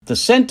The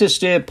Centre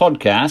Steer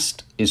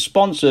podcast is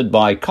sponsored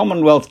by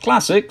Commonwealth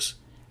Classics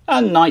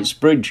and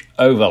Knightsbridge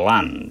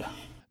Overland.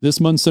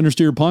 This month's Centre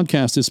Steer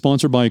podcast is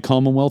sponsored by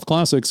Commonwealth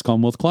Classics.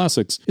 Commonwealth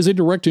Classics is a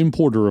direct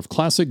importer of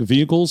classic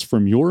vehicles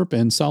from Europe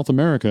and South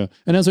America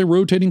and has a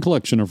rotating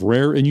collection of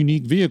rare and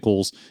unique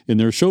vehicles in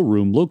their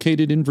showroom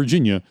located in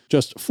Virginia,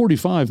 just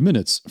 45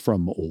 minutes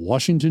from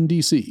Washington,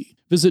 D.C.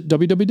 Visit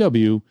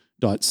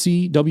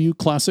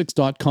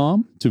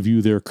www.cwclassics.com to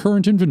view their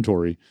current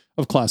inventory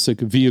of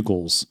classic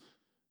vehicles.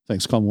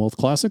 Thanks, Commonwealth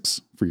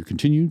Classics, for your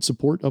continued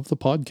support of the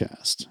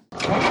podcast.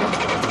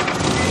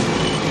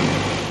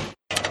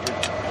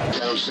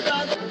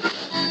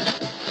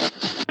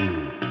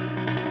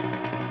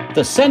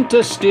 The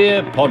Centre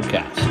Steer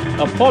podcast,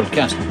 a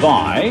podcast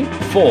by,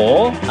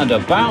 for, and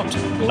about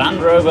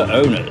Land Rover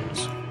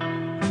owners.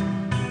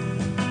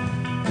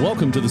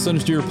 Welcome to the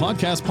Centre Steer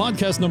podcast,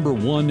 podcast number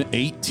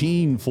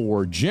 118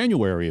 for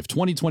January of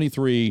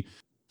 2023.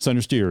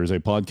 Centre Steer is a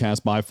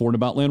podcast by, for, and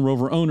about Land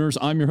Rover owners.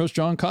 I'm your host,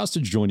 John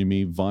Costage. Joining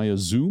me via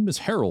Zoom is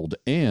Harold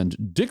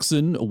and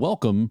Dixon.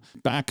 Welcome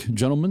back,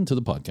 gentlemen, to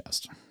the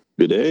podcast.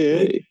 Good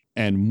day.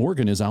 And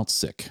Morgan is out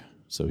sick.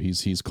 So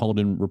he's called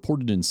in,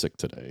 reported in sick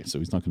today, so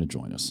he's not going to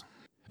join us.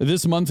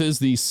 This month is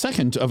the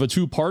second of a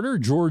two-parter.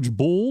 George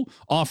Bull,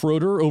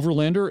 off-roader,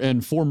 overlander,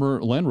 and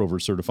former Land Rover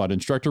certified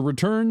instructor,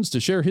 returns to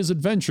share his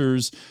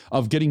adventures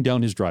of getting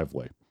down his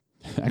driveway.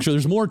 Actually,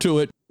 there's more to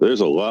it.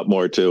 There's a lot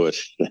more to it.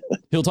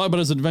 He'll talk about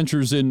his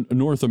adventures in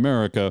North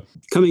America.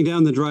 Coming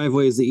down the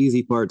driveway is the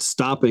easy part.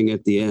 Stopping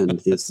at the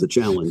end is the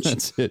challenge.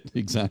 That's it,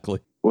 exactly.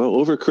 Well,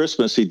 over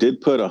Christmas, he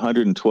did put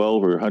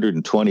 112 or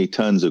 120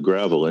 tons of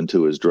gravel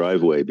into his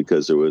driveway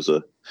because there was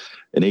an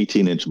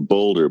 18-inch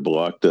boulder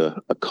blocked a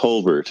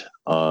culvert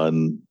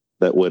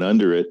that went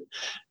under it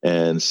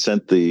and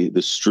sent the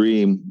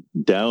stream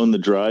down the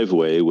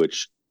driveway,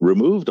 which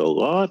removed a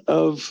lot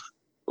of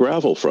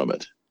gravel from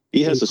it.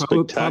 He has a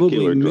spectacular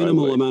probably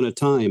minimal driveway. amount of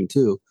time,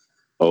 too.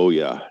 Oh,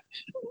 yeah.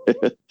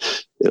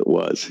 It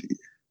was.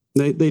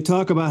 They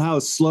talk about how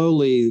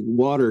slowly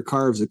water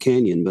carves a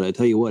canyon, but I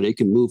tell you what, it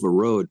can move a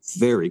road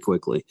very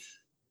quickly.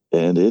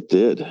 And it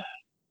did.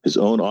 His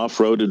own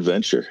off-road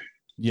adventure.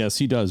 Yes,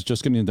 he does.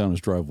 Just getting down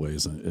his driveway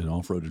is an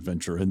off-road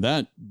adventure. And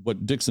that,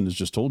 what Dixon has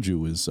just told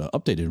you, is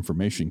updated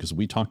information because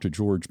we talked to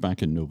George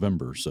back in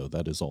November. So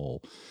that is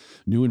all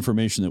new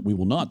information that we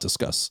will not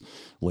discuss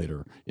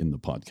later in the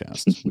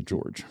podcast with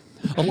George.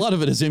 A lot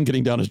of it is him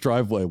getting down his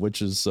driveway,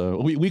 which is,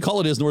 we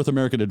call it his North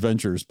American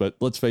adventures, but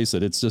let's face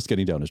it, it's just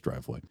getting down his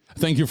driveway.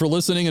 Thank you for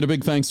listening, and a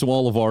big thanks to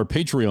all of our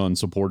Patreon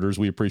supporters.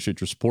 We appreciate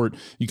your support.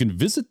 You can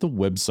visit the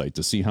website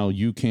to see how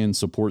you can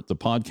support the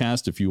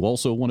podcast. If you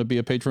also want to be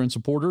a Patreon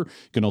supporter,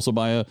 you can also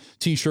buy a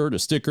t-shirt, a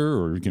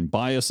sticker, or you can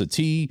buy us a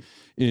tee,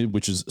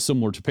 which is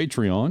similar to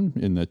Patreon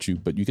in that you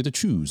get to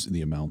choose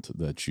the amount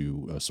that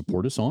you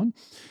support us on.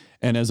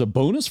 And as a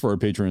bonus for our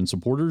Patreon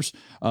supporters,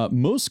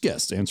 most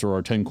guests answer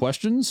our 10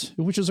 questions,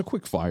 which is a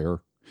quick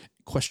fire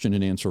question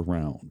and answer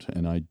round.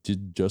 And I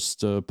did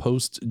just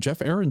post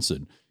Jeff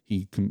Aronson.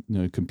 He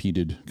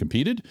completed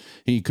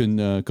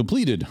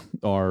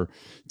our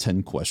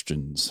 10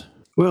 questions.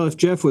 Well, if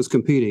Jeff was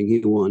competing,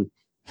 he won.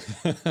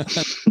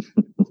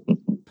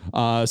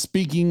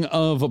 Speaking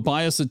of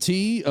buy us a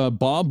tea,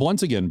 Bob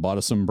once again bought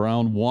us some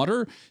brown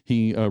water.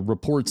 He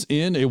reports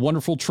in a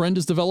wonderful trend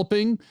is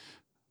developing.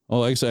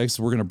 Oh, actually,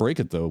 we're going to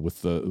break it, though,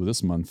 with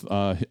this month.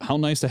 How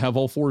nice to have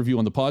all four of you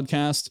on the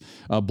podcast.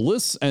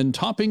 Bliss and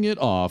topping it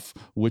off,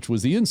 which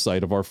was the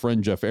insight of our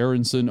friend Jeff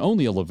Aronson,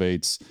 only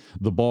elevates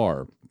the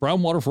bar.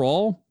 Brown water for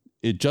all,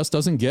 it just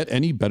doesn't get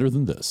any better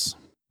than this,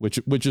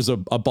 which is a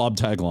Bob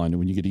tagline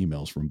when you get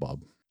emails from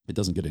Bob. It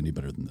doesn't get any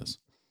better than this.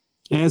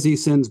 As he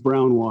sends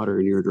brown water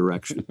in your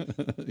direction.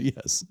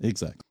 Yes,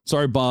 exactly.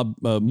 Sorry, Bob.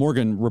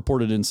 Morgan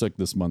reported in sick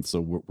this month,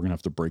 so we're going to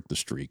have to break the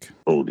streak.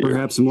 Oh, dear.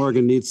 Perhaps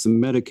Morgan needs some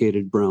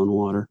medicated brown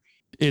water.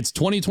 It's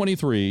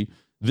 2023.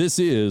 This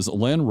is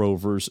Land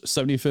Rover's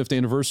 75th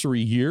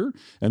anniversary year,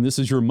 and this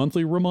is your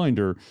monthly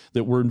reminder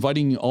that we're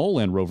inviting all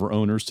Land Rover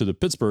owners to the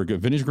Pittsburgh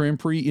Vintage Grand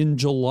Prix in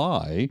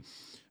July,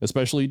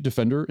 especially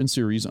Defender and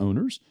Series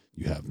owners.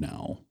 You have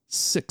now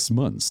 6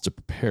 months to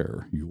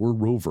prepare your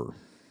Rover.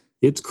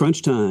 It's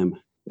crunch time.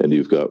 And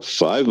you've got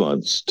 5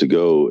 months to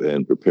go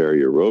and prepare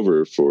your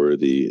Rover for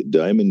the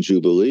Diamond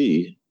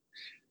Jubilee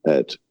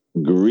at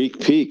Greek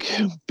Peak,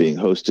 being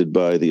hosted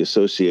by the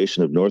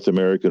Association of North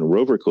American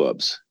Rover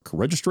Clubs.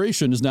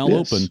 Registration is now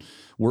open.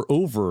 We're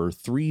over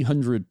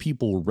 300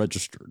 people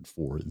registered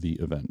for the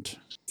event.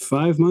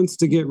 5 months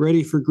to get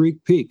ready for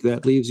Greek Peak.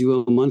 That leaves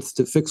you a month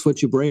to fix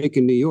what you break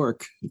in New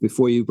York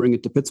before you bring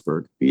it to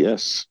Pittsburgh.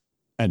 Yes.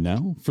 And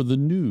now for the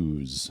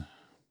news.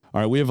 All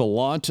right, we have a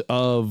lot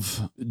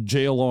of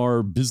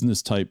JLR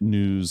business type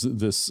news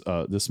this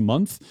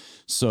month,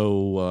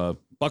 so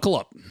buckle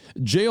up.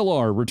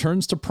 JLR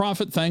returns to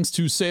profit thanks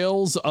to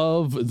sales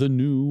of the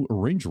new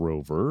Range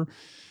Rover.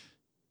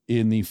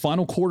 In the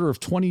final quarter of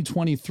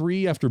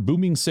 2023, after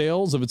booming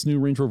sales of its new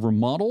Range Rover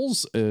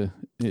models,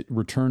 it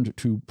returned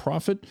to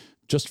profit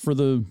just for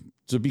the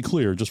to be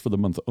clear, just for the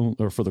month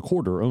or for the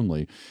quarter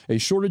only, a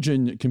shortage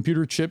in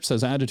computer chips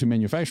has added to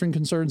manufacturing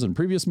concerns in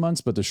previous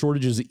months, but the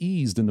shortages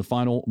eased in the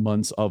final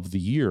months of the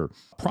year.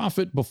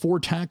 Profit before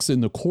tax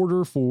in the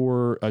quarter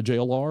for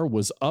JLR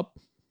was up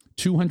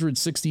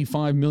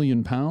 £265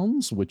 million,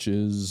 which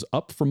is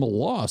up from a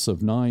loss of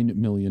 $9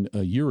 million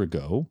a year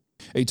ago.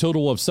 A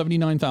total of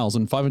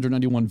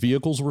 79,591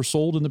 vehicles were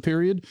sold in the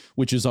period,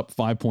 which is up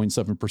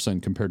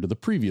 5.7% compared to the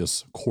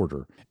previous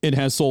quarter. It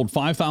has sold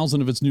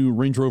 5,000 of its new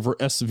Range Rover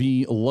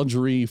SV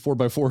luxury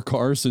 4x4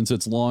 cars since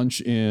its launch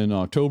in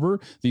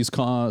October. These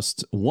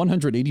cost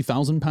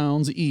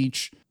 £180,000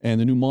 each, and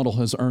the new model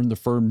has earned the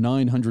firm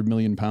 £900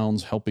 million,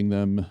 helping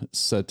them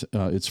set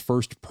its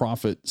first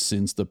profit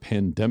since the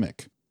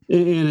pandemic.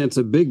 And it's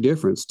a big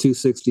difference,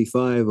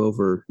 265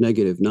 over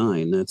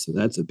 -9.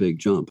 That's a big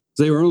jump.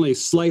 They were only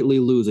slightly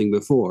losing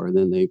before, and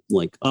then they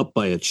up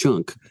by a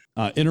chunk.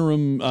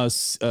 Interim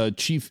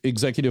Chief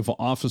Executive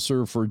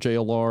Officer for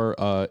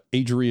JLR,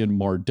 Adrian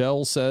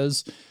Mardell,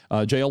 says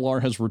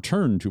JLR has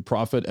returned to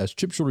profit as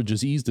chip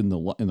shortages eased in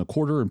the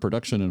quarter and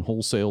production and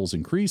wholesales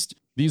increased.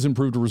 These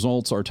improved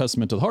results are a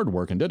testament to the hard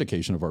work and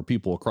dedication of our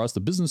people across the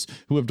business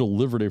who have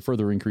delivered a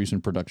further increase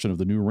in production of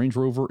the new Range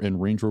Rover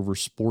and Range Rover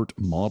Sport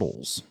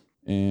models.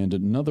 And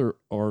another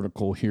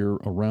article here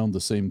around the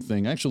same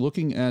thing. Actually,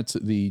 looking at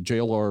the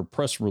JLR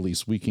press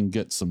release, we can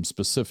get some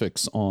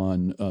specifics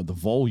on the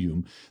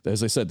volume.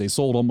 As I said, they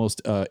sold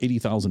almost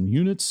 80,000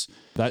 units.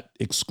 That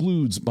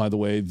excludes, by the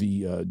way,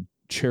 the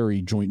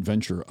Chery joint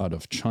venture out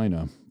of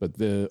China. But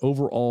the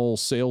overall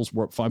sales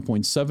were up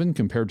 5.7%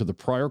 compared to the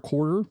prior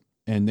quarter,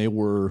 and they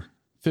were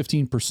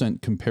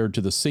 15% compared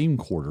to the same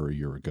quarter a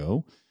year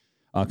ago.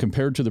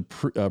 Compared to the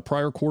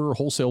prior quarter,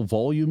 wholesale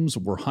volumes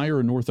were higher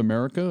in North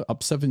America,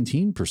 up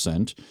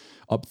 17%,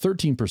 up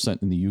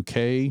 13% in the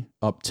UK,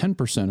 up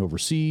 10%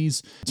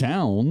 overseas,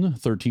 down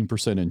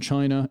 13% in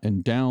China,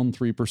 and down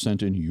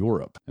 3% in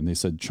Europe. And they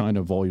said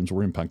China volumes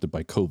were impacted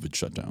by COVID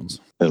shutdowns.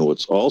 And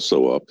what's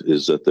also up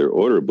is that their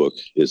order book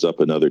is up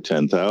another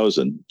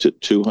 10,000 to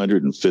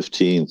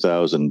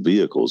 215,000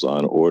 vehicles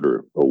on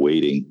order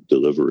awaiting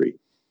delivery.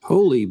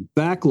 Holy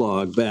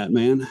backlog,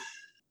 Batman.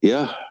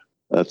 Yeah,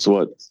 that's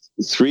what,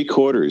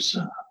 3/4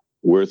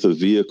 worth of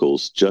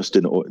vehicles just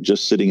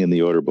sitting in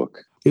the order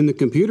book. In the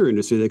computer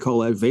industry, they call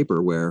that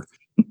vaporware.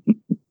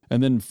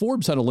 And then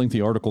Forbes had a lengthy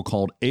article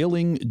called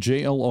Ailing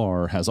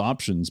JLR Has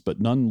Options, But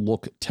None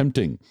Look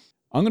Tempting.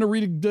 I'm going to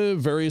read the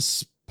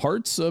various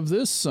parts of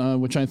this,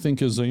 which I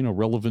think is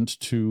relevant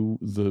to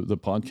the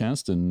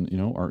podcast and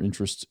our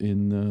interest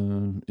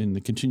in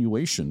the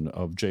continuation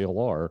of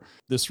JLR.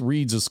 This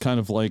reads as kind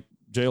of like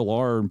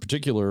JLR in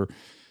particular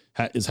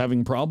is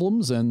having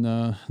problems, and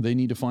they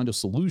need to find a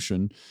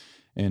solution.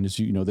 And as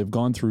they've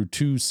gone through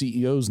 2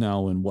 CEOs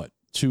now in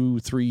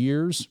 2-3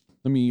 years.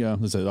 Let me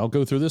I'll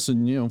go through this,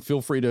 and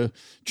feel free to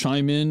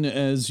chime in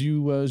as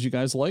you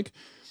guys like.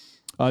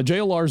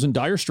 JLR's in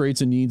dire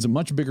straits and needs a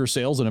much bigger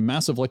sales and a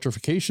massive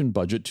electrification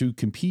budget to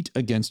compete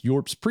against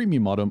Europe's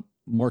premium auto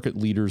market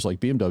leaders like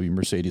BMW,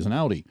 Mercedes, and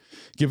Audi.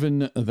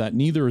 Given that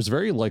neither is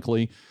very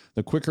likely,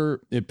 the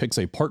quicker it picks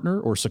a partner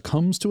or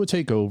succumbs to a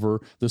takeover,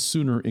 the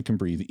sooner it can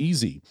breathe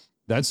easy.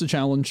 That's the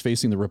challenge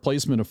facing the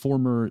replacement of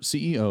former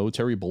CEO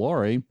Terry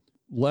Bolloré,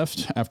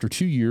 left after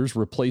 2 years,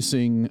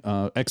 replacing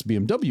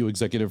ex-BMW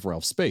executive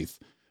Ralph Spaeth.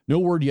 No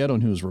word yet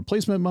on who his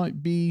replacement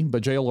might be,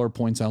 but JLR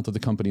points out that the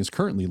company is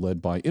currently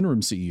led by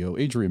interim CEO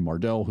Adrian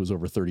Mardell, who's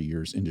over 30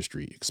 years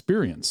industry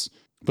experience.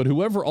 But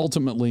whoever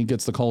ultimately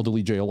gets the call to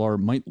lead JLR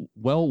might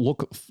well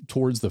look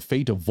towards the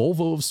fate of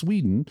Volvo of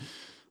Sweden,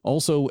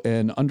 also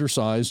an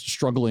undersized,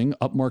 struggling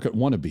upmarket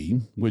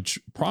wannabe, which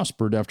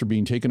prospered after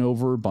being taken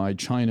over by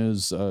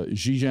China's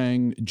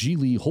Zhejiang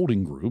Geely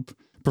Holding Group.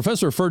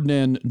 Professor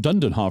Ferdinand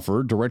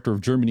Dundenhofer, director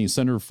of Germany's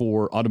Center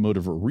for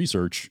Automotive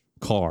Research,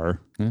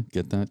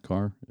 get that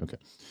car? Okay.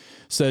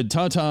 Said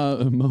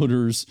Tata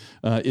Motors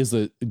is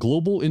the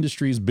global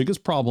industry's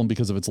biggest problem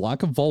because of its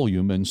lack of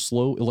volume and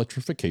slow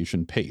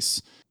electrification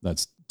pace.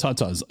 That's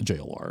Tata's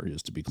JLR,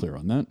 just to be clear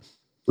on that.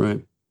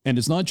 Right. And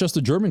it's not just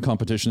the German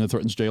competition that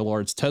threatens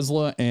JLR, it's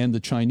Tesla and the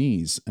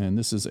Chinese. And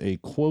this is a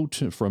quote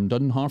from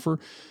Dundenhofer.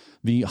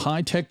 The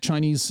high-tech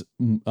Chinese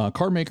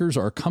car makers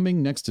are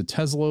coming next to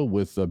Tesla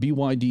with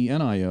BYD,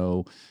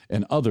 NIO,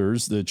 and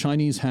others. The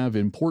Chinese have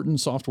important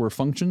software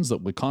functions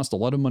that would cost a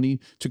lot of money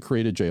to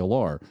create a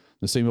JLR.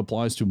 The same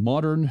applies to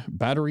modern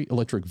battery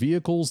electric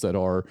vehicles that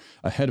are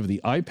ahead of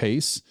the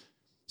I-Pace.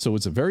 So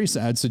it's a very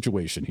sad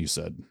situation, he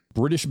said.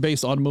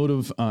 British-based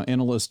automotive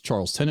analyst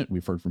Charles Tennant,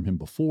 we've heard from him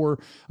before,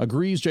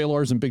 agrees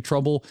JLR is in big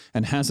trouble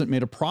and hasn't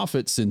made a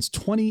profit since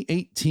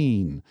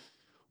 2018.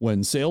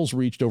 When sales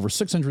reached over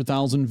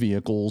 600,000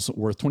 vehicles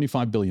worth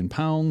 £25 billion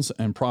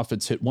and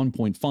profits hit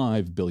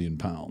 £1.5 billion.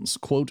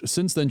 Quote,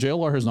 since then,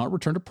 JLR has not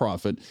returned a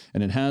profit,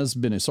 and it has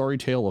been a sorry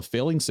tale of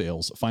failing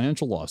sales,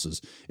 financial losses,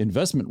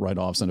 investment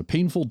write-offs, and a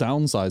painful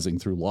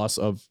downsizing through loss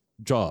of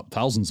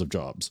thousands of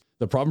jobs.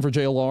 The problem for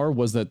JLR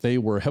was that they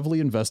were heavily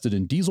invested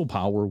in diesel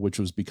power, which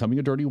was becoming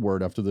a dirty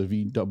word after the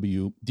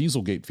VW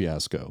Dieselgate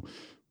fiasco.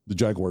 The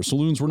Jaguar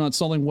saloons were not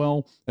selling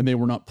well, and they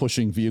were not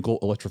pushing vehicle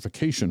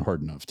electrification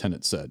hard enough,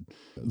 Tenet said.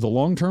 The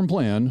long-term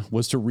plan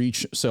was to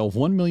reach sale of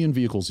 1 million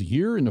vehicles a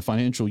year. In the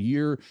financial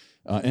year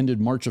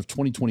ended March of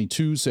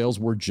 2022, sales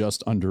were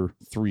just under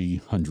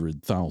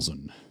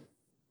 300,000.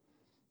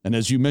 And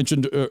as you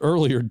mentioned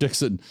earlier,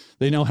 Dixon,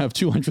 they now have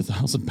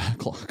 200,000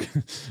 backlog.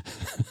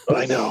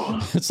 I know.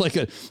 It's like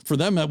for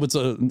them, that was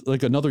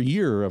like another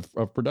year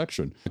of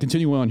production.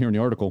 Continuing on here in the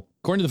article,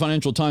 according to the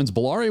Financial Times,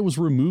 Bolloré was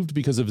removed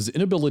because of his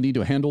inability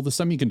to handle the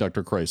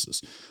semiconductor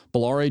crisis.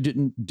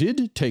 Bolloré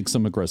did take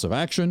some aggressive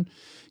action.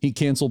 He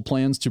canceled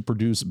plans to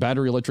produce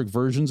battery electric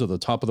versions of the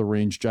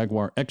top-of-the-range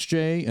Jaguar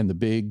XJ and the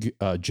big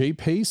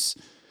J-Pace.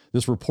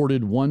 This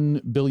reported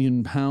 £1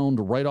 billion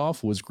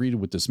write-off was greeted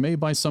with dismay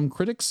by some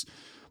critics.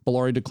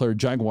 Bolloré declared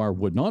Jaguar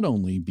would not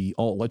only be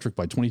all-electric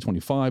by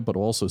 2025, but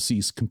also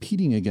cease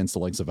competing against the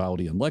likes of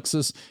Audi and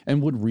Lexus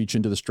and would reach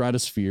into the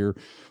stratosphere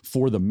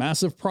for the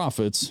massive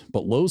profits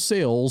but low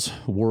sales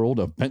world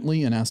of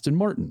Bentley and Aston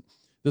Martin.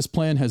 This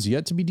plan has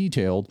yet to be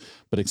detailed,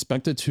 but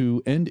expected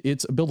to end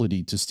its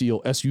ability to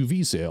steal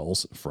SUV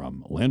sales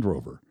from Land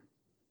Rover.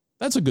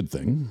 That's a good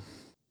thing.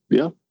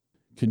 Yeah.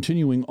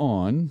 Continuing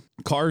on,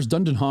 Cars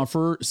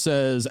Dundenhofer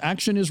says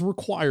action is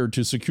required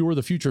to secure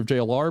the future of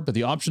JLR, but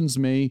the options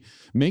may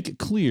make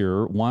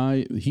clear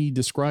why he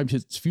described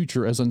his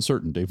future as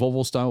uncertain. A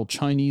Volvo-style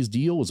Chinese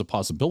deal is a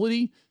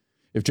possibility.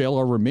 If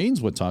JLR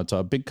remains with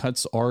Tata, big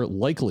cuts are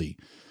likely.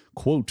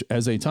 Quote,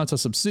 as a Tata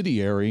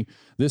subsidiary,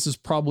 this is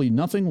probably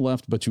nothing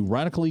left but to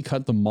radically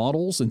cut the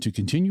models and to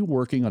continue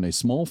working on a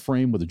small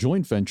frame with a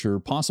joint venture,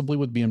 possibly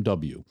with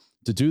BMW.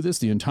 To do this,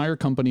 the entire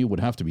company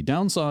would have to be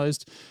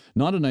downsized,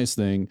 not a nice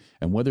thing,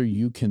 and whether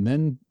you can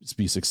then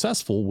be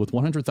successful with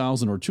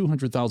 100,000 or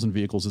 200,000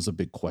 vehicles is a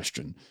big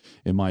question.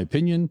 In my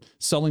opinion,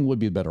 selling would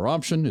be a better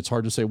option. It's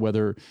hard to say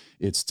whether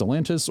it's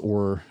Stellantis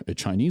or a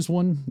Chinese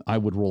one. I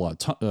would roll out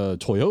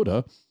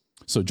Toyota.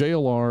 So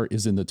JLR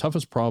is in the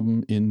toughest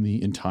problem in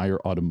the entire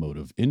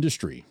automotive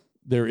industry.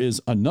 There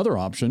is another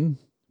option,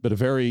 but a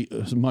very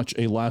much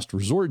a last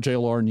resort.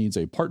 JLR needs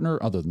a partner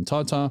other than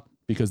Tata,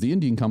 because the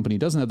Indian company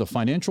doesn't have the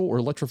financial or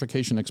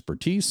electrification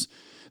expertise.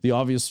 The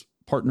obvious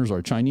partners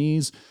are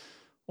Chinese,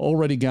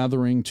 already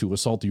gathering to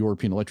assault the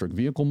European electric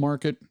vehicle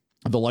market.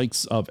 The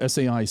likes of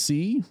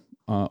SAIC,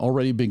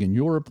 already big in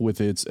Europe with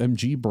its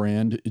MG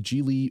brand,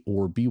 Geely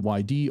or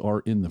BYD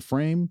are in the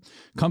frame.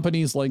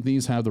 Companies like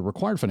these have the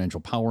required financial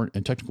power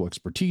and technical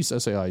expertise.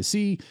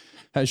 SAIC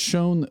has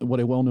shown what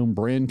a well-known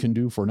brand can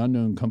do for an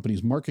unknown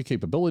company's market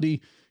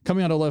capability.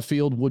 Coming out of left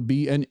field would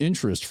be an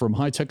interest from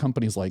high-tech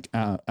companies like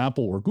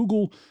Apple or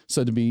Google,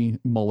 said to be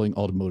mulling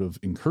automotive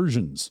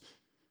incursions.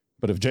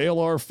 But if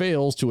JLR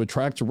fails to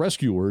attract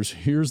rescuers,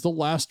 here's the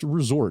last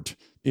resort.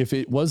 If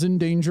it was in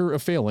danger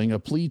of failing, a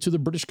plea to the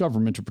British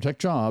government to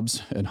protect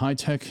jobs and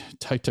high-tech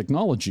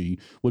technology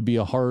would be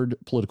a hard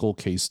political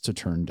case to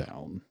turn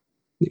down.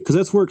 Because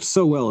that's worked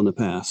so well in the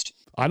past.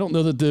 I don't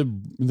know that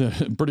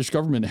the British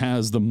government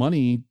has the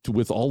money to,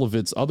 with all of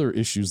its other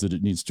issues that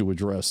it needs to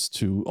address,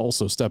 to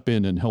also step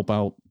in and help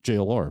out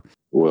JLR.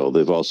 Well,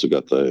 they've also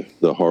got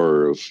the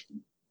horror of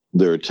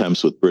their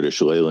attempts with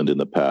British Leyland in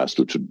the past,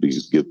 which would be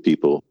give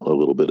people a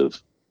little bit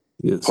of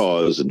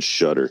pause and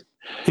shudder.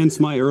 Hence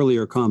my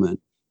earlier comment.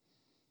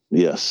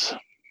 Yes.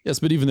 Yes,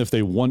 but even if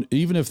they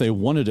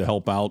wanted to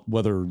help out,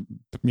 whether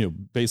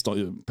based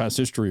on past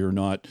history or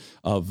not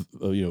of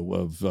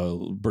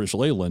British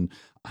Leyland,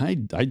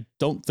 I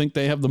don't think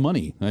they have the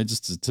money.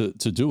 To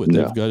do it.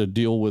 No. They've got to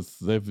deal with.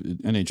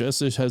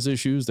 NHS has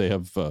issues. They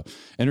have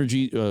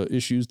energy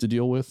issues to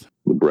deal with.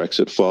 The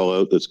Brexit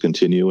fallout that's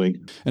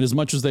continuing. And as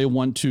much as they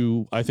want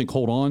to, I think,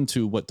 hold on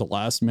to what the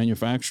last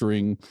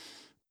manufacturing,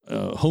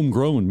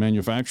 homegrown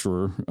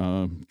manufacturer,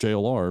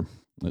 JLR,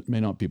 it may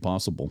not be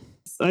possible.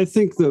 I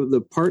think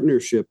the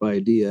partnership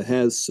idea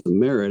has some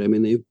merit. I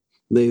mean,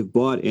 they've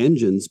bought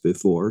engines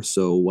before,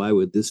 so why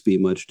would this be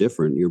much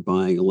different? You're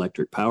buying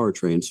electric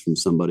powertrains from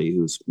somebody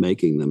who's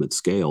making them at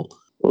scale.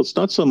 Well, it's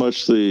not so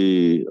much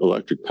the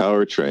electric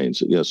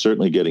powertrains.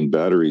 Certainly getting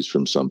batteries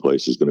from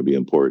someplace is going to be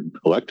important.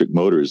 Electric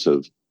motors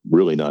have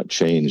really not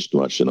changed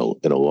much in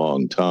a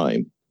long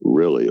time,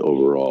 really,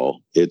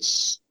 overall.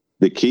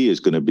 The key is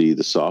going to be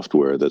the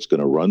software that's going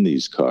to run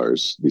these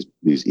cars,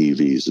 these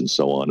EVs and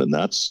so on. And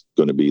that's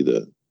going to be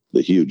the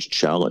huge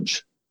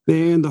challenge.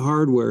 And the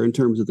hardware in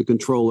terms of the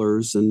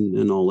controllers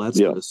and all that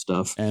sort of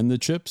stuff. And the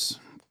chips.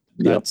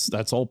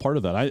 That's all part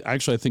of that. I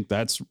think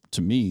that's,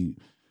 to me,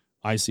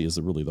 I see as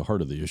really the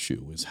heart of the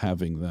issue, is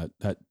having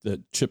that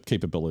chip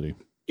capability.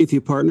 If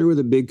you partner with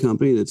a big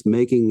company that's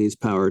making these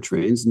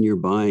powertrains and you're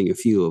buying a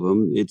few of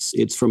them,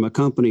 it's from a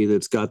company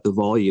that's got the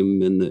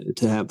volume and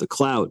to have the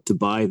clout to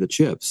buy the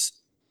chips.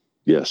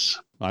 Yes.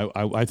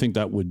 I think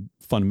that would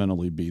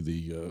fundamentally be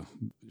the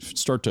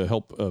start to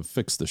help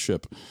fix the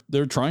ship.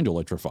 They're trying to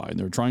electrify, and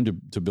they're trying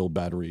to build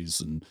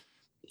batteries and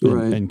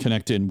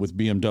connect in with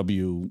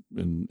BMW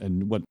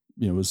and what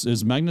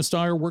is Magna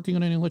Steyr working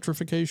on any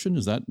electrification?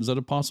 Is that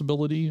a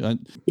possibility? I'm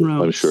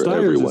sure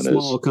Steyr everyone is a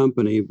small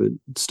company, but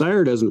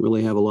Steyr doesn't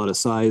really have a lot of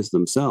size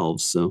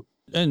themselves. So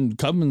And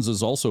Cummins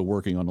is also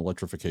working on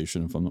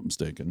electrification, if I'm not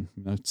mistaken.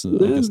 That's I They're,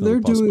 guess another they're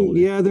doing,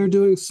 possibility. yeah, they're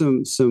doing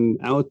some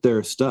out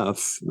there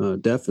stuff,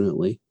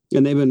 definitely.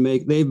 And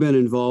they've been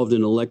involved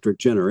in electric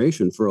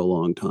generation for a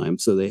long time,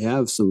 so they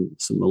have some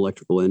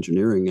electrical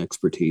engineering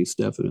expertise,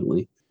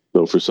 definitely.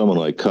 So for someone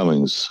like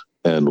Cummins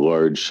and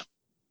large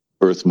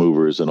earth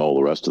movers and all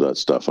the rest of that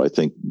stuff, I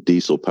think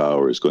diesel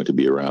power is going to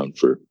be around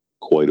for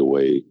quite a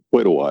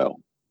while.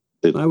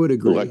 I would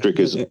agree.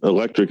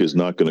 Electric is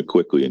not going to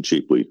quickly and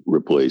cheaply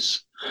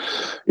replace,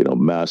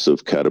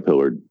 massive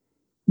Caterpillar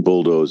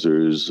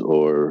bulldozers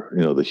or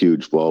the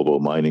huge Volvo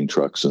mining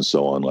trucks and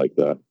so on like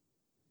that.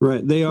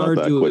 Right. They are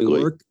doing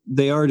work.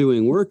 They are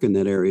doing work in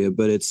that area,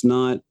 but it's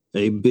not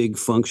a big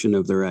function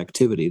of their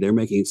activity. They're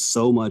making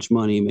so much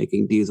money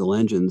making diesel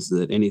engines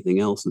that anything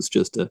else is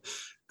just a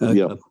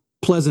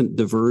pleasant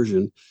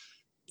diversion,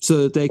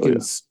 so that they can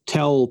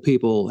tell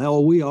people,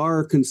 "Oh, we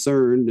are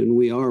concerned and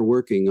we are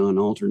working on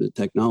alternate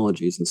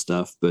technologies and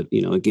stuff." But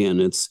again,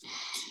 it's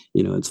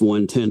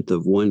 1/10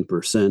 of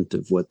 1%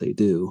 of what they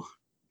do.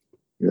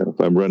 Yeah,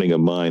 if I'm running a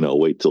mine, I'll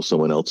wait till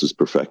someone else has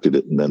perfected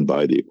it and then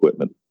buy the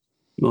equipment.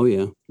 Oh,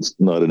 yeah. It's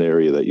not an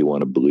area that you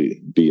want to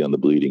be on the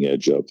bleeding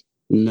edge of.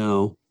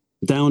 No.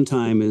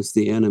 Downtime is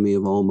the enemy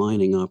of all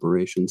mining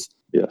operations.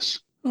 Yes.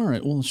 All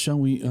right. Well, shall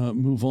we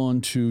move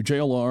on to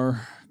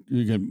JLR?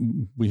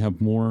 Again, we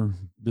have more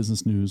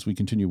business news. We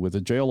continue with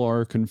it.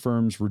 JLR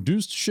confirms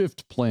reduced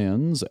shift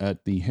plans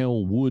at the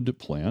Hale Wood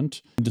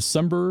plant. In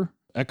December,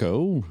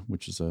 Echo,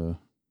 which is a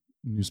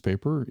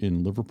newspaper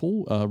in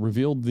Liverpool,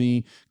 revealed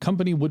the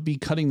company would be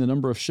cutting the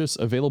number of shifts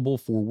available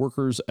for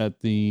workers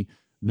at the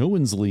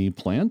Knowsley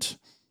plant,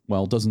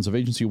 while dozens of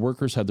agency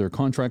workers had their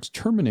contracts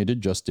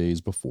terminated just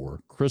days before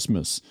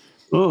Christmas.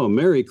 Oh,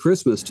 Merry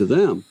Christmas to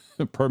them.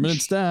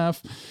 Permanent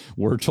staff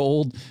were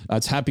told,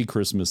 it's Happy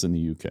Christmas in the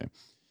UK.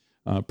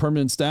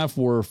 Permanent staff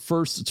were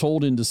first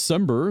told in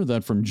December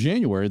that from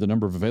January, the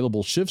number of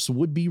available shifts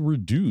would be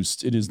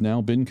reduced. It has now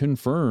been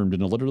confirmed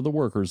in a letter to the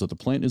workers that the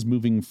plant is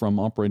moving from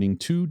operating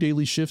 2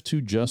 daily shifts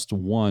to just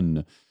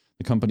 1.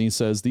 The company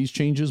says these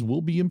changes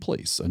will be in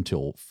place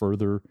until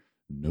further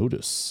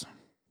notice.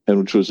 And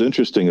which was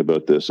interesting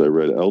about this, I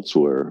read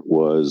elsewhere,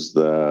 was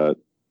that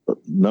a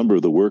number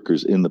of the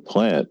workers in the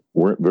plant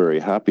weren't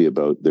very happy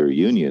about their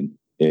union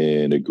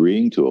in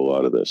agreeing to a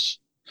lot of this,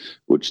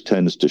 which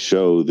tends to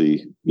show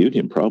the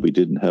union probably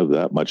didn't have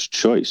that much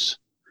choice.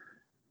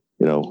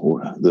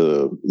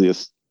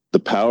 The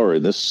power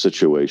in this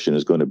situation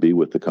is going to be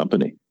with the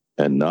company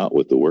and not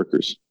with the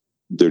workers.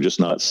 They're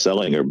just not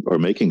selling or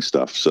making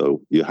stuff.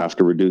 So you have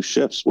to reduce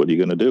shifts. What are you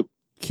going to do?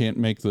 Can't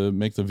make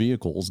the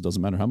vehicles.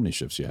 Doesn't matter how many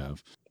shifts you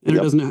have. And it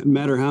doesn't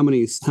matter how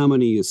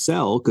many you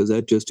sell, because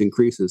that just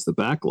increases the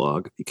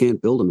backlog. If you can't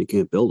build them, you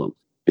can't build them.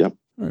 Yep.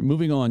 All right,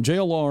 moving on.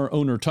 JLR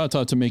owner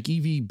Tata to make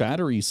EV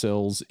battery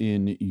cells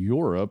in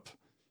Europe.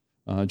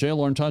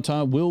 JLR and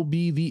Tata will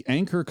be the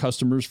anchor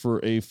customers for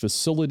a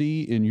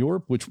facility in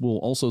Europe, which will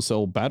also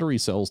sell battery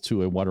cells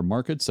to a wider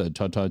market, said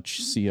Tata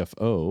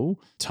CFO.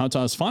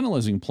 Tata is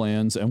finalizing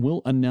plans and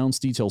will announce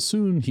details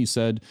soon, he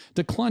said,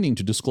 declining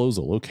to disclose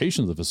the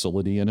location of the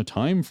facility and a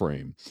time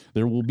frame.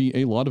 There will be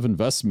a lot of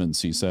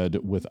investments, he said,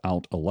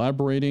 without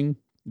elaborating.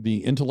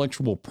 The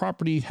intellectual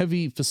property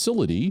heavy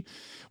facility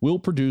will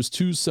produce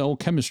 2 cell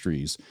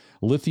chemistries,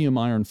 lithium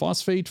iron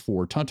phosphate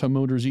for Tata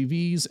Motors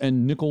EVs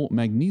and nickel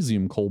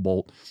magnesium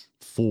cobalt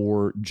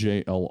for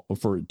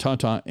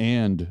Tata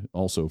and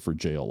also for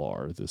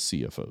JLR, the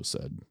CFO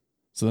said.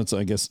 So that's,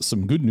 I guess,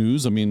 some good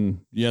news. I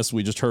mean, yes,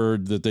 we just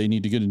heard that they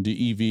need to get into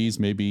EVs.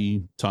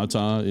 Maybe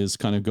Tata is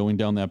kind of going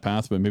down that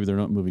path, but maybe they're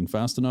not moving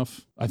fast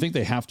enough. I think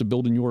they have to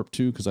build in Europe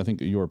too, because I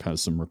think Europe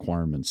has some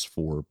requirements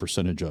for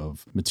percentage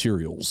of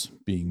materials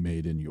being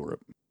made in Europe.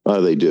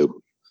 They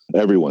do.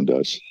 Everyone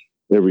does.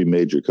 Every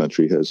major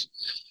country has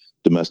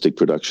domestic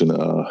production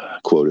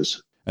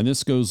quotas. And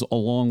this goes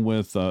along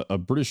with a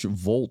British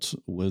Volt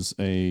was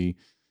a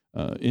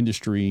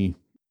industry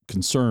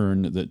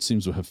concern that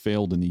seems to have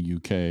failed in the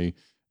UK.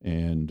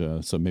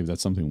 And so maybe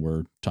that's something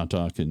where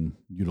Tata can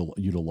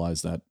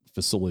utilize that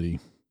facility.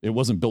 It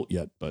wasn't built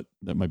yet, but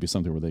that might be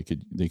something where they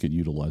could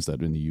utilize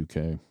that in the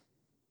UK.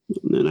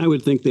 And I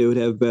would think they would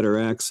have better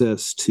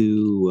access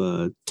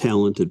to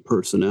talented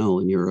personnel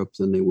in Europe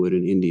than they would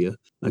in India.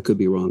 I could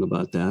be wrong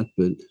about that,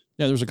 but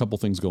yeah, there's a couple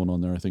things going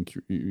on there. I think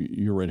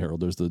you're right, Harold.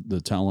 There's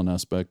the talent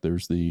aspect.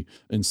 There's the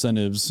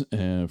incentives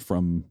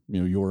from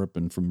Europe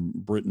and from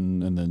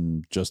Britain, and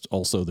then just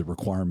also the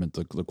requirement,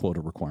 the quota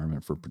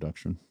requirement for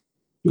production.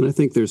 And I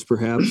think there's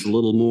perhaps a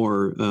little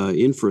more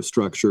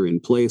infrastructure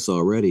in place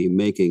already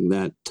making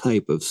that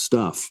type of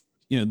stuff.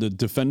 The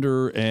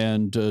Defender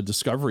and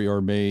Discovery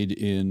are made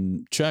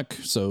in Czech.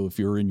 So if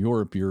you're in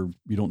Europe, you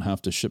don't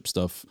have to ship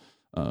stuff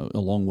a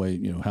long way,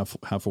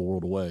 half a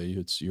world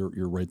away.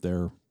 You're right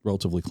there,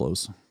 relatively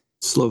close.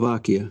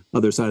 Slovakia,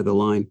 other side of the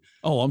line.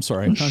 Oh, I'm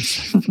sorry.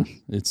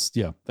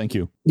 Thank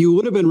you. You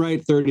would have been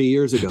right 30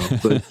 years ago.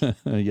 But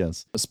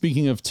yes.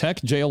 Speaking of tech,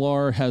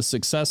 JLR has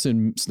success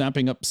in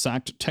snapping up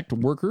sacked tech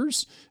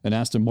workers, and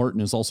Aston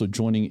Martin is also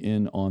joining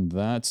in on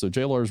that. So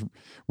JLR's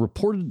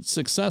reported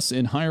success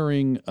in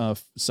hiring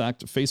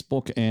sacked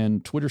Facebook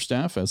and Twitter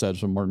staff as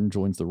Aston Martin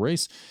joins the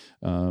race.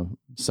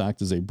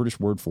 Sacked is a British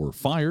word for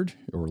fired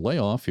or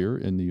layoff here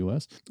in the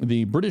U.S.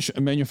 The British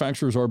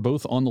manufacturers are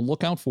both on the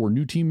lookout for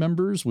new team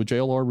members, with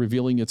JLR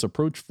revealing its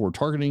approach for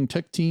targeting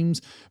tech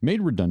teams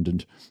made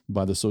redundant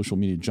by the social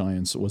media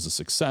giants was a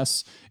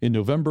success. In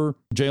November,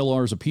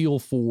 JLR's appeal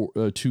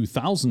to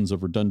thousands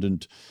of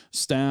redundant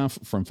staff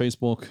from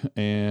Facebook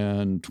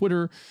and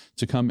Twitter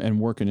to come and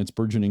work in its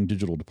burgeoning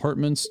digital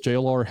departments.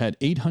 JLR had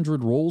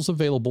 800 roles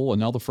available, and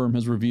now the firm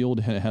has revealed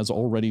it has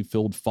already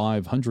filled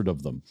 500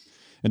 of them.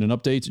 In an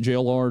update,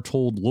 JLR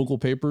told local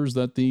papers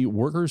that the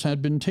workers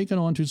had been taken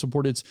on to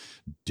support its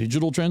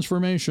digital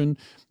transformation,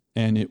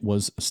 and it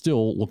was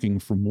still looking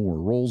for more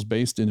roles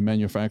based in the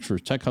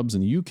manufacturer's tech hubs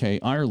in the UK,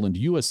 Ireland,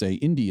 USA,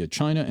 India,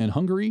 China, and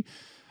Hungary,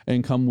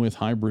 and come with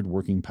hybrid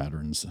working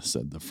patterns,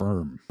 said the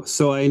firm.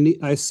 So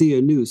I see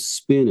a new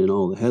spin in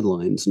all the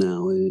headlines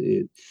now.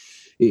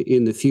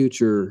 In the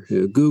future,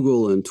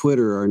 Google and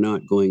Twitter are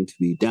not going to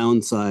be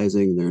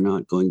downsizing. They're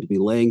not going to be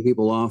laying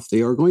people off.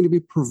 They are going to be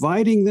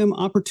providing them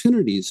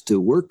opportunities to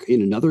work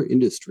in another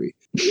industry.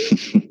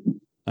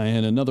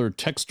 And another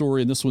tech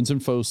story, and this one's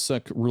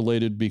InfoSec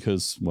related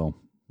because, well,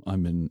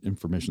 I'm in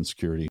information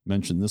security.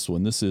 Mentioned this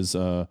one. This is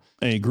a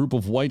group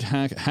of white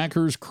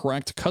hackers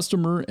cracked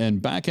customer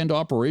and back-end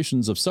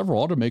operations of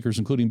several automakers,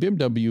 including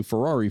BMW,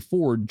 Ferrari,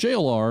 Ford,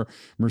 JLR,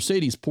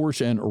 Mercedes,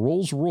 Porsche, and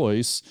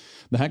Rolls-Royce.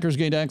 The hackers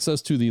gained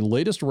access to the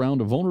latest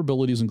round of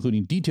vulnerabilities,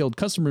 including detailed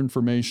customer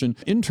information,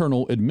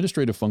 internal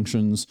administrative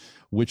functions,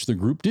 which the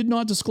group did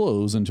not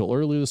disclose until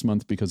earlier this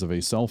month because of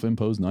a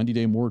self-imposed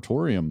 90-day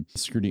moratorium. The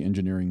security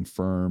engineering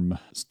firm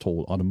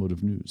told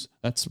Automotive News.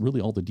 That's really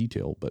all the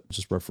detail, but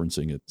just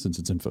referencing it since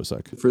it's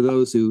InfoSec. For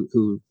those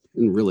who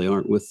really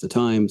aren't with the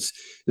times,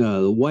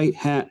 the white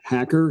hat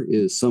hacker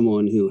is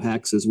someone who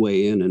hacks his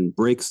way in and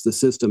breaks the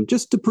system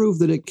just to prove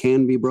that it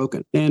can be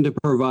broken and to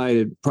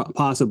provide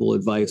possible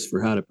advice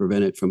for how to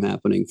prevent it from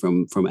happening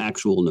from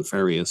actual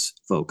nefarious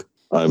folk.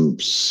 I'm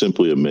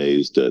simply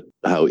amazed at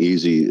how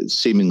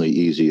seemingly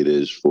easy it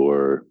is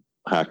for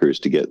hackers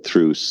to get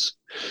through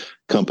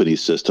company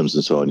systems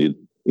and so on.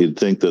 You'd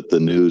think that the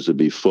news would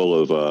be full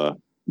of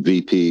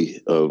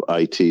VP of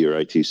IT or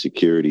IT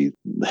security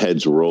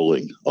heads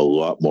rolling a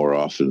lot more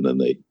often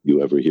than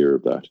you ever hear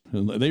of that.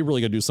 They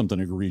really got to do something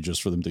egregious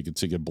for them to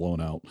get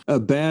blown out. A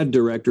bad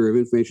director of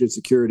information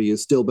security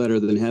is still better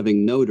than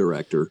having no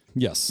director.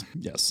 Yes.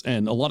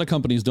 And a lot of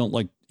companies don't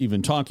like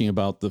even talking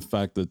about the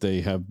fact that they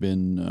have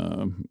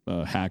been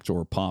hacked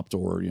or popped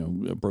or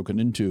broken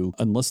into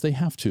unless they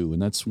have to,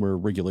 and that's where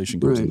regulation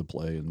comes into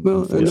play. And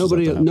well,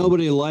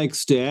 nobody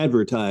likes to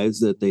advertise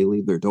that they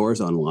leave their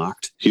doors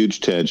unlocked. Huge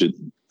tangent.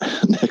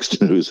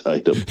 Next news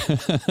item.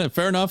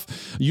 Fair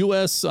enough.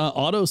 U.S.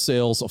 auto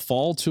sales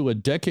fall to a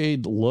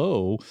decade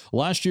low.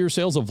 Last year,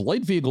 sales of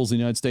light vehicles in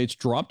the United States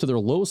dropped to their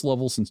lowest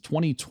level since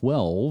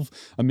 2012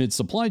 amid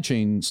supply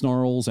chain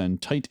snarls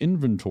and tight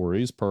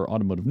inventories, per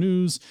Automotive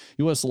News.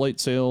 U.S. light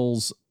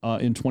sales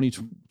in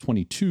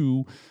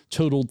 2022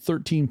 totaled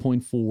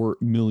 13.4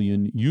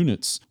 million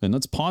units. And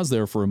let's pause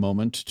there for a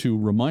moment to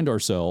remind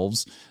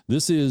ourselves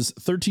this is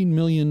 13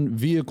 million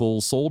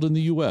vehicles sold in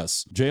the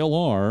U.S.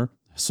 JLR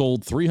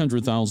sold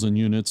 300,000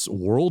 units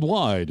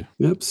worldwide.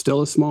 Yep,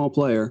 still a small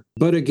player.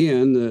 But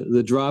again,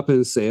 the drop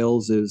in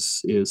sales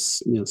is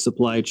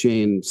supply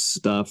chain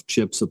stuff,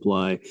 chip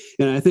supply.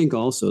 And I think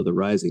also the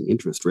rising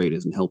interest rate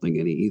isn't helping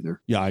any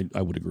either. Yeah,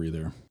 I would agree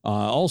there.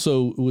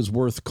 Also, it was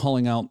worth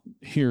calling out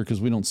here because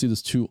we don't see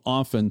this too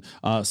often.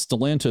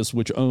 Stellantis,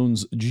 which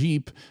owns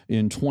Jeep,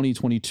 in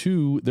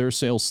 2022, their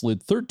sales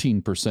slid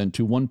 13%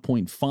 to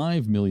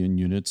 1.5 million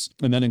units.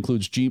 And that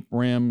includes Jeep,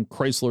 Ram,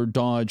 Chrysler,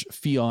 Dodge,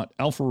 Fiat,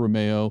 Alfa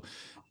Romeo,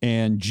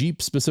 and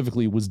Jeep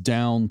specifically was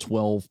down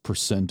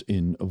 12%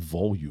 in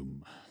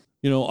volume.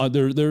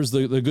 There's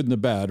the good and the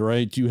bad,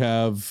 right? You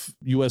have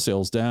U.S.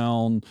 sales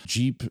down.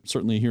 Jeep,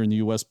 certainly here in the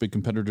U.S., big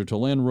competitor to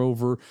Land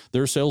Rover.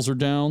 Their sales are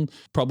down.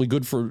 Probably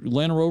good for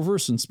Land Rover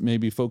since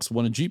maybe folks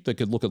want a Jeep that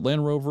could look at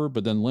Land Rover,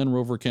 but then Land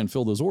Rover can't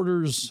fill those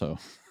orders. So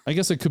I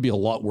guess it could be a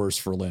lot worse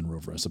for Land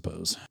Rover, I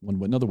suppose.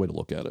 Another way to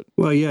look at it.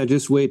 Well, yeah,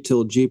 just wait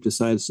till Jeep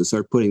decides to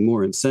start putting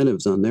more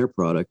incentives on their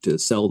product to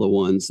sell the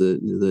ones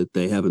that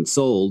they haven't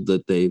sold,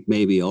 that they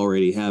maybe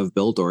already have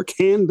built or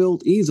can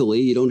build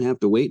easily. You don't have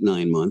to wait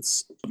 9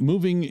 months.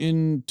 Moving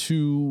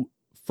into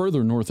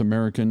further North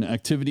American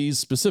activities,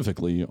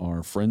 specifically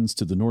our friends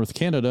to the North,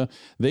 Canada,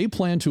 they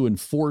plan to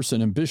enforce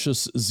an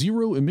ambitious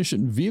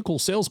zero-emission vehicle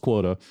sales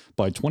quota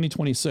by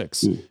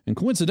 2026. And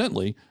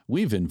coincidentally,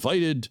 we've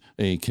invited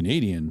a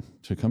Canadian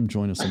to come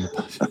join us on the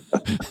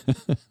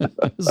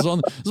podcast.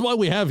 This is why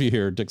we have you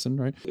here, Dixon,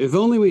 right? If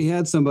only we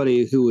had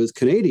somebody who was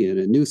Canadian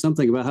and knew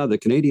something about how the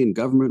Canadian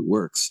government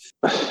works.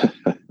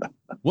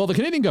 Well, the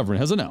Canadian government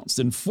has announced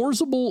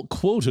enforceable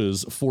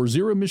quotas for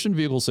zero-emission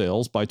vehicle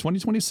sales by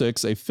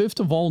 2026. A fifth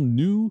of all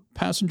new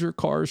passenger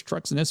cars,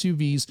 trucks, and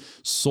SUVs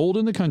sold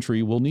in the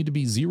country will need to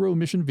be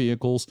zero-emission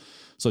vehicles,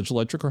 such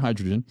electric or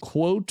hydrogen.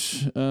 Quote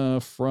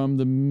from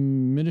the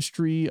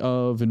Ministry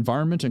of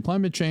Environment and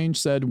Climate Change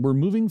said, "We're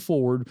moving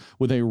forward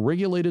with a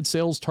regulated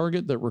sales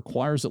target that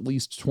requires at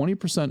least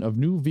 20% of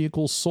new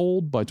vehicles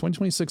sold by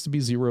 2026 to be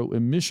zero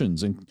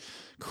emissions,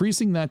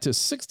 increasing that to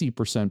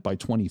 60% by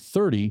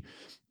 2030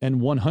 and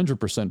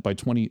 100% by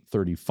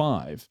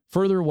 2035.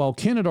 Further, while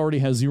Canada already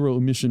has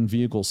zero-emission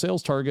vehicle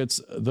sales targets,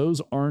 those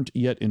aren't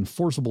yet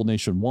enforceable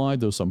nationwide,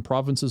 though some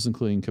provinces,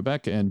 including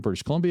Quebec and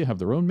British Columbia, have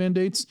their own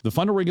mandates. The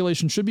final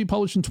regulation should be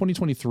published in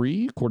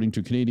 2023. According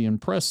to Canadian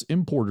press,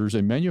 importers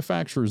and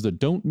manufacturers that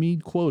don't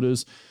meet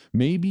quotas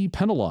may be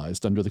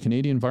penalized under the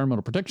Canadian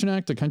Environmental Protection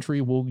Act. The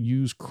country will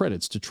use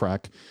credits to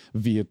track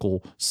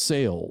vehicle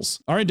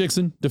sales." All right,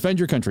 Dixon, defend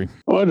your country.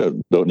 Oh, I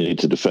don't need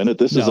to defend it.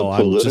 This is a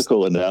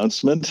political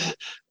announcement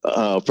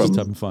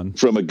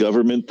from a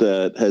government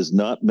that has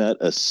not met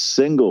a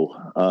single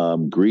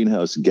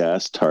greenhouse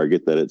gas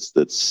target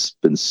that's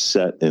been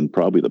set in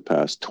probably the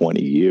past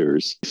 20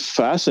 years.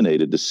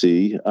 Fascinated to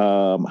see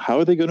how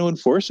are they going to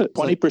enforce it?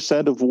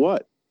 20% of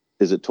what?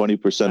 Is it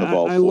 20% of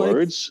all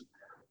Fords?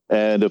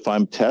 And if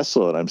I'm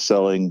Tesla and I'm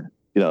selling,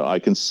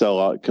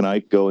 can I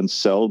go and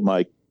sell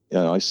my,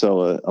 I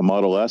sell a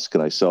Model S, can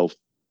I sell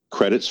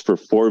credits for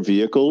 4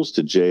 vehicles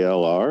to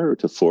JLR or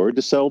to Ford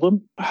to sell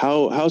them?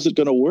 How's it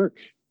going to work?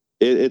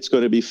 It's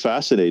going to be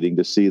fascinating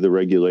to see the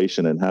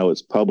regulation and how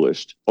it's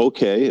published.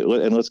 Okay,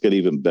 and let's get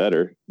even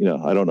better.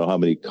 I don't know how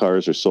many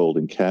cars are sold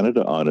in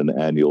Canada on an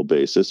annual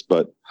basis,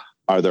 but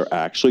are there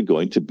actually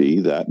going to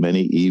be that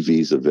many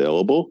EVs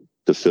available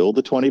to fill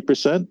the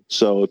 20%?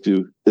 So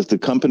if the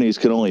companies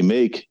can only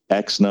make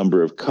X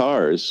number of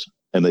cars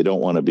and they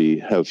don't want to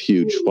have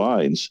huge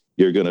fines,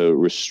 you're going to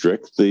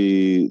restrict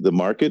the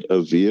market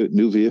of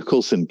new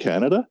vehicles in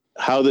Canada?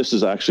 How this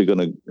is actually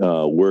going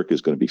to work is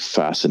going to be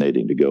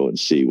fascinating to go and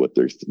see what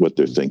their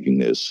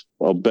thinking is.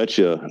 I'll bet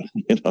you,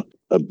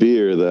 a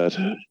beer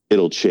that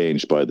it'll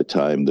change by the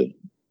time the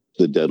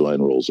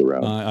deadline rolls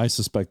around. I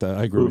suspect that.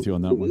 I agree with you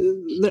on that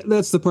one.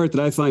 That's the part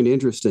that I find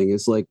interesting.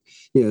 It's like,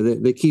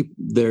 they keep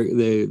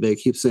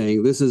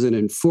saying this is an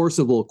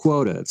enforceable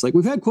quota. It's like,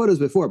 we've had quotas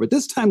before, but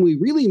this time we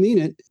really mean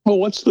it. Well,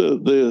 what's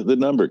the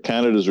number?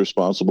 Canada's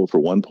responsible for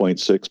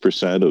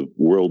 1.6% of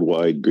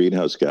worldwide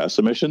greenhouse gas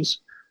emissions.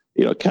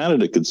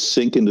 Canada could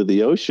sink into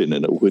the ocean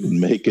and it wouldn't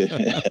make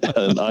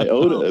an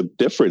iota of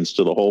difference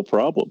to the whole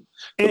problem.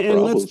 The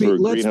problem for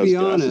greenhouse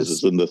gases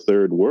is in the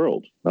third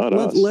world, not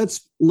us.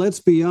 Let's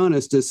be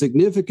honest. A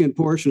significant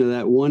portion of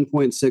that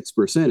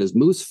 1.6% is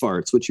moose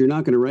farts, which you're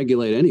not going to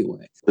regulate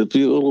anyway. It'd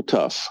be a little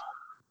tough.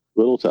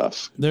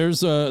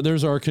 There's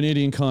our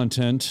Canadian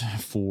content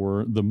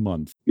for the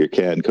month. Your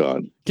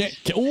CanCon.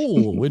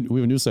 We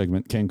have a new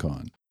segment,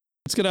 CanCon.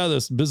 Let's get out of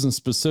this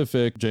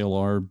business-specific,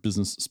 JLR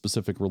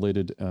business-specific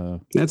related.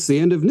 That's the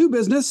end of new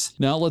business.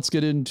 Now let's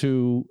get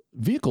into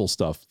vehicle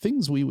stuff,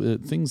 things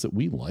that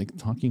we like,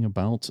 talking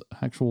about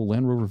actual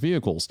Land Rover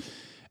vehicles.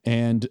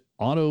 And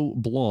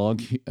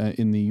Autoblog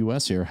in the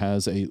US here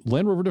has a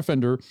Land Rover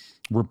Defender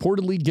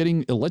reportedly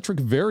getting electric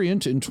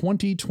variant in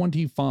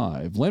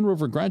 2025. Land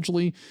Rover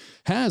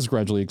has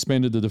gradually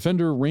expanded the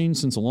Defender range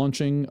since the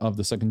launching of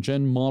the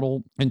second-gen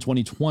model in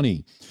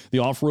 2020. The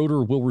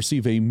off-roader will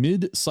receive a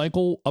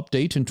mid-cycle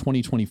update in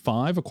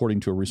 2025, according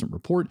to a recent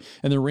report,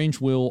 and the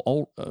range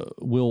will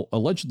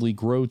allegedly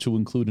grow to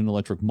include an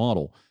electric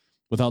model.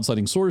 Without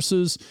citing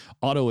sources,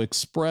 Auto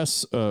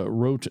Express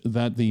wrote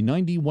that the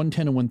 90,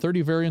 110, and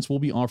 130 variants will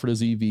be offered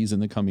as EVs in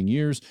the coming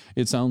years.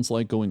 It sounds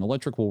like going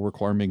electric will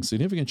require making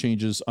significant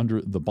changes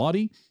under the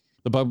body.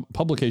 The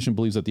publication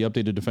believes that the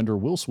updated Defender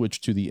will switch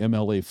to the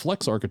MLA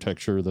Flex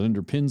architecture that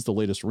underpins the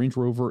latest Range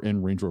Rover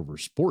and Range Rover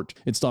Sport.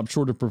 It stopped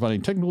short of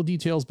providing technical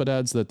details, but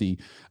adds that the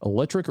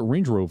electric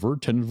Range Rover,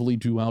 tentatively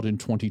due out in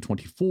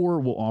 2024,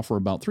 will offer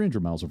about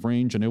 300 miles of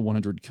range and a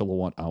 100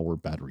 kilowatt-hour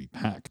battery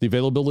pack. The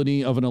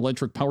availability of an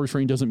electric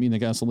powertrain doesn't mean the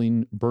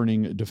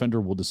gasoline-burning Defender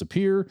will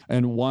disappear,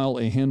 and while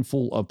a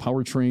handful of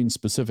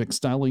powertrain-specific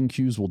styling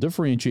cues will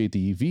differentiate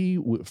the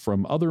EV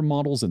from other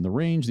models in the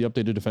range, the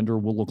updated Defender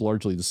will look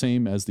largely the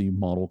same as the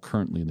model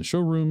currently in the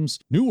showrooms.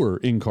 Newer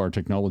in-car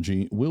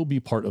technology will be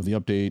part of the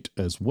update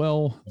as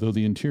well, though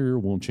the interior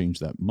won't change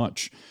that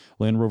much.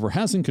 Land Rover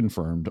hasn't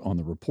confirmed on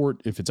the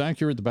report. If it's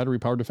accurate, the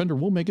battery-powered Defender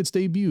will make its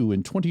debut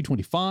in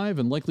 2025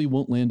 and likely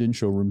won't land in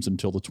showrooms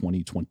until the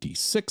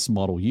 2026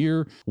 model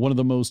year. One of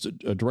the most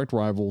direct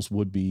rivals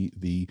would be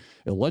the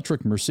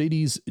electric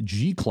Mercedes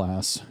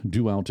G-Class,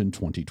 due out in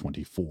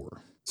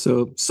 2024.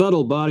 So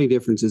subtle body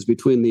differences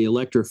between the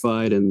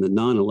electrified and the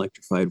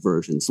non-electrified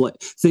versions, like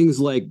things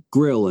like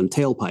grille and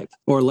tailpipe,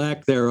 or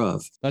lack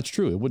thereof. That's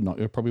true.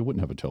 It probably wouldn't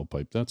have a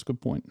tailpipe. That's a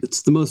good point.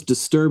 It's the most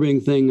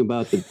disturbing thing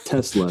about the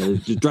Tesla.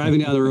 Just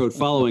driving down the road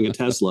following a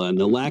Tesla, and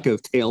the lack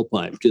of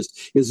tailpipe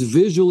just is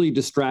visually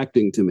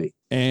distracting to me.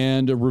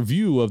 And a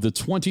review of the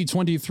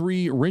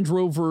 2023 Range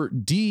Rover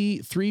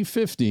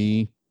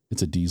D350.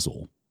 It's a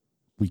diesel.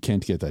 We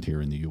can't get that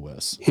here in the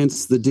U.S.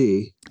 Hence the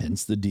D.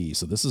 Hence the D.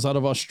 So this is out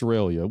of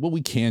Australia. Well,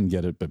 we can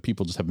get it, but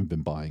people just haven't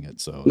been buying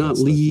it. So not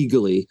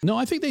legally. No,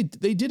 I think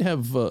they did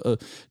have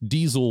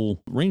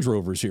diesel Range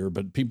Rovers here,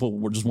 but people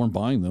weren't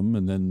buying them.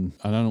 And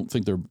I don't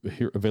think they're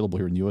available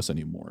here in the U.S.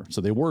 anymore.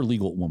 So they were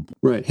legal at one point.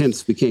 Right.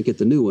 Hence, we can't get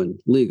the new one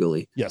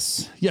legally.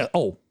 Yes. Yeah.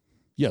 Oh,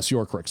 yes, you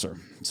are correct, sir.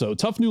 So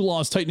tough new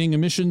laws tightening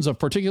emissions of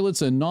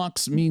particulates and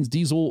NOx means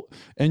diesel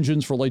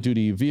engines for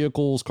light-duty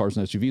vehicles, cars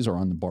and SUVs are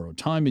on the borrowed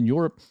time in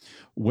Europe,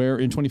 where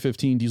in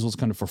 2015, diesels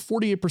accounted for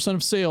 48%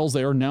 of sales.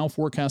 They are now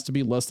forecast to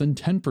be less than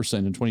 10%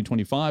 in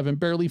 2025 and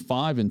barely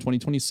 5% in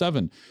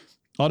 2027.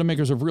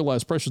 Automakers have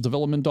realized precious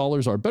development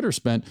dollars are better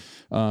spent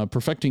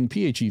perfecting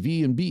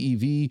PHEV and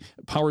BEV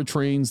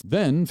powertrains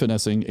than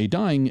finessing a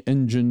dying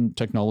engine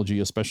technology,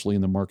 especially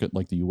in the market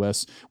like the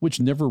US, which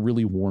never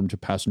really warmed to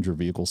passenger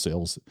vehicle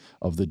sales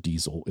of the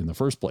diesel in the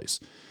first place.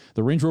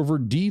 The Range Rover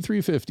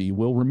D350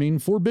 will remain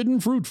forbidden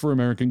fruit for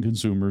American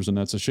consumers, and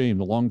that's a shame.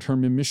 The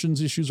long-term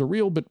emissions issues are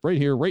real, but right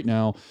here, right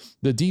now,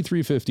 the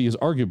D350 is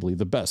arguably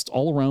the best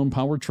all-around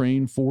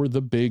powertrain for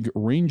the big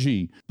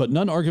rangy, but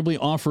none arguably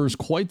offers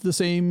quite the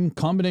same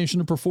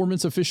combination of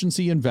performance,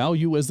 efficiency, and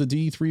value as the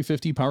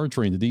D350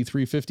 powertrain. The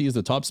D350 is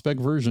the top-spec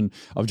version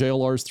of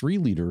JLR's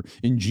 3-liter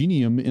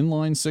Ingenium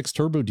inline-6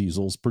 turbo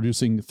diesels,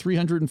 producing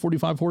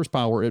 345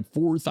 horsepower at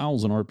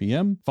 4,000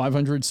 RPM,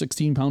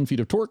 516 pound-feet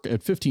of torque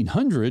at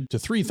 1,500 to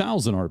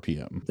 3,000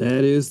 RPM.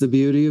 That is the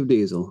beauty of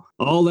diesel.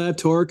 All that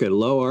torque at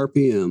low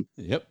RPM.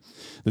 Yep.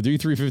 The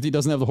D350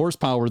 doesn't have the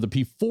horsepower of the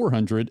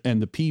P400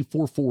 and the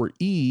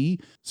P44E,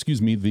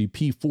 the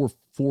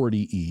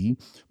P440E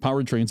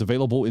powertrains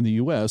available in the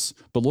US,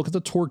 but look at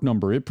the torque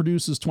number. It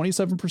produces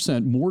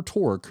 27% more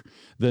torque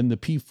than the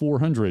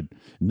P400,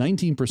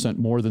 19%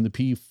 more than the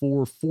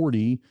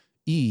P440E,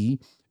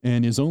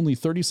 and is only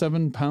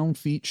 37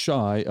 pound-feet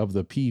shy of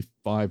the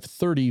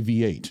P530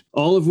 V8.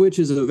 All of which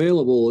is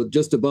available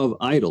just above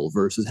idle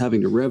versus having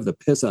to rev the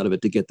piss out of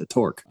it to get the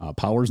torque.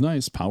 Power's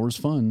nice, power's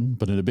fun,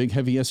 but in a big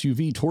heavy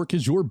SUV, torque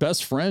is your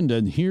best friend,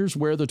 and here's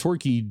where the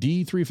torquey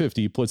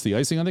D350 puts the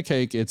icing on the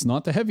cake. It's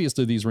not the heaviest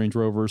of these Range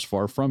Rovers,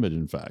 far from it,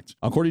 in fact.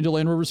 According to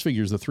Land Rover's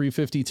figures, the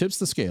 350 tips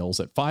the scales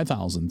at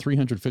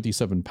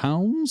 5,357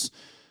 pounds.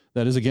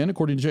 That is, again,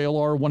 according to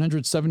JLR,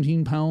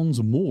 117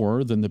 pounds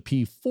more than the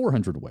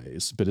P400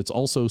 weighs, but it's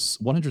also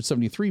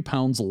 173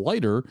 pounds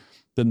lighter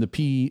than the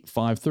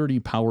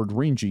P530 powered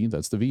Rangy,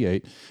 that's the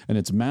V8, and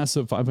it's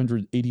massive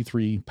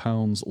 583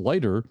 pounds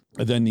lighter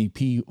than the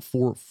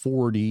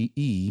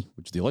P440E,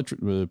 which is the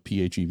electric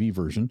PHEV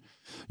version.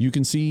 You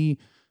can see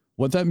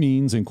what that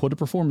means in quoted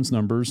performance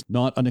numbers.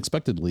 Not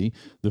unexpectedly,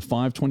 the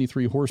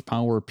 523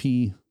 horsepower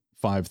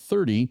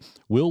P530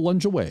 will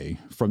lunge away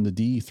from the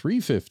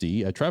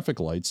D350 at traffic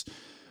lights,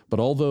 but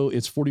although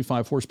it's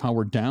 45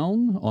 horsepower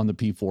down on the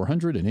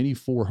P400 and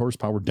 84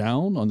 horsepower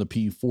down on the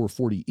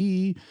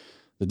P440E,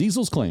 the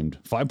diesel's claimed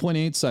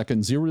 5.8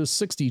 second 0 to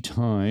 60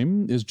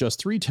 time is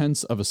just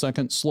 0.3 of a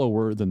second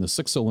slower than the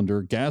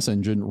 6-cylinder gas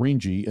engine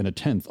Rangy and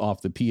 1/10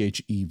 off the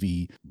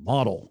PHEV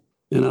model.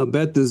 And I'll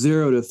bet the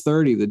 0 to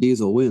 30, the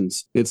diesel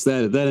wins. It's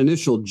that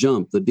initial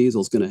jump, the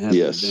diesel's going to have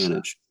the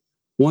advantage.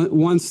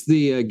 Once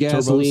the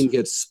gasoline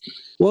gets,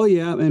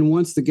 and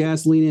once the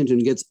gasoline engine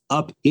gets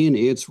up in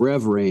its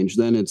rev range,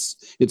 then it's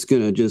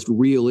going to just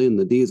reel in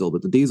the diesel,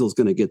 but the diesel's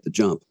going to get the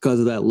jump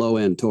because of that low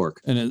end torque.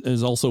 And it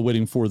is also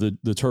waiting for the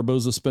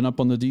turbos to spin up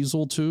on the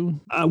diesel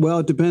too? Well,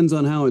 it depends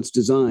on how it's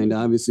designed.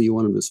 Obviously, you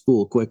want them to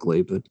spool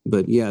quickly,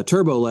 but yeah,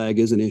 turbo lag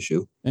is an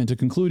issue. And to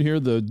conclude here,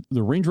 the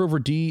Range Rover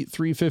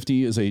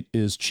D350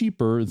 is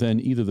cheaper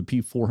than either the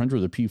P400 or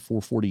the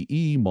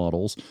P440E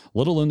models,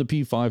 let alone the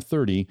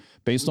P530.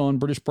 Based on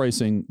British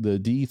pricing, the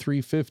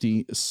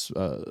D350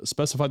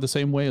 specified the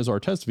same way as our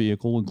test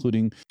vehicle,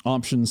 including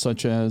options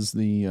such as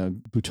the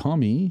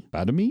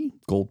Batami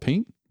gold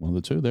paint, one of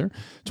the two there,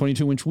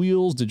 22-inch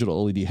wheels,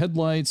 digital LED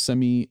headlights,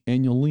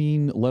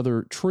 semi-aniline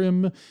leather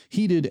trim,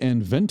 heated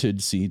and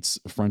vented seats,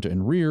 front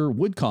and rear,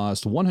 would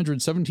cost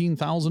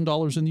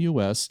 $117,000 in the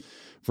U.S.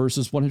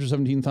 versus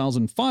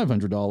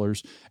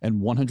 $117,500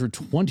 and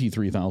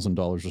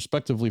 $123,000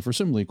 respectively for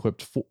similarly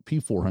equipped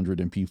P400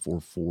 and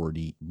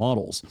P440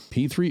 models.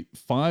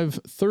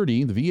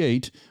 P530, the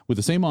V8, with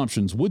the same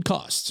options would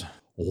cost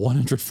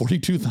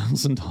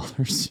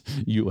 $142,000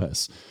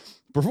 U.S.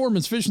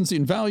 Performance, efficiency,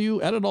 and value,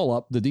 add it all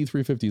up, the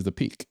D350 is the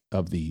peak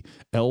of the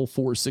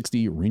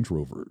L460 Range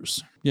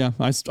Rovers. Yeah,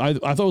 I thought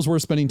it was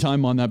worth spending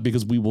time on that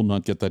because we will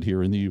not get that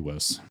here in the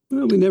U.S.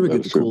 Well, we never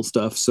get the cool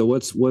stuff, so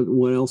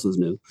what else is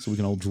new? So we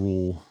can all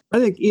drool. I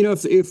think,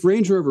 if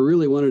Range Rover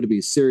really wanted to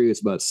be serious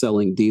about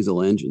selling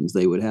diesel engines,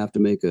 they would have to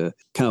make a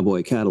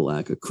cowboy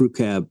Cadillac, a crew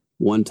cab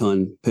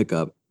 1-ton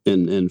pickup,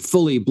 and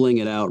fully bling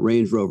it out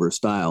Range Rover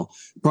style.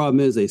 Problem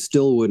is they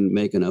still wouldn't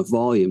make enough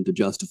volume to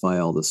justify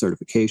all the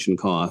certification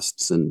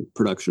costs and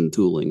production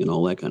tooling and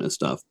all that kind of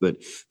stuff, but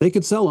they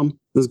could sell them.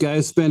 Those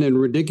guys spending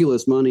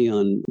ridiculous money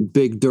on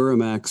big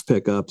Duramax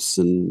pickups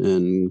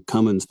and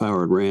Cummins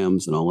powered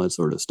Rams and all that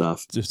sort of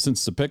stuff.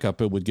 Since the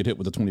pickup, it would get hit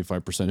with a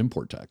 25%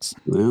 import tax.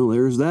 Well,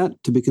 there's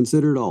that to be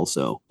considered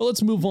also. Well,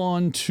 let's move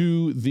on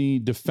to the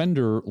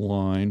Defender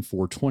line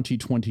for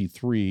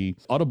 2023.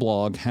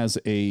 Autoblog has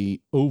a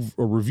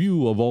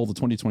review of all the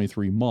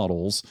 2023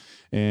 models,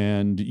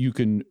 and you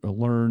can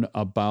learn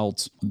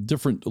about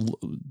different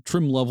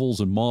trim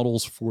levels and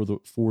models for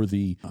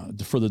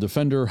the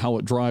Defender, how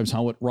it drives,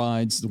 how it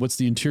rides, what's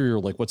the interior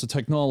like, what's the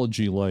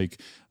technology like,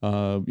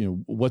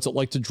 what's it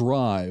like to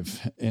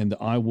drive. And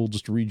I will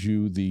just read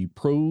you the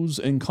pros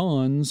and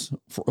cons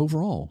for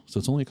overall. So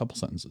it's only a couple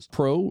sentences.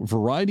 Pro,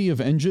 variety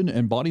of engine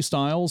and body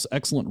styles,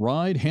 excellent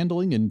ride,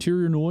 handling,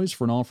 interior noise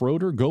for an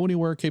off-roader, go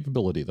anywhere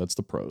capability. That's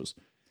the pros.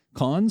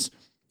 Cons,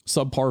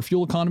 subpar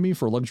fuel economy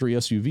for a luxury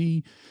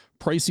SUV,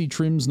 pricey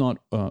trims, not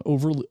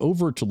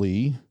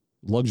overtly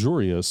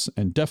luxurious,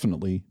 and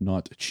definitely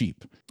not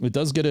cheap. It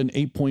does get an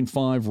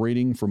 8.5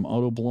 rating from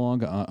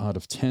Autoblog out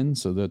of 10,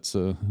 so that's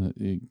give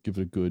it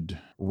a good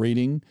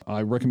rating.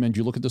 I recommend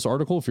you look at this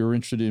article if you're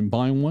interested in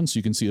buying one, so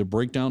you can see a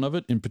breakdown of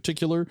it. In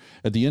particular,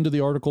 at the end of the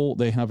article,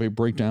 they have a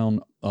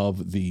breakdown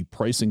of the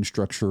pricing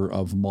structure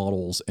of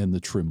models and the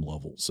trim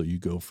levels. So you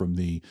go from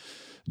the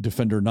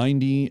Defender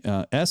 90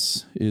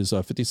 S is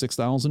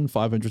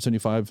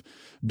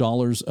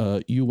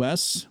 $56,575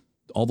 US,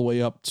 all the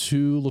way up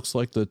to, looks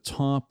like the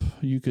top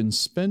you can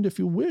spend if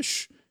you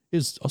wish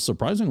is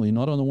surprisingly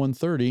not on the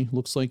 130.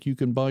 Looks like you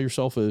can buy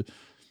yourself a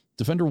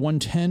Defender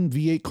 110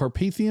 V8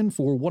 Carpathian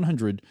for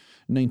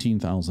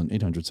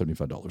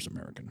 $119,875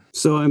 American.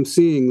 So I'm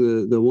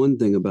seeing the one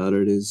thing about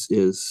it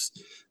is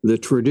the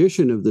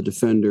tradition of the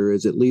Defender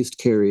is at least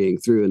carrying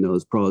through in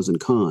those pros and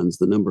cons,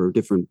 the number of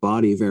different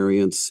body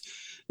variants,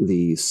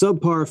 the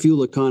subpar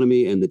fuel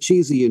economy, and the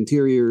cheesy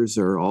interiors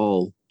are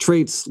all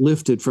traits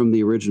lifted from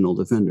the original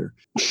Defender.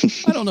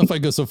 I don't know if I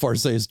go so far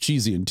as say it's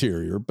cheesy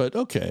interior, but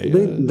okay.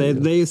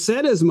 They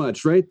said as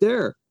much right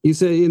there. You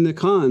say in the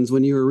cons,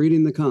 when you were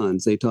reading the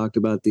cons, they talked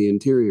about the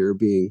interior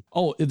being...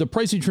 Oh, the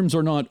pricey trims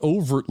are not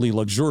overtly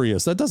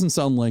luxurious. That doesn't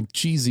sound like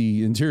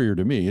cheesy interior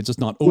to me. It's just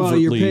not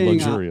overtly you're paying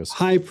luxurious. A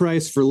high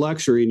price for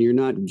luxury and you're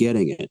not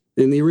getting it.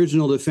 In the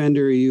original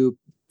Defender, you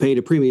paid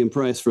a premium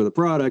price for the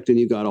product and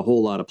you got a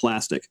whole lot of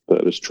plastic.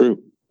 That is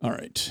true. All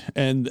right.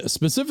 And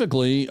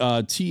specifically,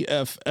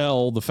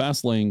 TFL, the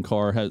Fastlane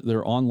car, has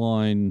their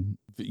online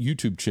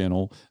YouTube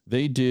channel.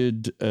 They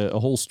did a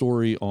whole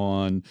story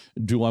on,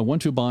 do I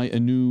want to buy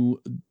a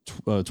new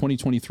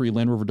 2023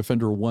 Land Rover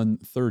Defender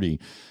 130?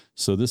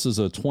 So this is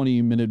a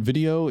 20-minute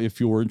video.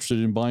 If you're interested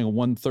in buying a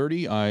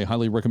 130, I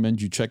highly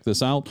recommend you check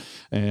this out.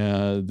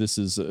 It's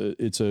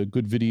a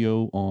good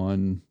video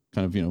on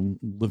kind of,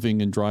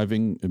 living and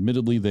driving.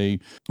 Admittedly, they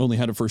only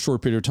had it for a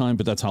short period of time,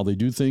 but that's how they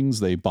do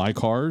things. They buy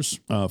cars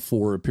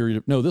for a period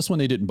of... No, this one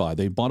they didn't buy.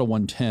 They bought a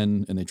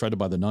 110 and they tried to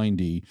buy the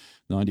 90.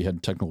 The 90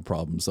 had technical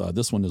problems.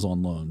 This one is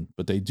on loan,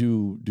 but they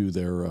do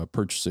their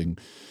purchasing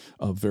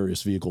of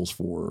various vehicles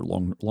for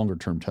longer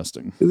term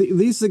testing.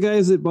 These are the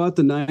guys that bought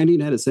the 90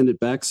 and had to send it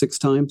back 6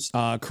 times?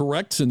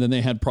 Correct. And then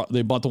they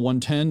bought the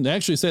 110. They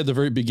actually said at the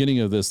very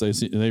beginning of this, they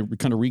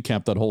kind of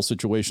recapped that whole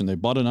situation. They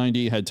bought a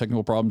 90, had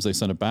technical problems. They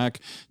sent it back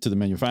to the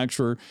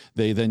manufacturer.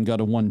 They then got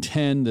a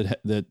 110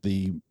 that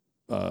the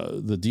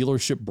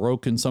dealership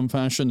broke in some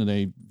fashion, and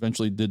they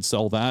eventually did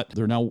sell that.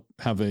 They now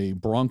have a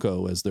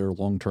Bronco as their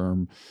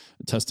long-term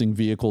testing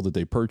vehicle that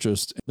they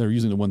purchased. They're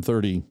using the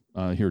 130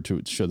 here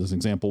to show this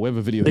example. We have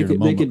a video here in a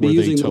moment. They could be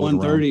using the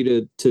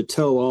 130 to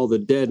tow all the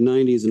dead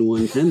 90s and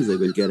 110s they've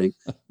been getting.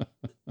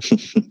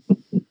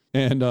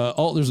 And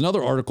there's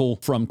another article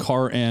from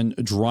Car and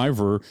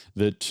Driver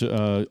that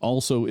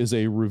also is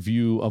a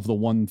review of the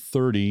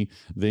 130.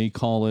 They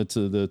call it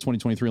the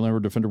 2023 Land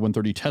Rover Defender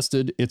 130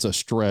 tested. It's a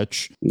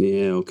stretch.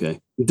 Yeah, okay.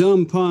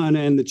 Dumb pun,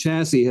 and the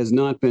chassis has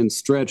not been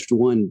stretched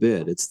one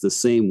bit. It's the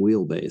same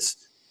wheelbase.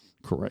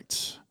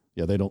 Correct.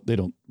 Yeah, they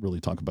don't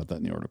really talk about that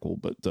in the article,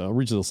 but I'll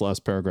read you this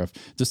last paragraph.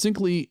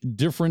 Distinctly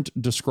different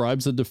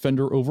describes the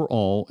Defender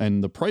overall,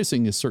 and the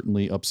pricing is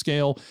certainly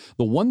upscale.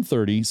 The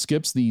 130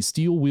 skips the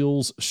steel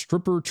wheels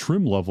stripper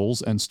trim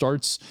levels and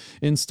starts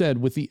instead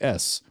with the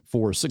S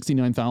for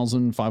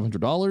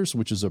 $69,500,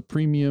 which is a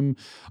premium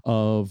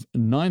of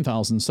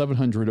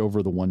 $9,700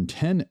 over the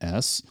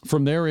 110S.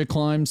 From there, it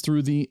climbs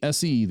through the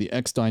SE, the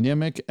X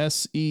Dynamic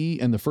SE,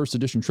 and the first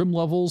edition trim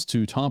levels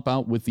to top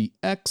out with the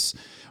X,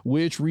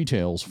 which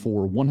retails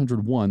for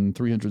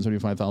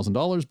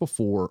 $101,375,000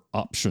 before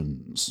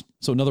options.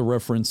 So another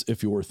reference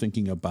if you're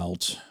thinking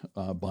about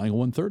buying a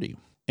 130.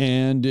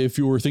 And if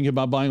you were thinking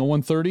about buying a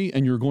 130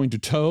 and you're going to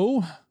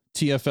tow,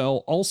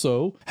 TFL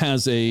also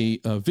has a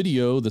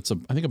video that's,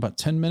 I think, about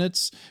 10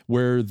 minutes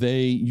where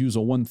they use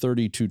a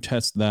 130 to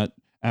test that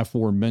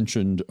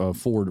aforementioned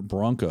Ford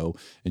Bronco.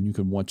 And you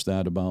can watch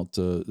that about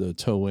the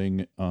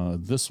towing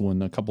this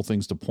one. A couple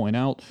things to point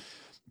out.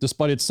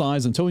 Despite its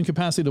size and towing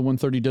capacity, the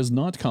 130 does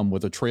not come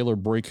with a trailer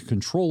brake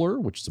controller,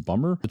 which is a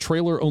bummer. The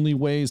trailer only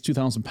weighs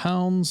 2,000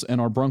 pounds,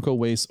 and our Bronco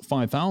weighs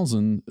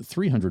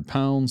 5,300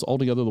 pounds.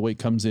 Altogether, the weight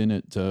comes in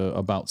at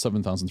about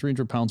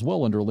 7,300 pounds,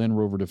 well under Land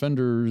Rover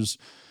Defender's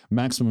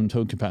maximum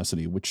tow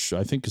capacity, which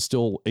I think is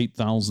still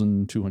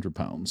 8,200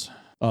 pounds.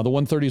 The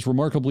 130 is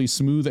remarkably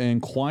smooth and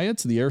quiet.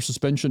 The air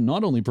suspension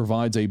not only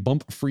provides a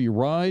bump-free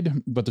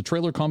ride, but the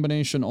trailer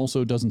combination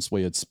also doesn't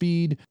sway at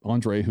speed.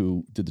 Andre,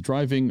 who did the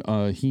driving,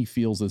 he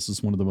feels this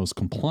is one of the most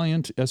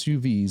compliant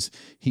SUVs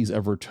he's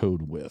ever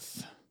towed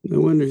with. I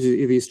wonder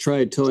if he's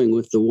tried towing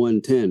with the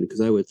 110, because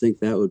I would think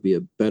that would be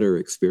a better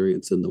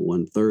experience than the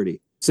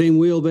 130. Same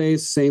wheelbase,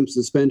 same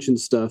suspension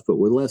stuff, but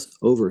with less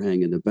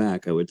overhang in the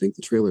back. I would think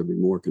the trailer would be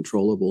more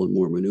controllable and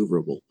more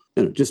maneuverable.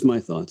 Just my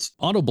thoughts.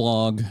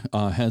 Autoblog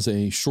has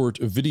a short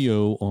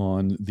video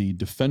on the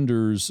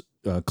Defender's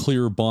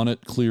clear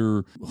bonnet,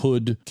 clear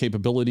hood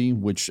capability,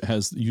 which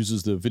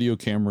uses the video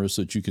camera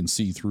so that you can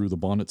see through the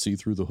bonnet, see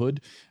through the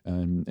hood.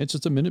 And it's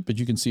just a minute, but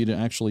you can see it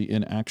actually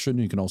in action.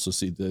 You can also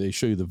see that they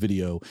show you the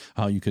video,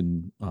 how you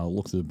can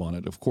look through the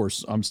bonnet. Of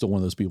course, I'm still one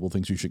of those people who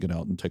thinks you should get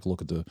out and take a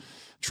look at the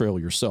trail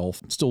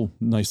yourself. Still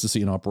nice to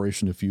see in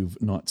operation if you've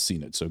not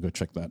seen it. So go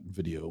check that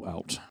video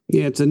out.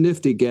 Yeah, it's a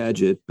nifty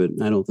gadget, but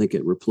I don't think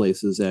it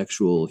replaces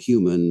actual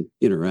human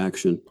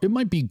interaction. It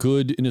might be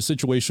good in a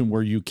situation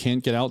where you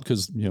can't get out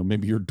because,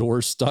 maybe your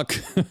door's stuck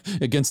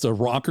against a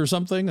rock or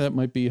something. That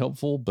might be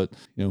helpful, but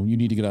you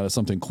need to get out of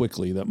something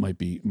quickly. That might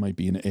be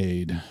an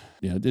aid.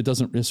 Yeah,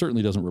 it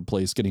certainly doesn't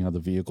replace getting out of the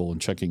vehicle and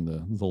checking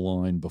the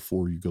line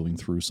before you going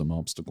through some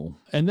obstacle.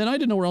 And then I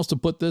didn't know where else to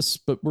put this,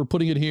 but we're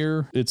putting it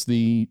here. It's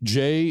the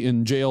J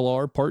in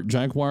JLR part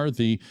Jaguar,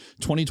 the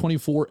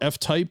 2024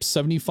 F-Type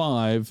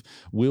 75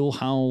 will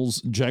house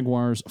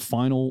Jaguar's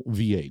final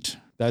V8.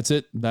 That's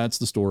it. That's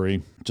the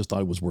story. Just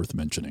thought it was worth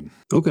mentioning.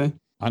 Okay.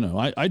 I know.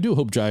 I do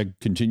hope Jag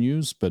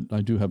continues, but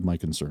I do have my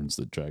concerns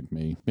that Jag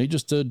may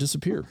just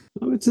disappear.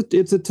 Oh, it's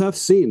a tough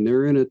scene.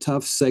 They're in a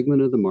tough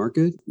segment of the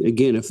market.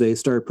 Again, if they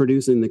start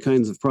producing the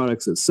kinds of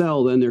products that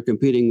sell, then they're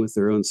competing with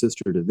their own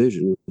sister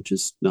division, which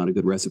is not a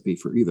good recipe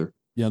for either.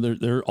 Yeah,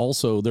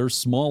 they're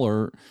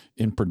smaller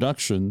in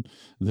production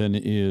than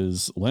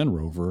is Land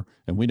Rover,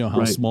 and we know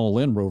how small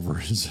Land Rover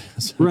is.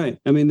 Right.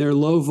 I mean, they're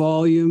low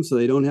volume, so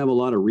they don't have a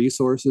lot of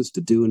resources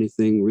to do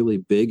anything really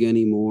big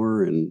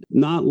anymore, and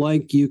not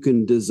like you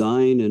can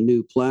design a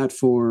new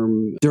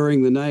platform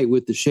during the night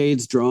with the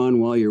shades drawn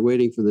while you're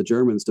waiting for the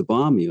Germans to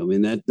bomb you. I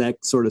mean, that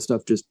sort of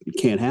stuff just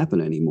can't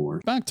happen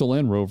anymore. Back to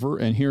Land Rover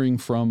and hearing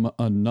from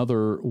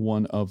another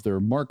one of their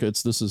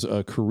markets. This is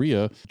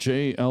Korea.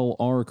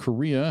 JLR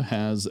Korea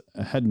has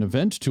had an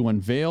event to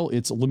unveil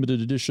its limited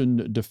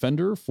edition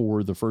Defender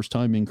for the first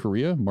time in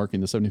Korea,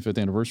 marking the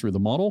 75th anniversary of the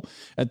model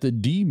at the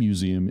D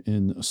Museum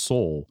in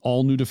Seoul.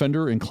 All new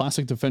Defender and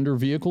classic Defender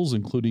vehicles,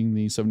 including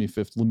the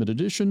 75th limited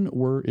edition,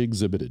 were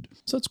exhibited.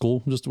 So that's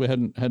cool. Just we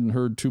hadn't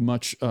heard too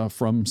much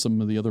from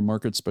some of the other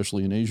markets,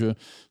 especially in Asia.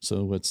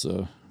 So it's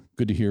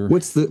good to hear.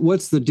 What's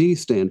the D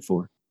stand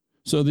for?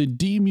 So the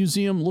D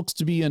Museum looks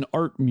to be an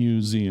art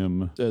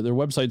museum. Their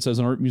website says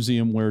an art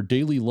museum where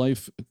daily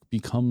life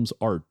becomes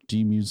art.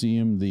 D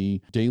Museum,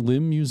 the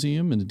Daelim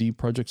Museum in the D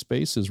Project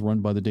Space is run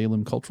by the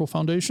Daelim Cultural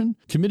Foundation,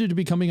 committed to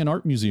becoming an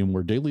art museum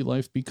where daily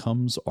life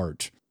becomes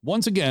art.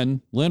 Once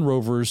again, Land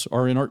Rovers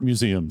are in art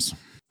museums.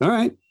 All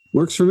right.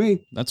 Works for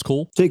me. That's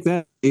cool. Take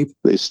that, Abe.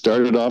 They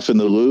started off in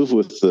the Louvre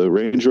with the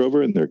Range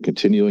Rover, and they're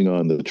continuing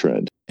on the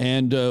trend.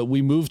 And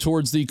we move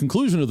towards the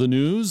conclusion of the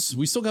news.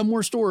 We still got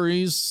more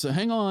stories.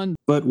 Hang on.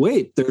 But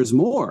wait, there's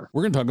more.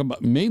 We're going to talk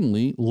about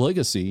mainly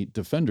legacy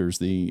Defenders,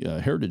 the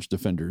heritage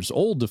Defenders,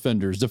 old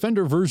Defenders,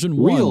 Defender version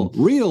 1.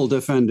 Real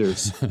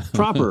Defenders,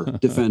 proper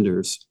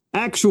Defenders.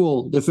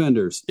 Actual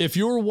Defenders. If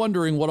you're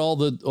wondering what all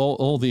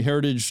the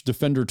heritage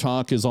Defender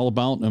talk is all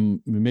about,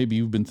 and maybe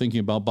you've been thinking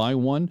about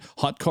buying one,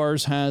 Hot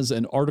Cars has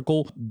an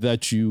article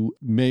that you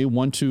may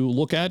want to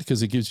look at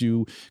because it gives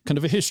you kind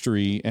of a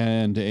history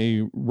and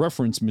a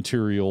reference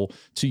material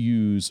to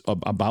use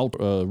about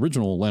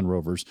original Land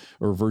Rovers,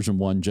 or version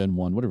 1, Gen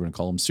 1, whatever you want to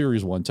call them,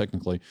 Series 1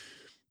 technically.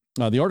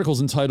 The article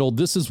is entitled,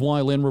 "This is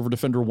Why Land Rover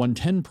Defender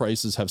 110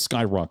 Prices Have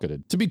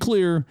Skyrocketed." To be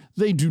clear,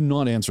 they do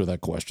not answer that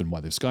question, why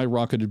they've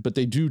skyrocketed, but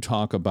they do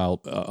talk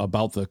about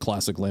the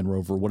classic Land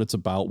Rover, what it's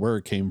about, where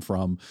it came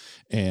from,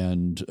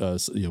 and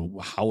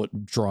how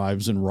it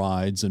drives and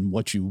rides, and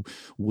what you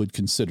would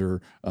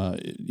consider,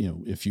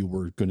 if you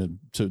were going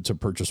to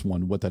purchase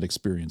one, what that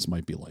experience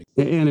might be like.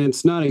 And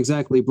it's not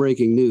exactly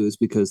breaking news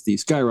because the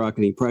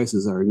skyrocketing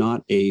prices are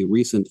not a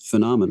recent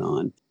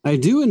phenomenon. I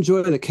do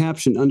enjoy the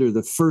caption under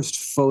the first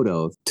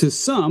photo. To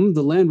some,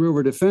 the Land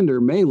Rover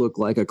Defender may look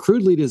like a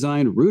crudely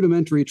designed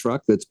rudimentary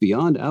truck that's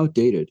beyond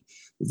outdated.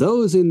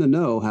 Those in the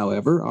know,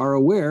 however, are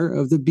aware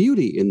of the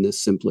beauty in this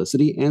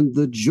simplicity and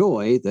the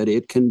joy that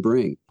it can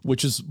bring.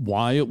 Which is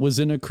why it was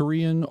in a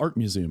Korean art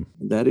museum.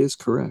 That is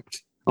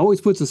correct.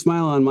 Always puts a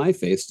smile on my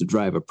face to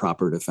drive a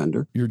proper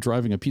Defender. You're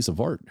driving a piece of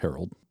art,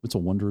 Harold. It's a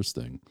wondrous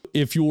thing.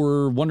 If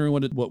you're wondering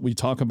what we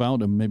talk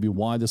about and maybe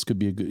why this could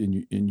be a good,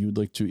 and you'd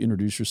like to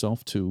introduce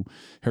yourself to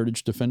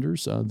Heritage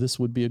Defenders, this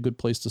would be a good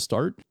place to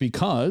start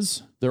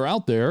because they're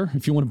out there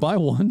if you want to buy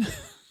one.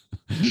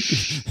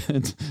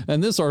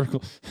 and this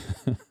article,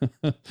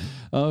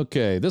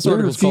 okay, this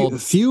article is called a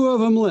few of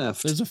them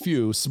left. There's a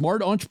few.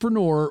 Smart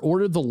entrepreneur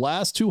ordered the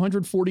last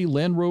 240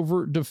 Land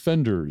Rover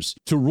Defenders.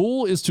 To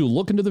rule is to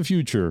look into the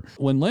future.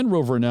 When Land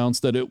Rover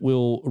announced that it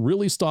will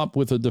really stop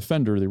with a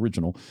Defender, the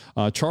original,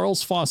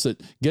 Charles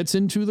Fawcett gets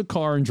into the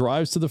car and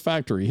drives to the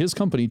factory. His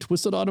company,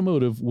 Twisted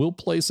Automotive, will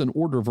place an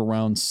order of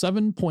around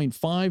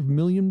 7.5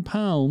 million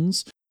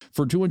pounds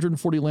for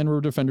 240 Land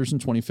Rover Defenders in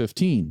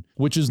 2015,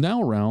 which is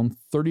now around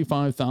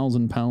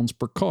 35,000 pounds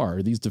per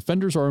car. These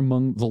Defenders are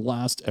among the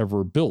last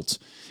ever built.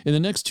 In the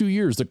next 2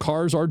 years, the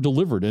cars are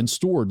delivered and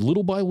stored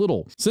little by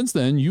little. Since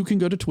then, you can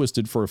go to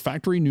Twisted for a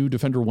factory new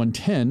Defender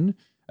 110.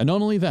 And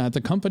not only that,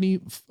 the company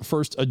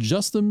first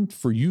adjusts them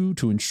for you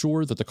to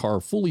ensure that the car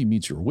fully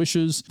meets your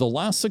wishes. The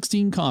last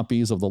 16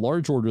 copies of the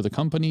large order, the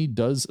company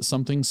does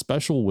something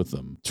special with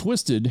them.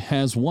 Twisted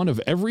has one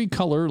of every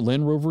color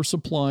Land Rover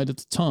supplied at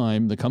the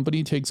time. The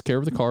company takes care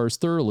of the cars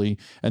thoroughly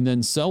and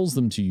then sells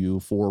them to you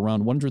for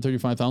around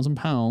 135,000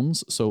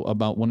 pounds, so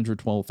about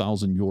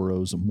 112,000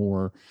 euros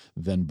more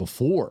than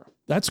before.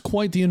 That's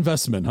quite the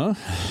investment, huh?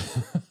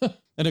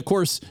 And of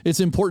course,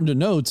 it's important to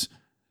note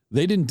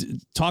they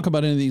didn't talk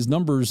about any of these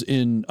numbers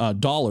in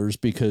dollars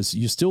because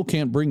you still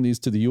can't bring these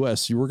to the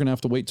U.S. You were going to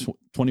have to wait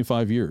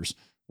 25 years.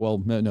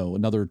 Well, no,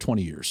 another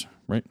 20 years,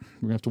 right?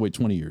 We're going to have to wait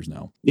 20 years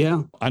now.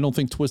 Yeah. I don't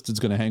think Twisted's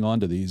going to hang on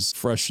to these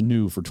fresh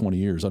new for 20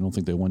 years. I don't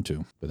think they want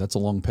to, but that's a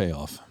long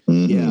payoff.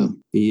 Yeah.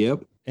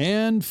 Yep.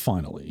 And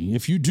finally,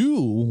 if you do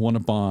want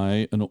to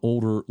buy an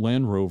older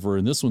Land Rover,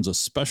 and this one's a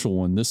special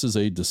one, this is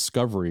a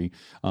Discovery.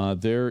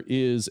 There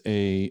is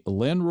a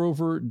Land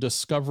Rover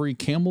Discovery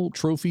Camel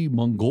Trophy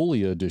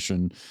Mongolia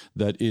edition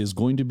that is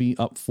going to be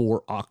up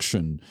for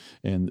auction.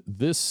 And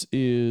this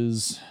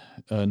is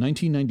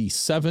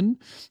 1997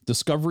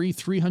 Discovery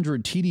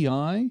 300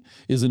 TDI,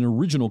 is an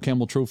original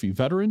Camel Trophy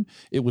veteran.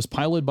 It was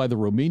piloted by the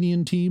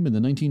Romanian team in the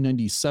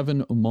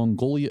 1997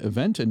 Mongolia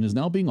event and is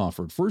now being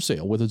offered for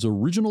sale with its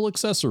original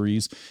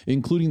accessories,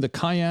 including the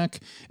kayak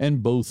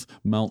and both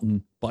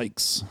mountain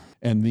bikes.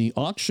 And the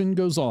auction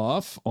goes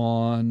off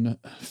on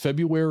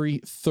February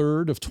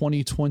 3rd of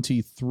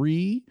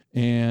 2023,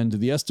 and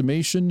the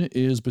estimation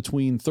is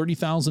between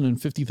 30,000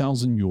 and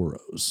 50,000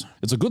 euros.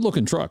 It's a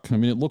good-looking truck. I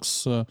mean, it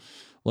looks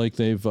like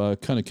they've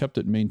kind of kept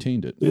it and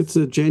maintained it. It's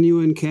a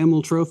genuine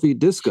Camel Trophy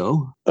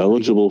Disco.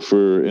 Eligible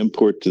for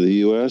import to the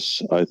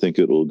U.S., I think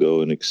it will go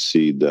and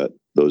exceed that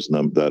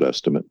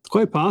estimate. It's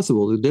quite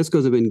possible. The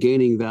Discos have been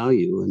gaining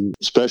value, and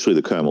especially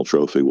the Camel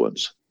Trophy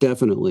ones.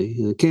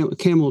 Definitely.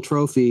 Camel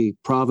Trophy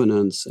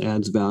provenance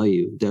adds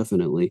value,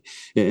 definitely.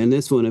 And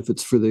this one, if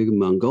it's for the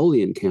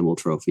Mongolian Camel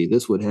Trophy,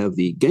 this would have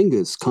the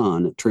Genghis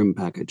Khan trim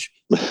package.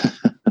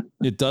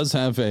 It does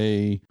have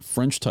a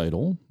French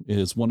title. It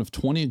is one of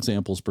 20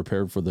 examples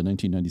prepared for the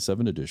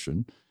 1997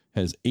 edition.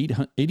 Has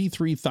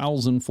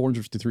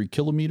 83,453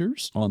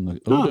 kilometers on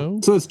the Odo.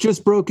 So it's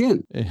just broke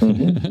in.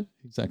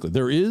 Exactly.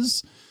 There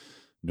is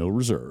no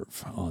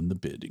reserve on the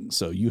bidding.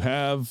 So you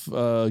have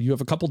a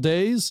couple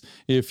days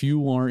if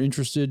you are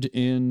interested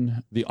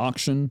in the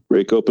auction.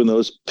 Break open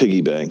those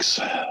piggy banks.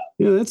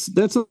 Yeah,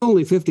 that's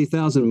only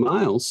 50,000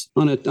 miles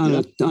on a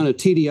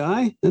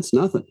TDI. That's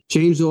nothing.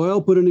 Change the oil,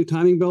 put a new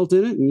timing belt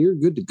in it, and you're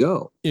good to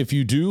go. If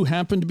you do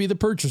happen to be the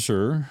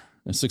purchaser,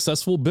 a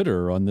successful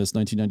bidder on this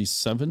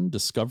 1997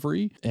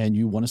 Discovery, and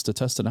you want us to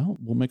test it out,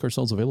 we'll make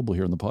ourselves available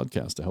here on the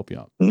podcast to help you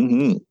out.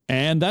 Mm-hmm.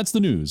 And that's the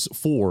news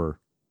for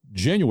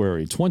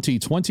January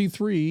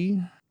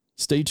 2023.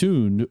 Stay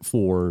tuned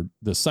for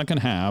the second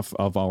half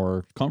of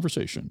our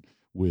conversation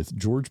with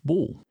George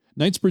Bull.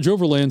 Knightsbridge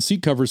Overland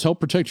seat covers help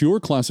protect your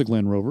classic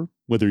Land Rover.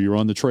 Whether you're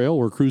on the trail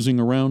or cruising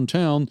around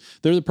town,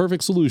 they're the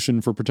perfect solution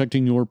for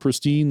protecting your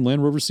pristine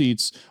Land Rover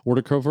seats or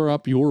to cover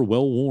up your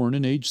well-worn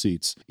and aged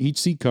seats. Each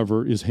seat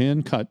cover is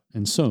hand-cut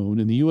and sewn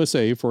in the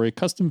USA for a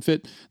custom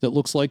fit that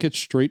looks like it's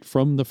straight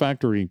from the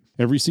factory.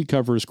 Every seat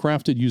cover is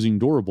crafted using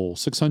durable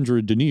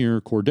 600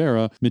 denier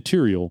Cordura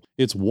material.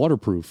 It's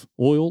waterproof,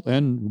 oil,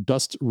 and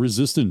dust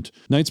resistant.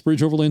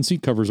 Knightsbridge Overland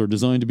seat covers are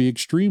designed to be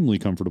extremely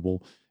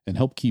comfortable and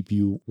help keep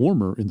you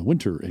warmer in the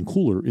winter and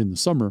cooler in the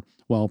summer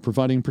while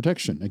providing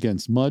protection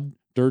against mud,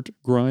 dirt,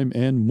 grime,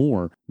 and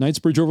more.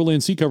 Knightsbridge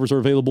Overland seat covers are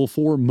available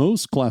for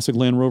most classic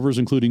Land Rovers,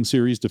 including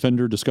Series,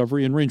 Defender,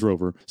 Discovery, and Range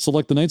Rover.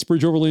 Select the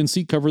Knightsbridge Overland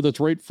seat cover that's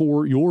right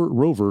for your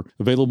Rover.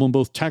 Available in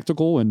both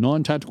tactical and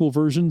non-tactical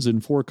versions in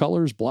 4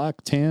 colors,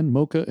 black, tan,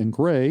 mocha, and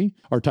gray.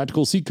 Our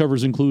tactical seat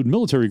covers include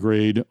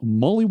military-grade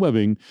MOLLE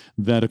webbing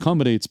that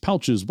accommodates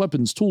pouches,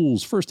 weapons,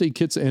 tools, first aid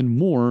kits, and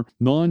more.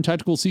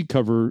 Non-tactical seat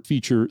cover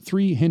feature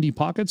 3 handy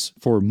pockets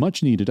for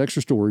much-needed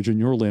extra storage in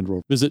your Land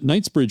Rover. Visit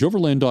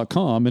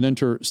knightsbridgeoverland.com and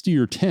enter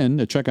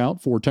STEER10 at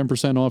checkout for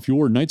 10% off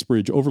your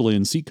Knightsbridge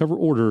Overland seat cover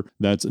order.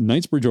 That's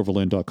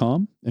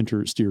knightsbridgeoverland.com.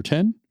 Enter STEER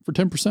 10 for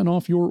 10%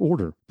 off your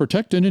order.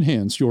 Protect and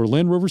enhance your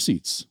Land Rover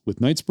seats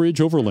with Knightsbridge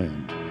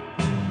Overland.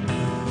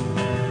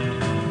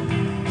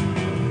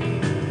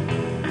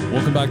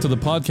 Welcome back to the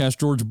podcast,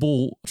 George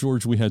Bull.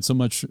 George, we had so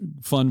much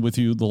fun with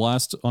you on the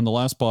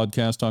last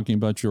podcast talking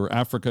about your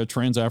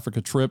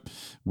Trans-Africa trip.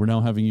 We're now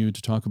having you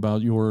to talk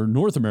about your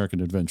North American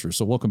adventure.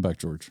 So welcome back,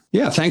 George.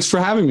 Yeah, thanks for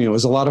having me. It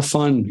was a lot of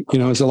fun. It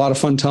was a lot of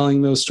fun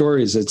telling those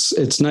stories.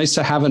 It's nice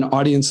to have an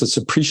audience that's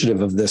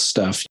appreciative of this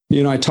stuff.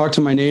 I talk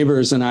to my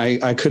neighbors and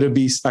I could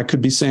be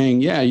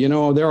saying, yeah,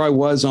 there I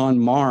was on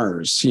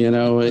Mars,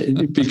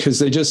 because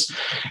they just,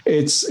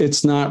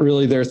 it's not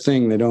really their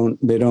thing. They're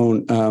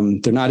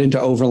not into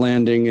overlanding,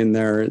 and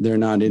they're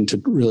not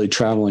into really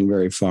traveling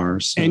very far.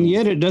 So. And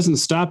yet it doesn't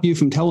stop you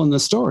from telling the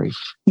story.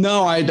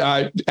 No,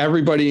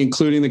 everybody,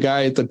 including the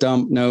guy at the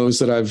dump, knows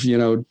that I've,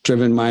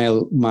 driven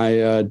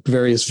my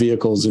various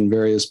vehicles in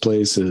various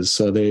places.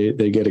 So they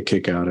get a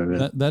kick out of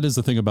it. That is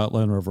the thing about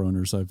Land Rover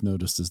owners I've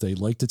noticed is they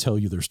like to tell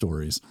you their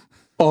stories.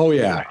 Oh,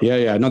 yeah.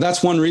 No,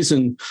 that's one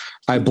reason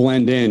I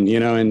blend in,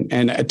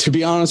 and to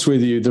be honest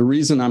with you, the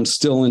reason I'm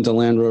still into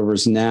Land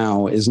Rovers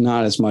now is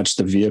not as much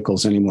the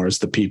vehicles anymore as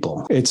the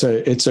people. It's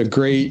a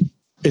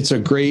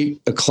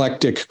great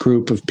eclectic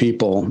group of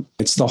people.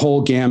 It's the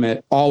whole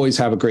gamut. Always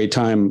have a great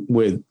time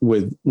with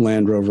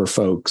Land Rover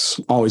folks.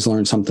 Always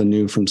learn something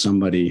new from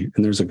somebody.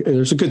 And there's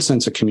a good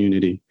sense of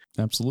community.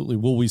 Absolutely.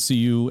 Will we see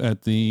you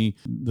at the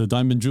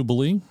Diamond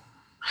Jubilee?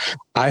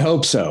 I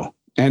hope so.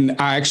 And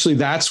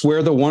that's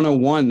where the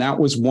 101, that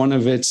was one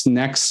of its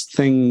next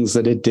things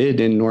that it did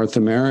in North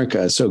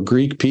America. So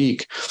Greek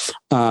Peak,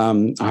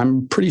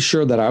 I'm pretty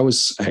sure that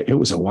it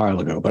was a while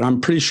ago, but I'm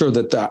pretty sure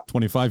that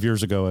 25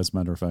 years ago, as a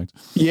matter of fact.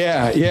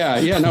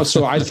 Yeah. No,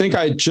 so I think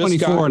I just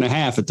 24 and a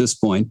half at this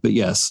point, but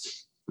yes.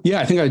 Yeah,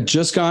 I think I'd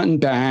just gotten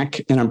back,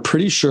 and I'm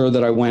pretty sure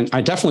that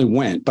I definitely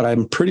went, but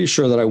I'm pretty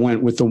sure that I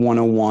went with the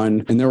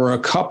 101. And there were a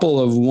couple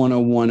of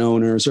 101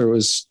 owners. There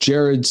was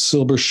Jared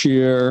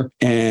Silbershear,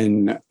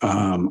 and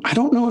I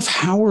don't know if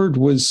Howard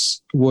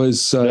was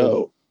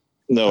No,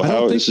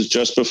 Howard. This is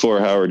just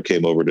before Howard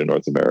came over to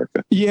North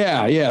America.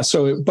 Yeah.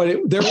 So,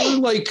 there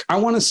were I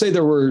want to say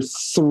there were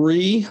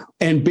 3.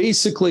 And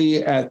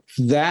basically at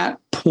that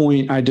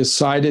point, I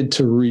decided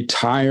to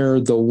retire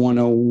the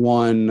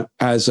 101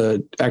 as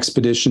a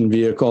expedition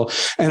vehicle.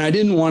 And I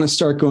didn't want to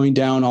start going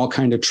down all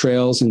kind of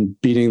trails and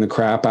beating the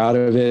crap out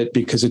of it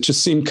because it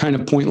just seemed kind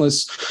of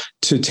pointless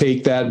to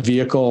take that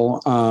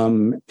vehicle.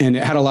 And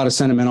it had a lot of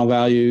sentimental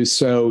value.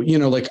 So,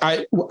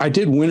 I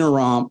did winter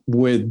romp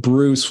with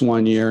Bruce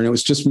one year, and it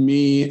was just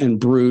me and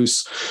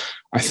Bruce.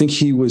 I think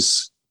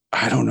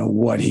I don't know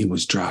what he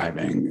was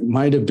driving. It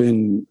might have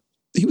been,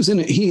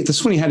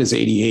 this one he had his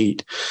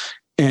 88.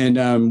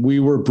 And we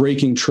were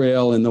breaking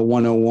trail in the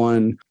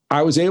 101.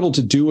 I was able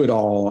to do it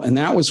all. And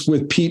that was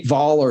with Pete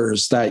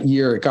Vollers that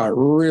year. It got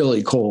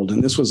really cold,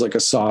 and this was like a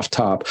soft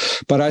top.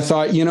 But I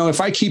thought,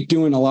 if I keep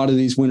doing a lot of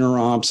these winter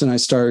romps and I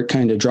start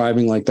kind of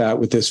driving like that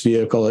with this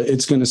vehicle,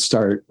 it's going to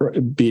start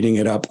beating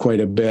it up quite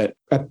a bit.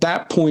 At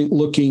that point,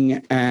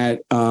 looking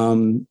at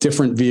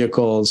different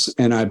vehicles,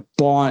 and I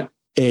bought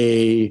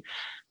a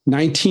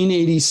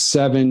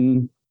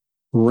 1987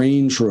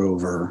 Range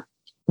Rover,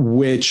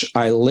 which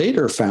I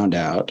later found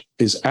out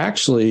is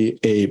actually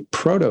a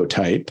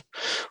prototype.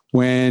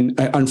 When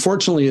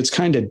unfortunately it's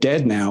kind of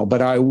dead now, but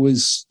I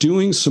was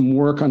doing some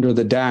work under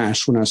the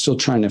dash when I was still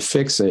trying to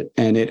fix it.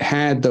 And it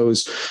had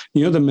those,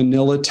 the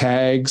manila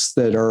tags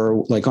that are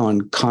like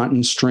on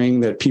cotton string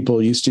that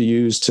people used to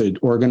use to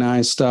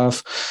organize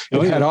stuff.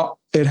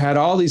 It had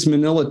all these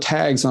manila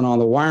tags on all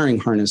the wiring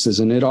harnesses,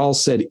 and it all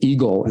said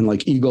Eagle, and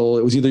like Eagle,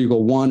 it was either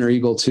Eagle 1 or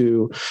Eagle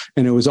 2.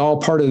 And it was all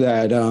part of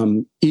that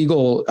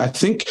Eagle, I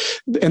think.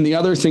 And the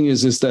other thing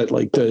is that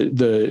like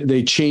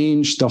they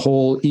changed the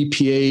whole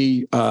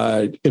EPA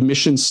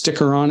emission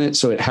sticker on it.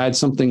 So it had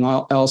something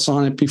else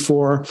on it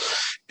before.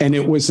 And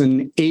it was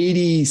an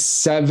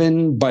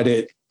 87, but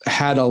it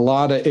had a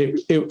lot of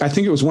I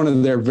think it was one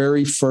of their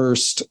very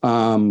first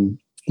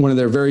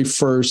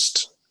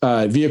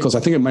vehicles. I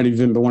think it might have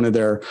even been one of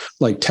their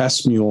like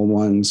test mule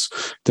ones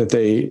that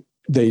they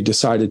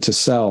decided to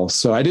sell.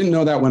 So I didn't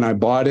know that when I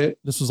bought it.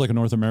 This was like a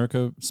North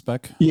America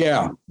spec.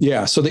 Yeah.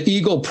 So the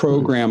Eagle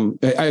program,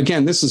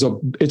 again,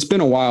 it's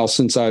been a while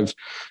since I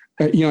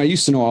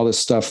used to know all this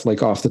stuff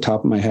like off the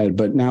top of my head,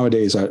 but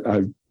nowadays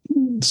I've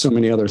so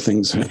many other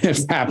things have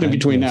happened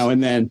between now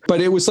and then.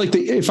 But it was like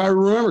if I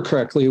remember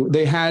correctly,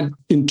 they had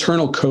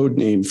internal code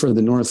name for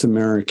the North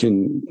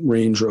American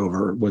Range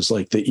Rover was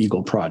like the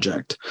Eagle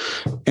Project.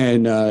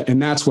 And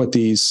that's what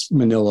these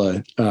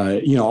manila,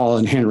 all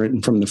in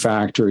handwritten from the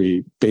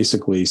factory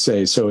basically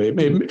say. So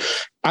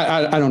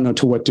I don't know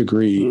to what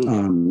degree,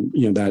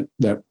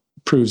 that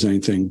proves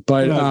anything,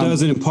 but it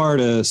doesn't impart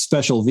a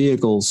special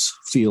vehicles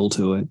feel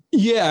to it.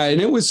 Yeah. And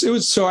it was,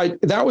 so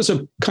that was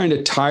a kind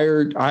of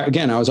tired, I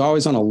was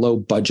always on a low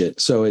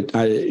budget. So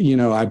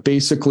I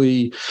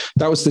basically,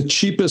 that was the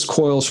cheapest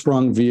coil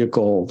sprung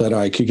vehicle that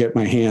I could get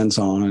my hands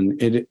on.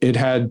 It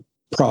had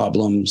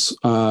problems.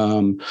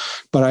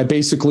 But I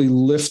basically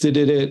lifted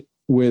it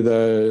with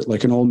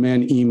an old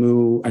man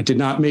Emu. I did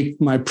not make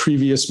my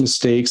previous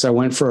mistakes. I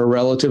went for a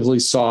relatively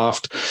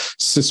soft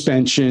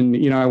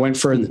suspension. I went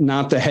for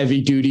not the heavy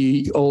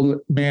duty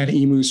old man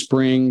Emu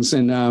springs.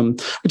 And I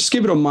just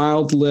gave it a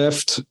mild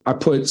lift. I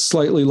put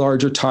slightly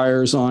larger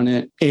tires on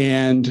it.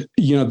 And,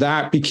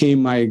 that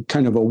became my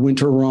kind of a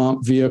winter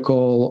romp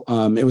vehicle.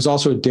 It was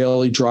also a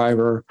daily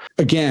driver.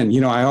 Again,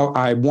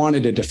 I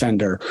wanted a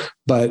Defender,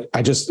 but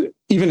I just,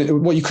 you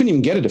couldn't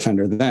even get a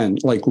Defender then,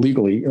 like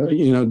legally,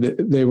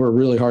 they were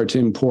really hard to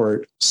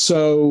import.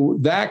 So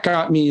that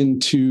got me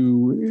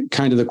into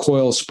kind of the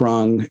coil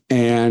sprung.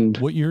 And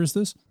what year is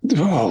this?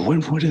 Oh,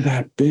 when would have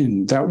that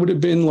been? That would have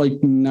been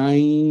like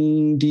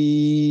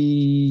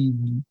 90,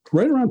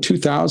 right around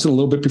 2000, a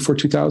little bit before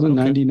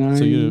 2099.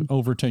 So you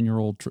over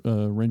 10-year-old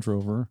Range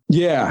Rover.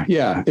 Yeah.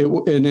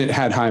 And it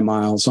had high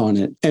miles on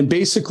it. And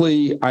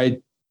basically I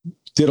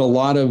did a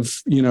lot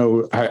of,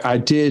 I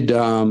did,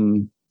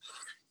 I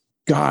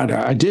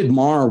did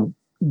MAR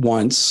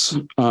once,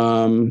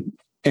 and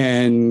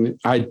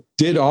I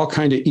did all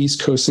kind of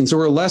East Coast things. There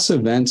were less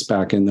events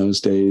back in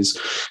those days.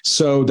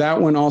 So that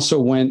one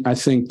also went, I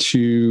think,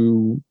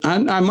 to,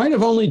 I might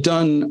have only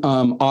done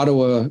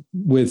Ottawa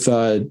with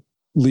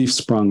leaf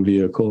sprung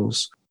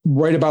vehicles.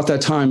 Right about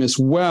that time as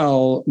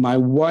well, my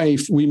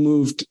wife, we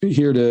moved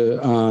here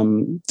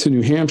to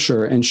New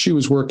Hampshire, and she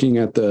was working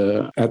at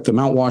the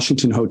Mount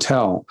Washington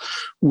Hotel,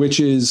 which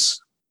is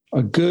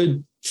a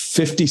good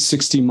 50,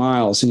 60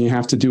 miles, and you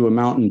have to do a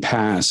mountain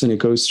pass, and it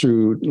goes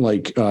through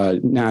like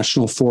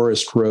National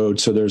Forest Road.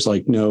 So there's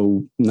like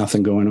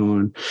nothing going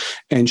on.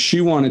 And she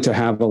wanted to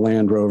have a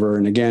Land Rover.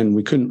 And again,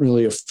 we couldn't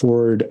really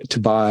afford to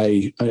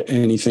buy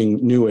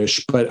anything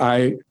newish, but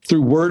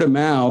through word of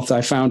mouth,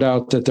 I found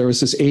out that there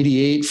was this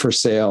 88 for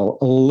sale,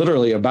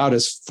 literally about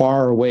as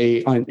far away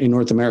in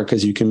North America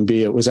as you can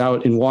be. It was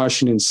out in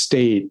Washington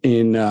State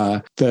in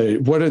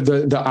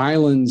the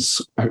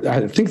islands.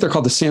 I think they're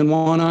called the San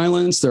Juan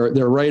Islands.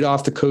 They're right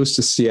off the coast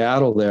of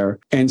Seattle there.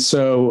 And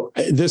so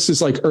this is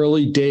like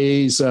early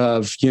days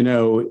of,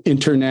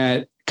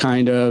 internet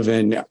kind of,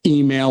 and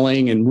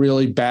emailing and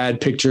really bad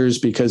pictures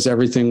because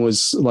everything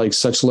was like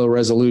such low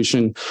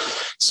resolution.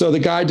 So the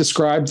guy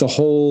described the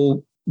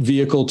whole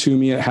vehicle to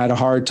me. It had a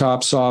hard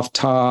top, soft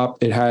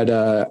top. It had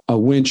a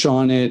winch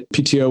on it,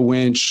 PTO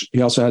winch.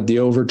 He also had the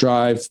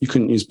overdrive. You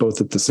couldn't use both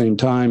at the same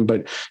time,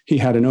 but he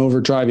had an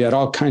overdrive. He had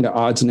all kind of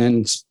odds and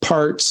ends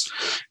parts.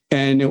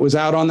 And it was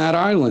out on that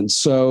island.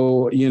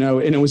 So,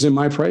 and it was in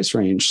my price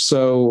range.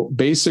 So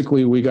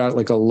basically we got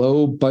like a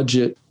low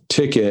budget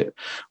ticket.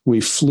 We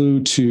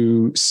flew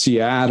to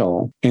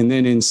Seattle. And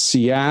then in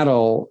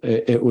Seattle,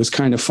 it was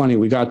kind of funny.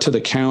 We got to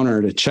the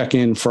counter to check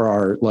in for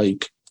our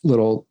like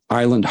little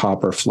island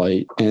hopper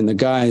flight. And the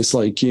guy's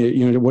like,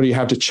 what do you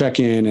have to check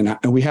in? And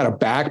we had a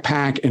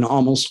backpack, and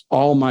almost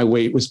all my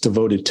weight was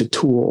devoted to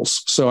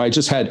tools. So I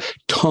just had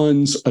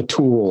tons of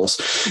tools.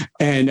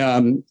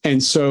 And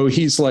so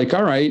he's like,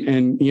 all right.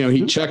 And,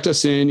 he checked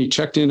us in, he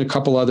checked in a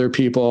couple other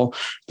people.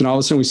 Then all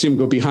of a sudden we see him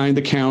go behind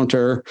the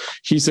counter.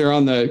 He's there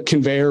on the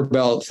conveyor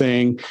belt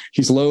thing.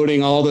 He's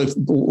loading all the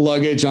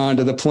luggage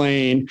onto the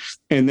plane.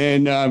 And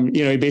then,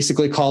 he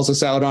basically calls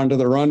us out onto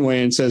the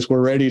runway and says, we're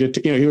ready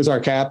to, he was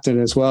our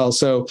captain as well.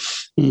 So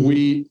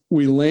we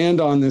land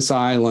on this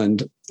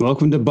island.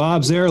 Welcome to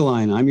Bob's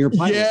Airline. I'm your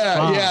pilot.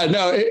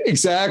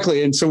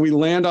 Exactly. And so we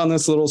land on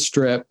this little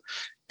strip,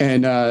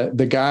 and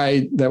the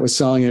guy that was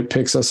selling it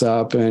picks us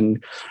up,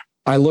 and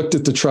I looked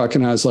at the truck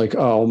and I was like,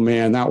 oh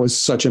man, that was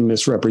such a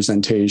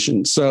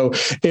misrepresentation. So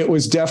it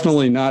was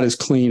definitely not as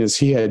clean as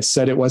he had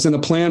said it was. And the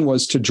plan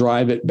was to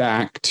drive it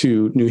back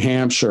to New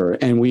Hampshire,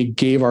 and we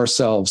gave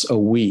ourselves a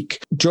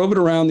week. Drove it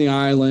around the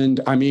island.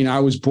 I mean, I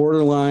was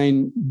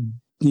borderline,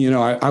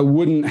 I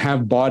wouldn't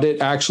have bought it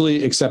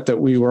actually, except that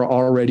we were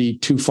already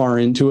too far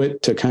into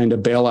it to kind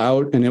of bail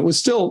out. And it was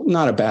still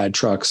not a bad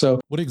truck. So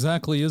what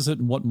exactly is it,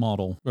 and what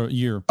model or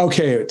year?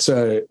 Okay. It's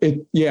a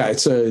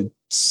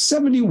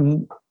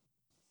 70.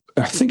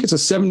 I think it's a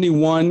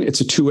 71.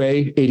 It's a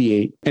 2A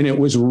 88. And it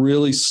was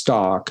really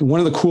stock. One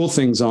of the cool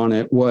things on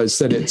it was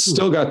that it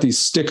still got these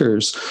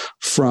stickers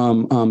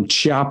from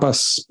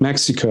Chiapas,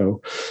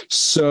 Mexico.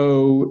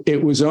 So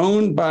it was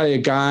owned by a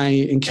guy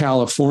in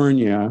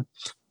California.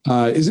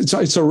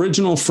 It's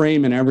original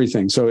frame and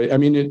everything. So,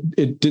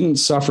 it didn't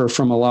suffer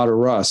from a lot of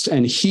rust.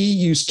 And he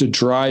used to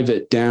drive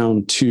it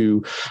down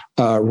to,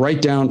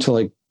 right down to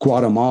like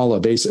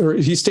Guatemala or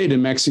he stayed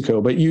in Mexico,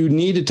 but you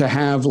needed to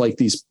have like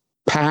these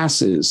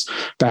passes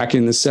back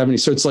in the 70s.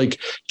 So it's like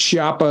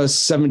Chiapas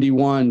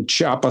 71,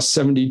 Chiapas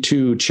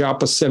 72,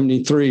 Chiapas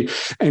 73,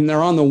 and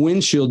they're on the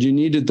windshield. You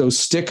needed those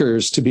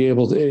stickers to be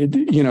able to,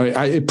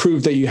 it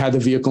proved that you had the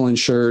vehicle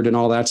insured and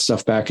all that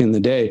stuff back in the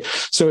day.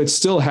 So it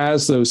still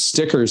has those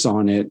stickers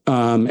on it.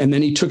 And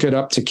then he took it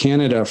up to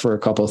Canada for a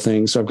couple of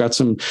things. So I've got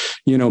some,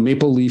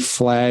 maple leaf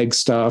flag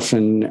stuff.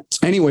 And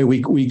anyway,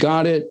 we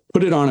got it,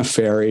 put it on a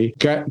ferry,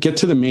 get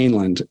to the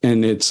mainland,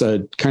 and it's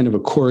a kind of a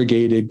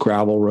corrugated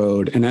gravel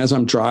road. And as as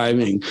I'm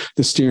driving,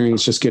 the steering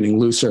is just getting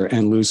looser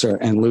and looser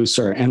and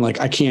looser. And like,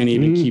 I can't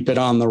even keep it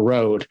on the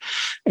road.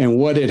 And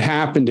what had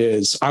happened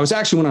is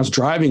when I was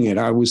driving it,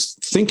 I was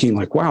thinking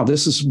like, wow,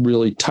 this is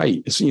really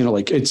tight. It's,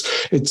 like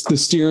it's the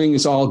steering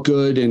is all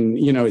good. And,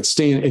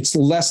 it's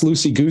less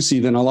loosey goosey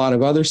than a lot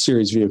of other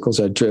series vehicles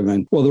I'd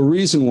driven. Well, the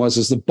reason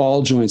is the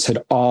ball joints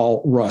had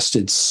all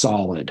rusted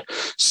solid.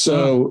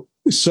 So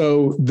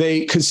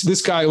because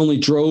this guy only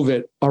drove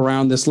it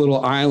around this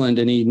little island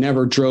and he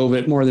never drove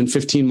it more than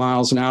 15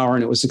 miles an hour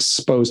and it was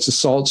exposed to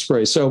salt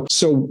spray. So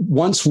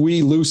once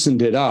we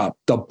loosened it up,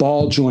 the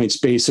ball joints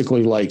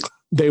basically like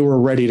they were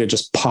ready to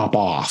just pop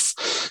off.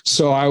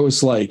 So I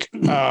was like,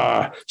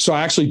 so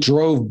I actually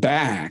drove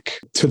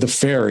back to the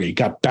ferry,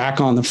 got back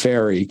on the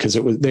ferry because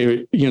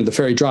the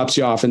ferry drops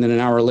you off and then an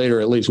hour later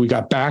it leaves. We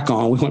got back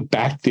on, we went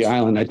back to the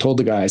island. I told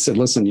the guy, I said,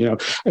 listen, I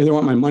either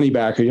want my money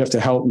back or you have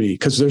to help me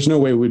because there's no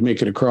way we'd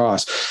make it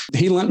across.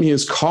 He lent me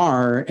his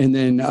car and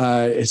then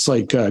it's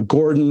like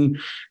Gordon.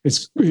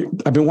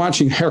 I've been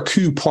watching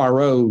Hercule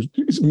Poirot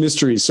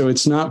mysteries. So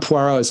it's not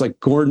Poirot, it's like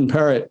Gordon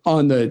Parrott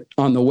on the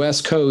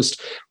West Coast.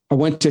 I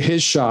went to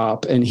his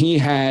shop and he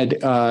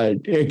had,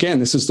 again,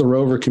 this is the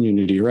Rover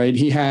community, right?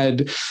 He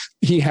had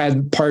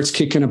parts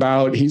kicking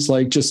about. He's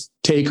like, just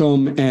take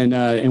them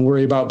and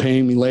worry about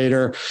paying me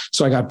later.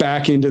 So I got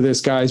back into this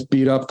guy's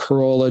beat up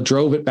Corolla,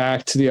 drove it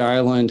back to the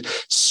island,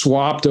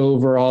 swapped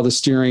over all the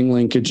steering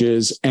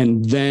linkages.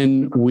 And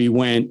then we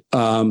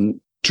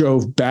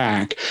drove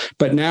back,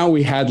 but now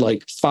we had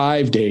like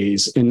 5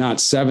 days and not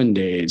 7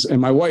 days.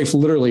 And my wife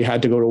literally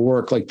had to go to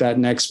work like that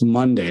next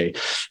Monday.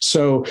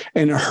 So,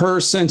 and her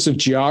sense of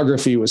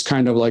geography was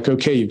kind of like,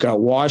 okay, you've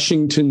got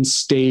Washington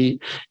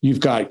State, you've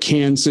got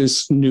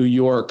Kansas, New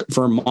York,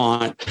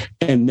 Vermont,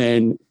 and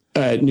then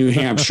New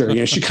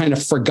Hampshire. She kind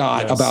of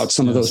forgot about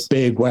some of those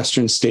big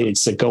Western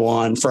states that go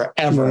on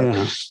forever.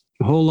 Yeah.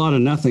 A whole lot of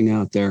nothing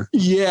out there.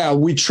 Yeah,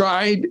 we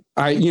tried.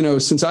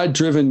 Since I'd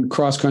driven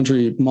cross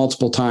country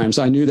multiple times,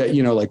 I knew that,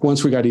 like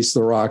once we got east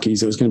of the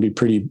Rockies, it was going to be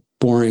pretty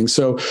boring.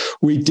 So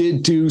we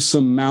did do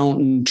some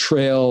mountain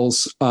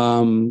trails,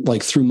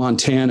 like through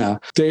Montana.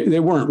 They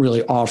weren't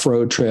really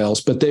off-road trails,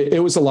 but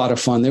it was a lot of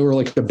fun. They were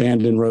like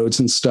abandoned roads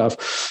and stuff.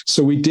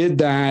 So we did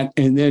that.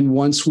 And then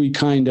once we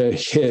kind of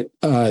hit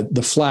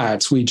the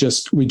flats, we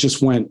just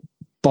went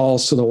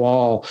balls to the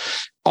wall.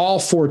 All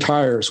 4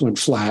 tires went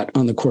flat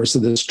on the course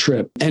of this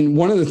trip. And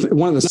one of the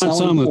not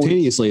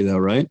simultaneously though,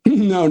 right?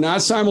 No,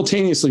 not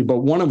simultaneously, but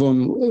one of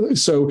them.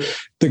 So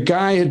the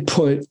guy had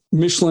put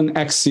Michelin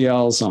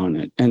XCLs on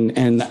it.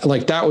 And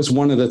like, that was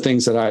one of the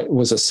things that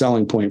was a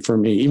selling point for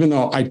me, even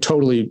though I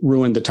totally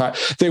ruined the tire.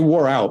 They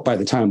wore out by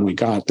the time we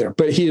got there,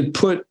 but he had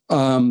put,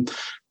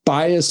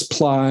 bias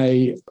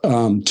ply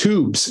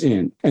tubes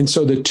in. And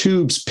so the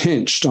tubes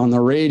pinched on the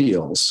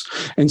radials.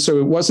 And so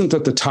it wasn't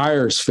that the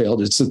tires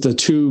failed, it's that the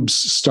tubes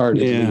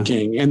started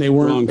leaking and they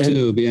weren't. Wrong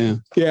tube, yeah.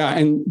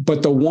 Yeah.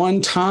 But the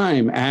one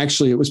time,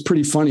 actually, it was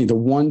pretty funny. The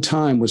one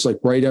time was like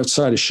right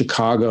outside of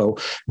Chicago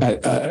at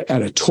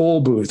a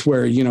toll booth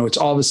where, it's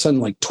all of a sudden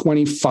like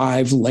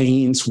 25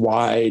 lanes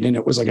wide. And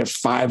it was like at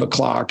 5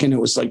 o'clock and it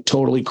was like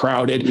totally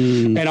crowded.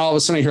 And all of a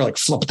sudden I hear like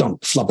flop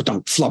dunk, flop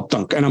dunk, flop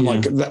dunk. And I'm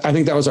like, I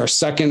think that was our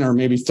second or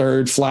maybe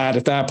third flat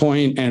at that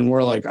point. And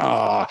we're like,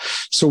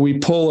 so we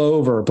pull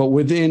over, but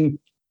within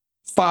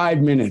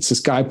 5 minutes, this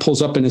guy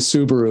pulls up in a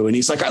Subaru and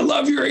he's like, I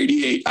love your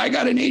 88. I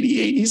got an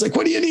 88. He's like,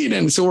 what do you need?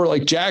 And so we're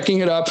like jacking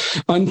it up,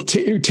 took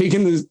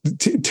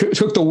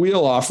the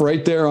wheel off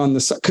right there on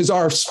the side because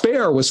our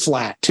spare was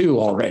flat too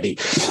already.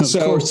 Of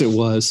course it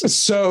was.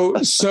 So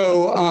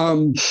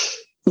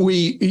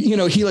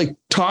he like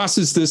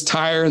tosses this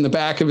tire in the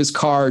back of his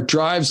car,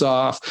 drives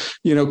off,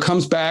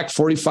 comes back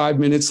 45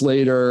 minutes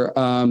later.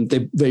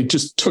 They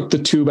just took the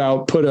tube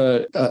out, put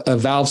a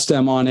valve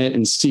stem on it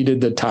and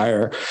seated the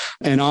tire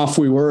and off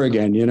we were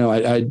again.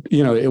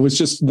 It was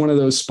just one of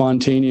those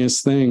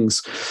spontaneous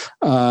things.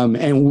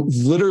 And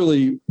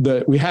literally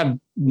we had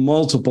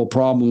multiple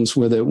problems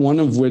with it. One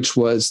of which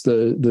was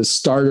the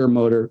starter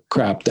motor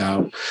crapped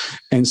out.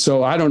 And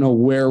so I don't know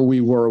where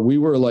we were. We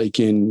were like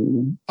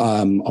in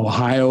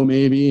Ohio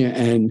maybe.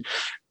 And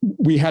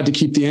we had to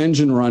keep the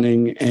engine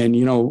running and,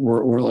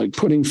 we're like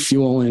putting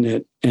fuel in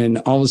it. And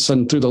all of a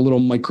sudden through the little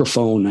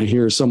microphone, I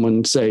hear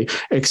someone say,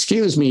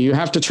 excuse me, you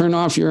have to turn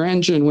off your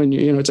engine when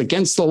it's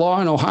against the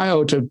law in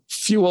Ohio to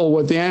fuel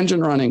with the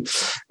engine running.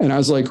 And I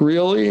was like,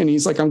 really? And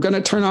he's like, I'm going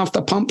to turn off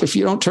the pump if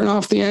you don't turn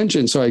off the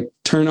engine. So I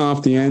turn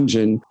off the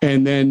engine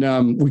and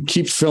then we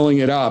keep filling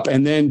it up.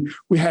 And then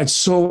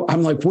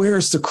I'm like,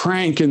 where's the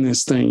crank in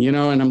this thing? And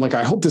I'm like,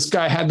 I hope this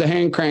guy had the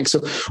hand crank.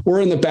 So we're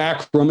in the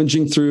back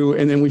rummaging through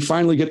and then we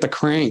finally get the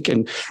crank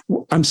and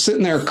I'm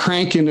sitting there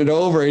cranking it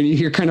over and you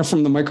hear kind of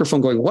from the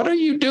microphone going, like, what are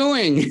you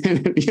doing?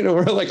 And,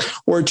 we're like,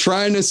 we're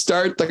trying to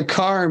start the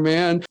car,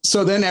 man.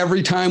 So then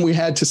every time we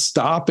had to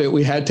stop it,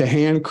 we had to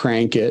hand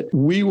crank it.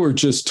 We were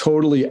just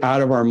totally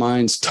out of our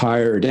minds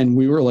tired. And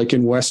we were like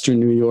in Western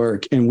New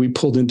York, and we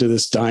pulled into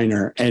this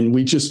diner, and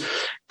we just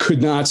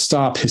could not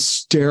stop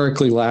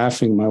hysterically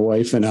laughing, my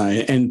wife and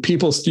I. And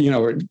people,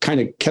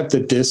 kind of kept the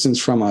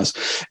distance from us.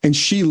 And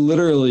she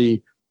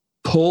literally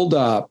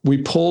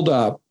we pulled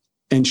up,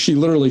 and she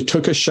literally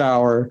took a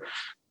shower,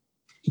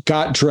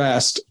 got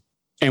dressed,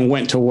 and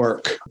went to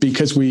work,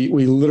 because we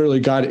literally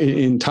got it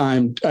in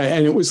time.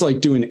 And it was like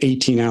doing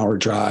 18-hour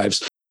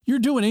drives. You're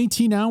doing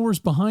 18 hours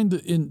behind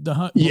In the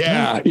like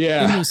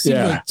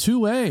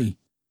 2A.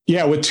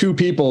 Yeah, with two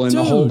people and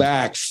the whole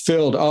back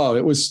filled.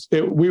 Oh,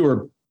 we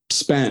were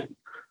spent.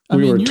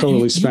 We were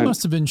totally spent. You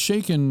must have been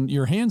shaking.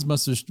 Your hands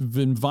must have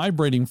been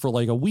vibrating for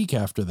like a week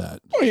after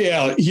that.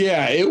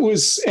 Yeah. It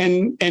was,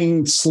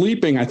 and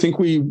sleeping. I think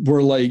we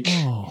were like,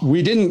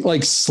 we didn't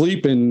like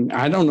sleep, and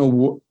I don't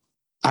know.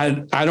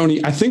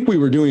 I think we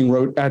were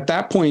doing at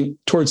that point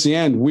towards the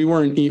end. We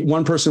weren't.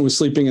 One person was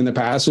sleeping in the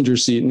passenger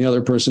seat, and the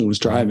other person was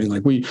driving.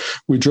 Like we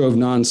drove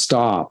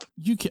nonstop.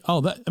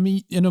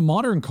 In a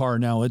modern car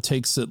now, it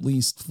takes at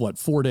least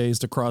 4 days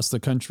to cross the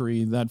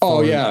country. That far.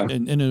 Oh yeah.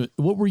 And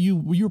what were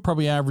you? You were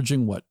probably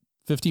averaging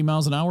 50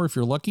 miles an hour if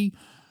you're lucky.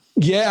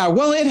 Yeah,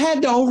 well, it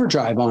had the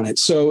overdrive on it,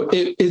 so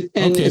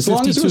as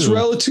long as it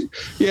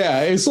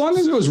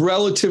was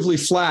relatively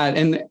flat,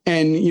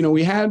 and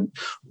we had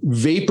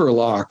vapor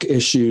lock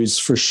issues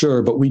for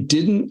sure, but we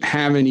didn't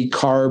have any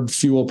carb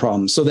fuel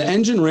problems. So the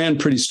engine ran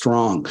pretty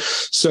strong,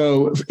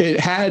 so it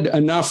had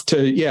enough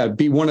to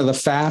be one of the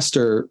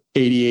faster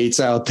 88s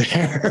out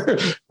there,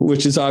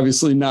 which is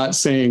obviously not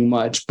saying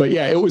much, but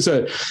it was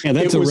a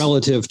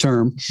relative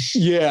term.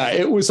 Yeah,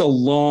 it was a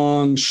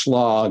long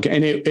slog,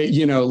 and it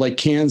like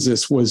Kansas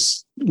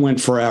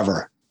went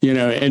forever.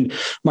 And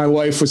my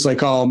wife was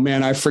like, "Oh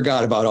man, I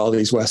forgot about all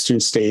these Western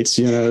states."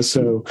 So did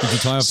you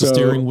tie off the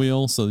steering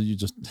wheel? So you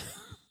just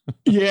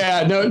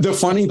yeah. No, the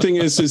funny thing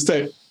is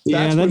that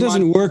that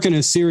doesn't work in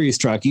a series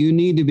truck. You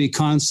need to be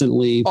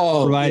constantly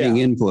providing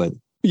input.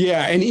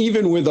 Yeah, and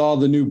even with all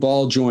the new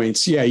ball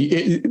joints,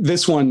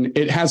 this one,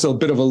 it has a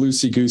bit of a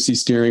loosey-goosey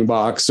steering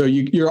box, so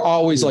you're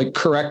always like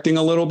correcting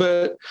a little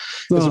bit.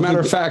 As a matter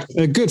of fact,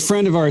 a good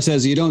friend of ours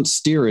says you don't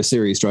steer a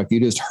series truck;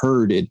 you just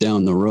herd it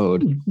down the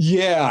road.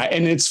 Yeah,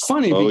 and it's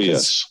funny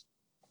because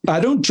I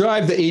don't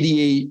drive the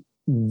 88.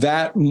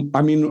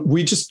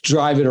 We just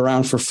drive it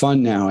around for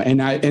fun now.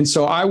 And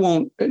so I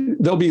won't,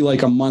 there'll be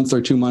like a month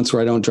or 2 months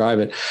where I don't drive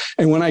it.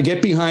 And when I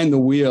get behind the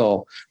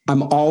wheel,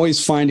 I'm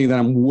always finding that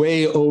I'm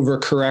way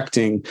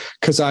overcorrecting,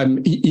 because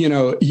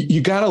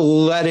you got to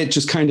let it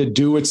just kind of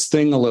do its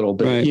thing a little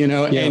bit,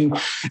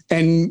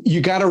 and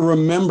you got to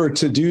remember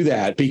to do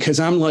that, because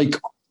I'm like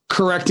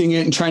correcting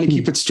it and trying to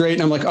keep it straight.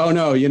 And I'm like, oh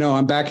no,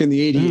 I'm back in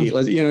the 88.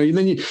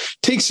 Then it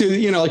takes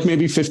you, like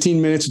maybe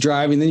 15 minutes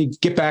driving, then you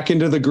get back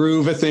into the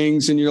groove of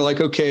things, and you're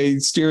like, okay,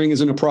 steering is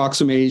an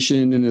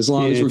approximation. And as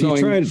long as we're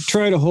going,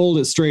 try to hold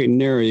it straight and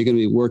narrow, you're going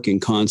to be working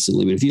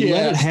constantly. But if you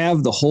let it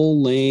have the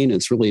whole lane,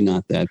 it's really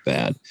not that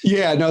bad.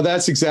 Yeah, no,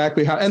 that's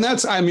exactly how. And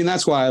that's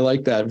why I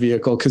like that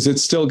vehicle, because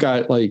it's still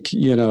got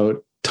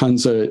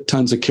tons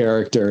of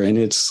character, and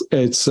it's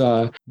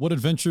what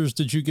adventures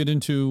did you get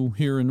into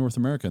here in North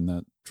America in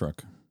that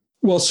truck?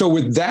 Well, so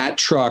with that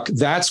truck,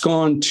 that's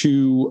gone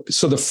to,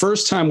 so the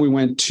first time we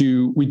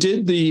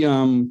did the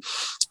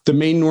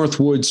Maine North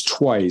Woods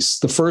twice.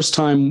 The first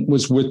time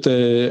was with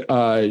the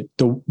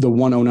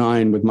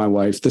 109 with my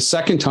wife. The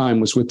second time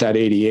was with that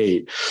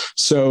 88.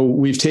 So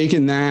we've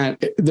taken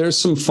that. There's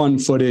some fun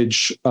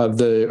footage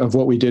of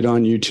what we did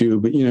on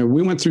YouTube.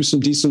 We went through some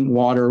decent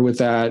water with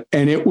that,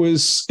 and it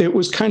was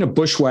kind of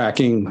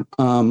bushwhacking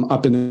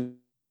up in the.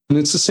 And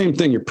it's the same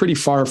thing. You're pretty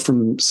far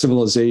from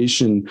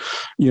civilization.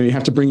 You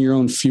have to bring your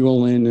own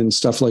fuel in and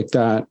stuff like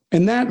that.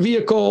 And that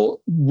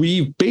vehicle,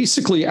 we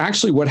basically,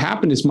 actually what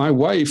happened is my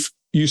wife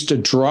used to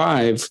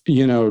drive,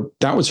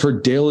 that was her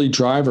daily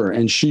driver.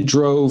 And she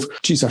drove,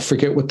 I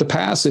forget what the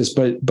pass is,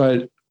 but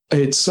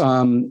it's,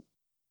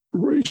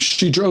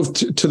 she drove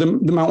to the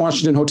Mount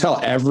Washington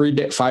Hotel every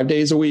day, 5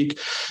 days a week.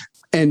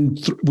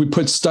 And we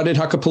put studded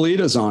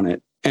Huckapolitas on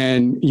it.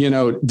 And,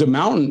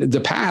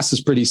 the pass is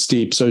pretty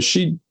steep. So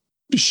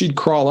she'd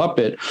crawl up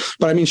it.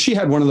 But she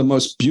had one of the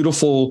most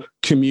beautiful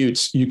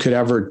commutes you could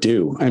ever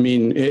do.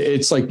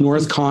 It's like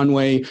North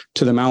Conway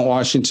to the Mount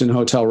Washington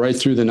Hotel, right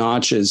through the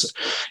notches,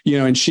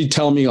 and she'd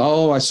tell me,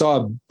 oh, I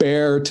saw a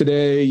bear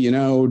today,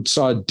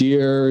 saw a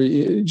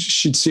deer.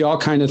 She'd see all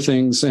kinds of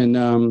things. And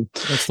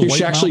that's the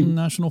White Mountain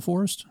National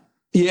Forest?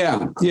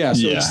 Yeah.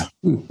 So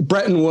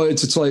Bretton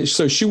Woods. It's like,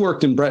 so she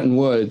worked in Bretton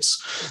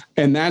Woods,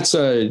 and that's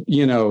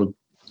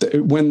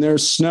when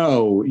there's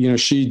snow,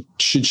 she'd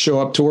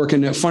show up to work.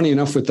 And funny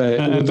enough with that,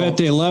 I bet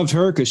they loved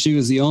her, because she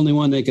was the only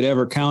one they could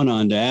ever count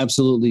on to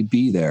absolutely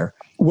be there.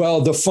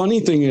 Well, the funny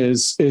thing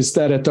is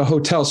that at the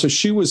hotel, so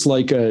she was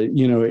like an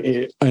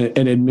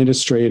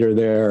administrator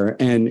there,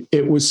 and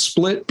it was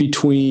split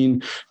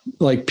between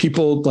like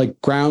people like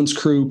grounds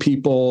crew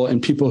people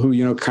and people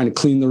who, kind of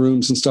clean the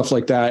rooms and stuff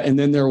like that. And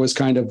then there was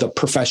kind of the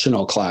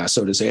professional class,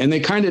 so to say, and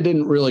they kind of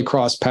didn't really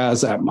cross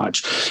paths that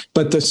much,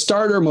 but the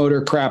starter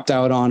motor crapped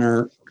out on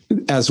her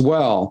as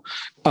well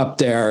up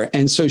there.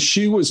 And so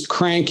she was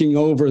cranking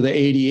over the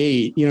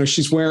 88,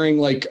 she's wearing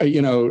like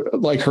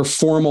her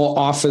formal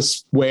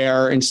office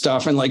wear and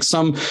stuff. And like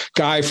some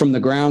guy from the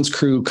grounds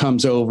crew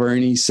comes over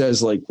and he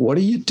says like, what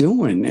are you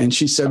doing? And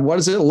she said, what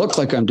does it look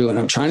like I'm doing?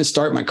 I'm trying to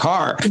start my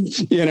car,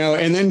 and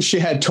then she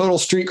had total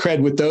street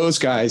cred with those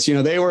guys.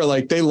 They were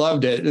like, they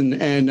loved it.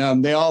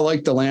 And they all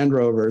liked the Land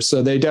Rover.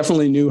 So they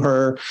definitely knew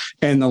her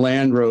and the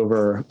Land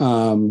Rover.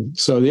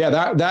 So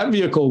yeah, that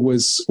vehicle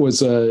was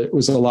a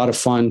lot of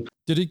fun.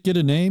 Did it get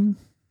a name?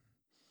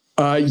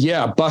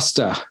 Yeah,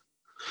 Busta.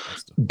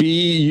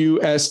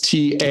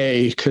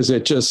 Busta, because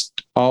it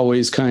just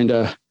always kind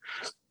of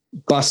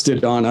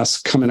busted on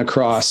us coming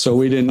across, so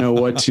we didn't know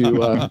what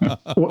to.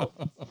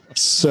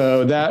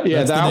 So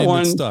that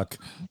one stuck.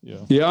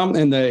 Yeah,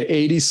 and the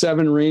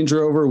 87 Range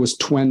Rover was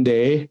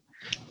Twende,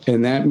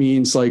 and that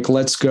means like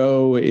let's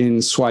go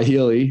in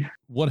Swahili.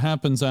 What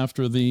happens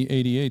after the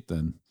 88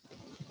 then?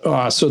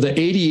 So the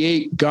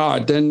 88,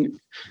 then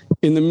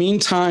in the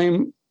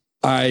meantime,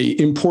 I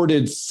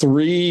imported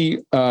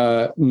 3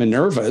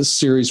 Minervas,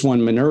 Series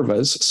 1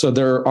 Minervas. So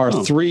there are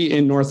 3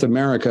 in North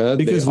America.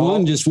 Because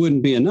one just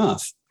wouldn't be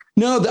enough.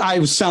 No, I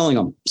was selling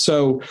them.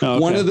 So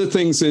one of the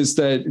things is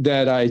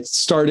that I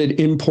started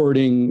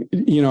importing,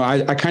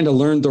 I kind of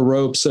learned the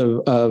ropes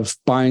of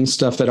buying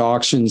stuff at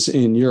auctions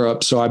in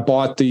Europe. So I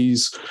bought the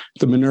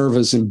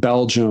Minervas in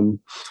Belgium,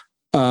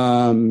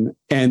 and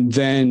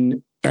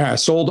then I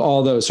sold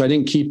all those. So I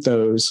didn't keep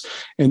those.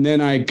 And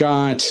then I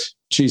got...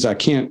 I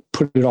can't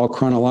put it all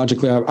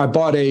chronologically. I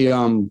bought a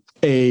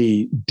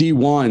D1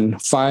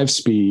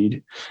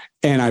 5-speed,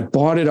 and I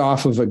bought it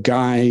off of a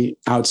guy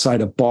outside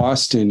of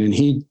Boston, and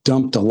he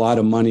dumped a lot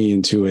of money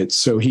into it.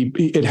 So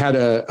it had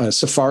a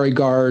Safari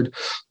Guard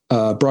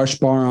brush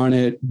bar on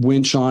it,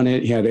 winch on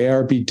it. He had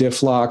ARB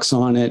diff locks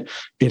on it.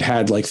 It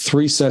had like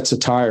 3 sets of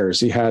tires.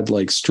 He had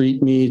like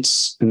street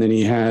meets, and then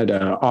he had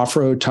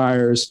off-road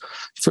tires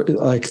for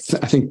like,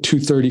 I think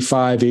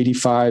 235,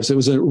 85s. It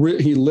was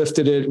he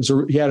lifted it.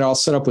 He had it all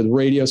set up with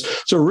radios.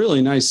 It's a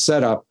really nice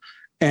setup.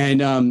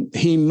 And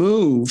he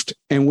moved,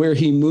 and where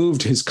he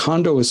moved, his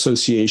condo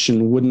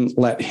association wouldn't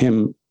let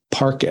him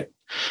park it.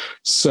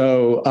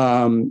 So,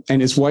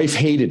 and his wife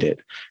hated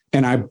it.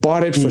 And I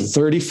bought it for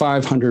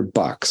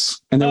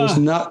 $3,500, and there was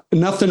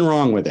nothing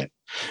wrong with it.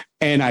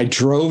 And I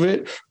drove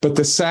it. But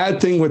the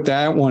sad thing with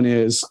that one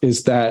is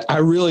that I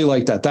really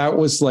like that. That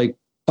was like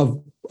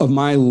of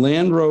my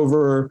Land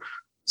Rover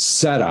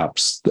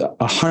setups, the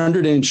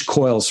 100-inch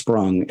coil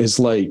sprung is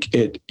like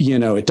it,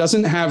 it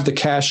doesn't have the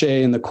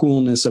cachet and the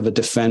coolness of a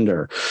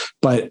Defender,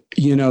 but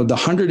the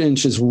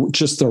 100-inch is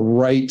just the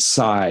right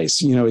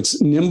size.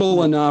 It's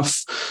nimble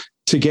enough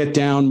to get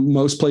down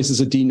most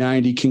places a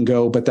D90 can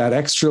go, but that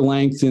extra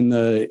length in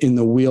the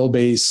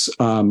wheelbase,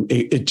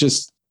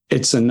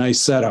 it's a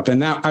nice setup.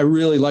 And that I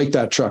really like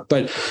that truck.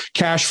 But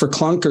Cash for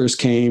Clunkers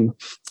came,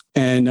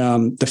 and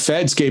the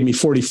feds gave me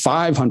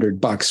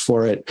 $4,500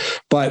 for it.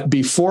 But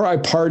before I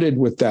parted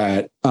with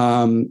that,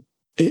 and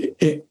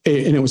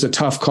it was a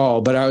tough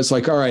call, but I was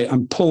like, all right,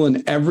 I'm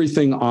pulling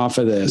everything off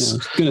of this. Yeah, I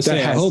was going to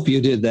say, I hope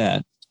you did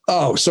that.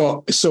 Oh,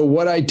 so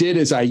what I did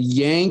is I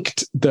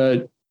yanked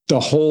the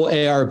whole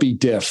ARB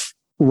diff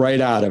right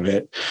out of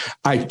it.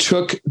 I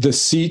took the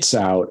seats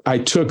out. I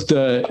took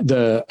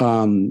the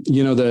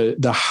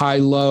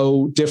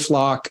high-low diff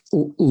lock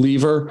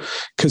lever,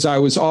 because I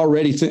was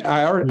already,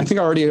 I think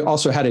I already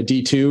also had a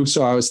D2.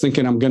 So I was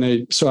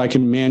thinking so I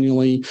can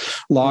manually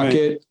lock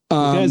it. You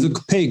guys would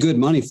pay good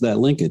money for that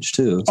linkage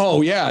too.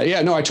 Oh yeah.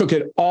 Yeah. No, I took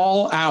it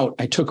all out.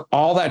 I took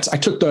all that. I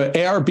took the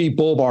ARB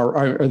bull bar,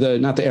 or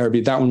not the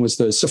ARB. That one was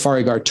the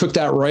Safari Guard. Took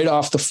that right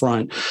off the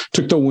front,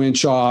 took the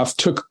winch off,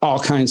 took all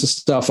kinds of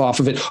stuff off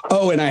of it.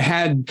 Oh, and I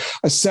had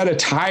a set of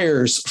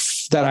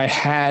tires that I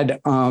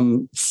had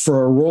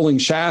for a rolling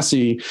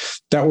chassis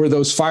that were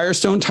those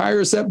Firestone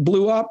tires that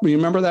blew up. You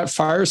remember that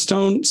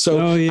Firestone? So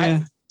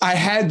I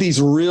had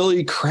these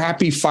really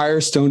crappy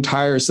Firestone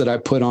tires that I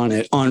put on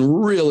it on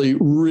really,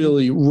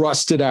 really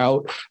rusted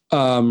out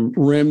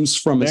rims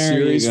from a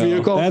series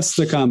vehicle. That's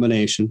the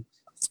combination.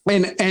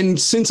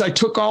 And since I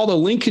took all the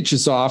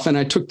linkages off and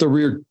I took the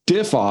rear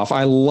diff off,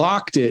 I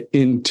locked it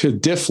into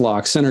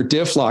center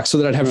diff lock, so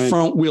that I'd have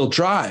front wheel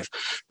drive.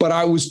 But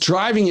I was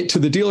driving it to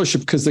the dealership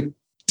because the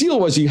deal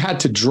was you had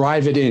to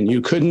drive it in. You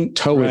couldn't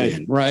tow it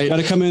in, right? Got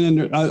to come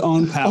in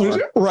on power.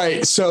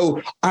 Right.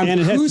 So and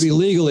it has to be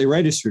legally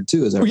registered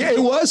too. Is that right? Yeah,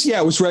 it was.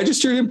 Yeah, it was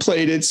registered and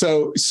plated.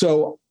 So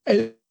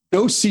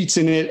no seats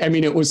in it. I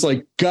mean, it was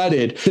like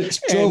gutted.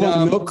 Drove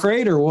on a milk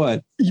crate or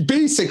what?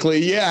 Basically,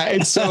 yeah.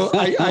 And so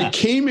I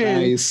came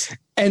in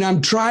And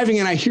I'm driving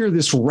and I hear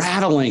this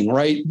rattling,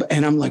 right?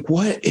 And I'm like,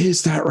 what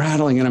is that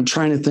rattling? And I'm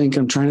trying to think.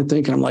 And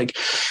I'm like,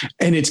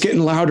 and it's getting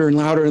louder and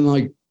louder. And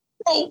like,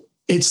 oh,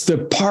 it's the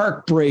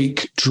park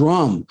brake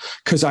drum,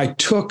 because I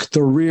took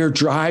the rear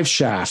drive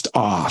shaft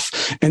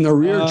off, and the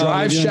rear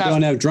drive shaft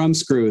don't have drum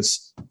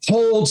screws,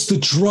 holds the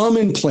drum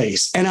in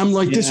place. And I'm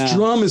like, this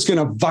drum is going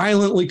to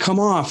violently come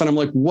off. And I'm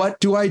like, what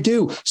do I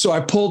do? So I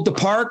pulled the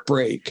park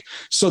brake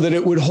so that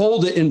it would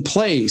hold it in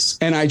place.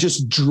 And I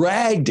just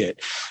dragged it,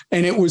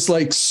 and it was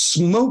like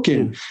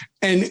smoking.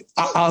 And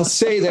I'll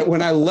say that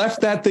when I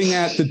left that thing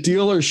at the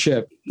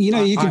dealership,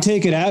 you can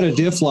take it out of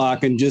diff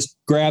lock and just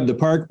grab the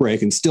park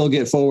brake and still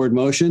get forward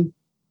motion.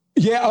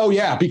 Yeah. Oh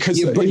yeah. Because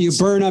you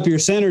burn up your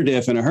center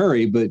diff in a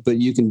hurry, but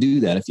you can do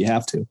that if you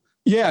have to.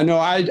 Yeah, no,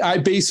 I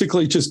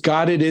basically just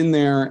got it in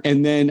there,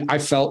 and then I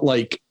felt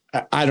like,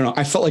 I don't know,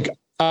 I felt like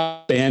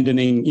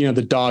abandoning,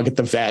 the dog at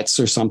the vets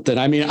or something.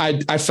 I mean,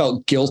 I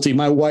felt guilty.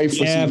 My wife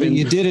was but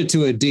you did it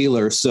to a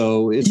dealer,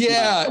 so it's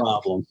not a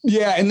problem.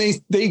 Yeah, and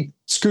they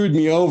screwed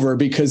me over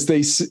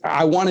because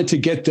I wanted to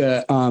get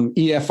the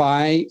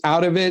EFI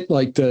out of it,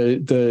 like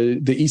the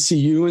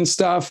ECU and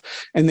stuff,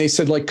 and they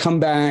said, like,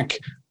 come back.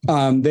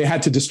 They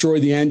had to destroy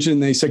the engine.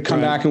 They said,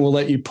 come back and we'll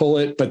let you pull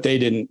it. But they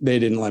didn't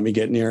let me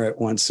get near it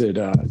once it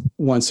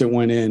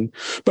went in.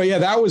 But yeah,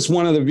 that was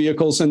one of the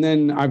vehicles. And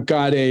then I've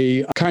got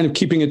a kind of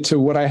keeping it to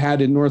what I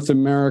had in North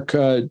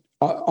America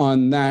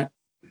on that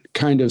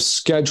kind of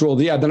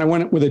schedule. Yeah. Then I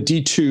went with a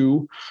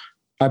D2.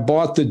 I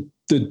bought the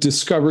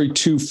Discovery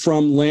 2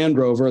 from Land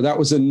Rover. That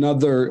was it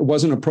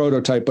wasn't a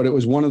prototype, but it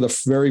was one of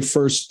the very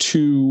first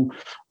two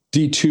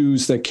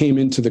D2s that came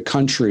into the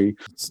country.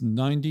 It's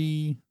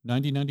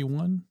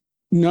 91?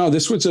 No,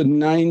 this was a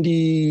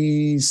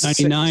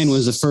 96. 99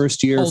 was the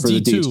first year for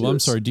D2. the D2. I'm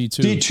sorry,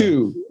 D2.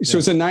 D2. So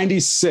it's a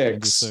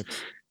 96.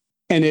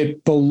 And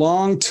it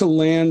belonged to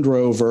Land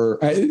Rover.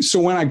 So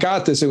when I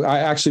got this,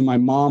 my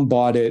mom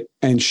bought it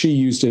and she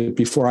used it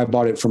before I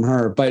bought it from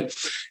her. But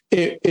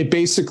it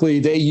basically,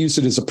 they used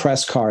it as a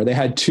press car. They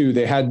had two.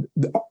 They had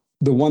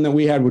the one that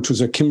we had, which was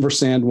a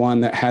Kimbersand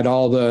one that had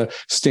all the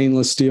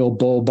stainless steel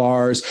bull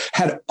bars,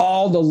 had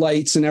all the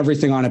lights and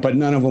everything on it, but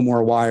none of them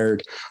were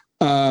wired.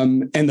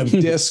 And the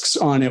discs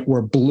on it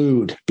were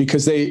blued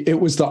because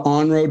it was the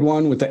on-road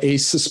one with the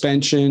ACE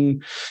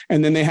suspension.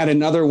 And then they had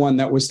another one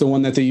that was the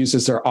one that they used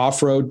as their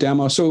off-road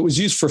demo. So it was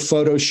used for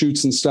photo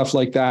shoots and stuff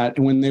like that.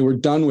 And when they were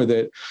done with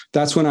it,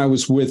 that's when I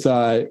was with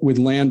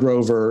Land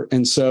Rover.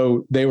 And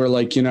so they were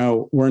like,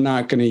 we're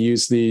not going to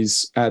use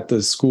these at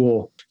the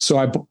school. So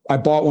I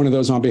bought one of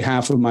those on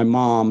behalf of my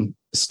mom.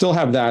 Still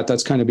have that.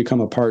 That's kind of become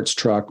a parts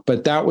truck.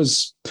 But that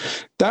was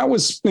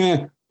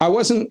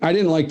I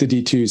didn't like the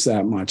D2s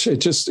that much.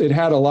 It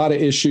had a lot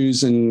of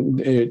issues and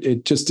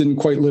it just didn't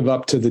quite live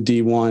up to the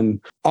D1.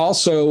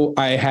 Also,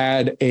 I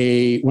had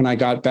when I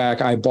got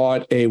back, I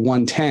bought a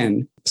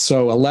 110.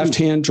 So a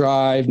left-hand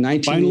drive,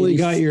 1980. Finally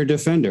got your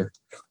Defender.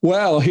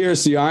 Well,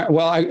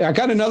 I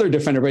got another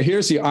Defender, but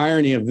here's the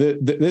irony of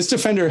this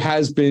Defender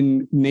has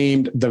been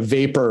named the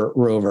Vapor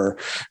Rover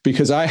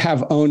because I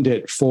have owned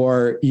it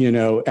for,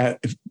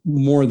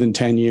 more than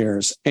 10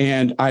 years.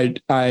 And I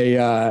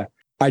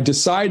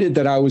decided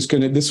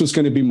that this was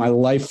going to be my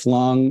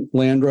lifelong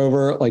Land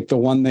Rover, like the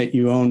one that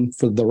you own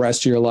for the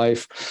rest of your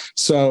life.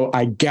 So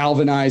I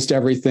galvanized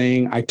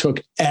everything. I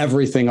took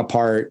everything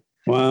apart.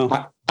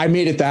 Wow. I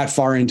made it that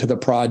far into the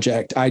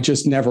project. I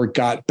just never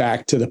got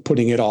back to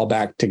putting it all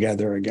back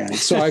together again.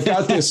 So I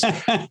got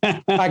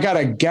I got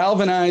a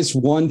galvanized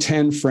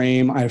 110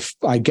 frame.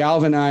 I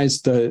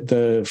galvanized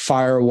the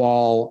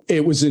firewall.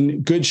 It was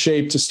in good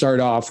shape to start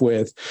off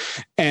with.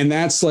 And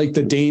that's like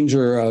the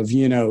danger of,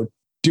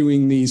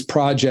 doing these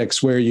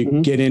projects where you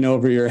get in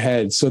over your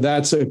head. So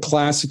that's a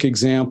classic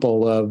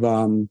example of,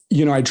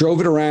 I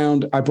drove it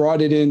around. I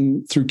brought it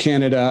in through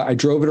Canada. I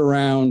drove it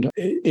around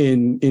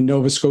in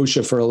Nova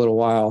Scotia for a little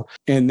while.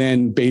 And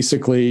then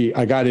basically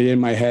I got it in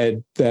my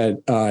head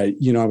that,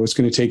 I was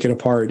going to take it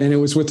apart. And it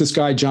was with this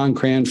guy, John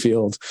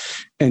Cranfield.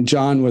 And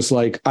John was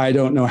like, I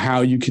don't know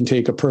how you can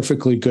take a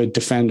perfectly good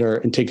Defender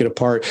and take it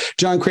apart.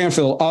 John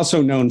Cranfield,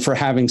 also known for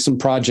having some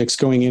projects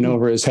going in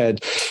over his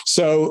head.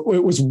 So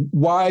it was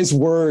wise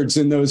words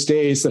in those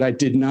days that I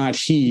did not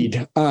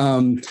heed.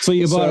 So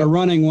you bought a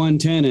running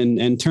 110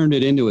 and turned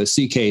it into a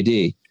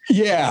CKD.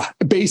 Yeah,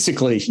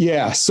 basically.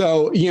 Yeah.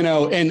 So,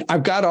 and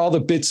I've got all the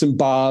bits and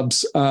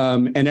bobs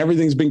and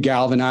everything's been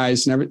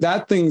galvanized and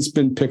that thing's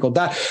been pickled.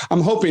 That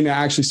I'm hoping to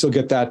actually still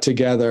get that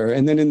together.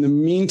 And then in the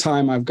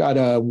meantime, I've got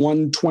a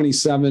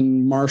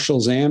 127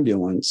 Marshall's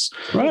ambulance.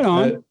 Right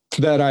on.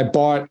 That I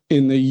bought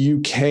in the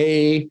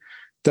UK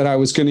that I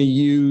was going to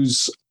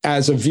use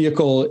as a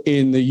vehicle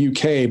in the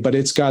UK, but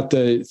it's got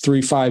the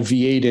 3.5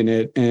 V8 in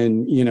it.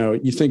 And,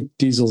 you think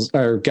diesels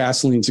or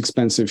gasoline's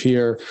expensive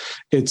here.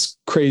 It's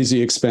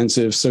crazy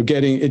expensive. So it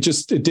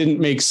didn't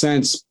make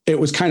sense. It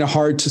was kind of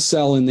hard to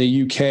sell in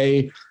the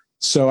UK.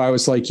 So I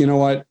was like, you know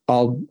what,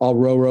 I'll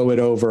row it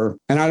over.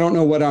 And I don't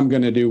know what I'm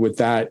going to do with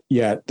that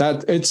yet.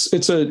 That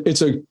it's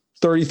a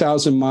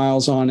 30,000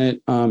 miles on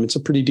it. It's a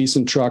pretty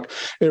decent truck.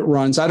 It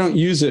runs. I don't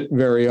use it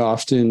very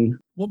often.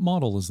 What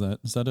model is that?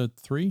 Is that a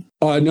 3?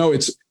 No,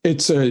 it's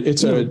a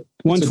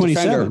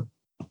 127.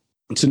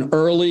 It's a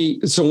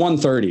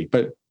 130,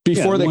 but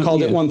before they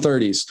called it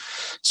 130s.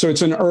 So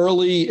it's an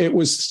early, it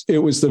was the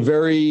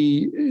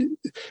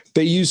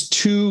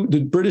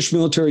British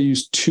military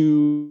used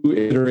 2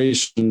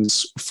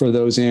 iterations for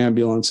those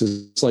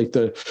ambulances. It's like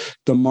the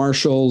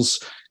Marshalls.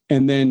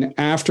 And then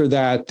after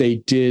that, they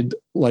did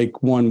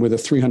like one with a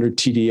 300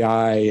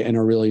 TDI and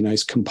a really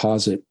nice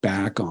composite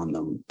back on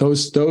them.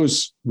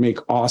 Those make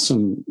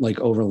awesome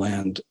like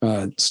overland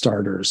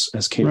starters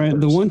as campers.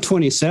 Right. The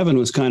 127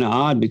 was kind of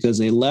odd because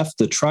they left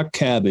the truck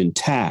cab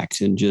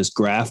intact and just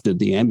grafted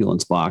the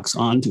ambulance box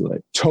onto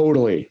it.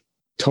 Totally.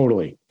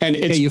 And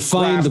it's you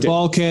find the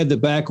bulkhead, the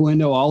back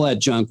window, all that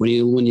junk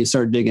when you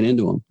start digging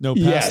into them. No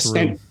pass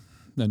through.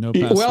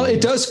 Well, it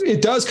does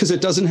because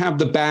it doesn't have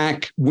the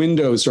back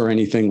windows or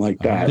anything like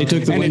that. They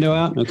took the window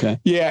out? Okay.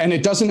 Yeah, and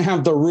it doesn't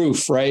have the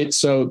roof, right?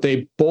 So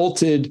they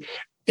bolted,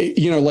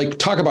 like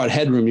talk about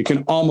headroom. You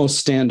can almost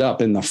stand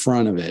up in the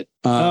front of it.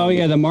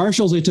 The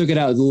Marshalls, they took it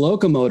out. The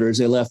locomotors,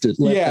 they left it.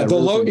 I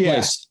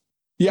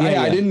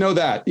didn't know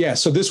that. Yeah,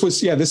 so this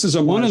is a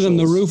Marshalls. One of them,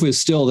 the roof is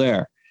still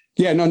there.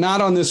 Yeah, no, not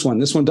on this one.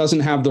 This one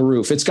doesn't have the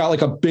roof. It's got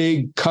like a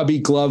big cubby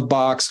glove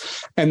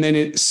box, and then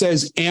it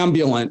says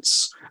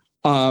ambulance.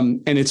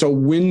 And it's a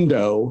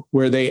window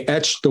where they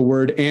etched the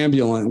word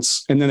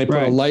ambulance, and then they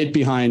put a light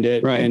behind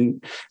it. Right.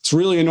 And it's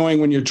really annoying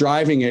when you're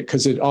driving it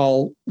because it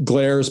all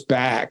glares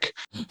back.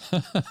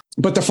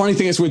 But the funny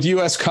thing is with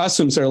US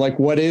Customs, they're like,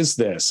 what is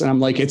this? And I'm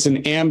like, it's an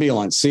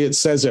ambulance. See, it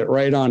says it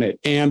right on it.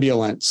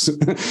 Ambulance.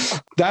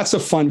 That's a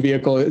fun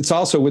vehicle. It's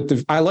also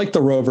I like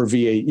the Rover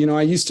V8.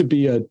 I used to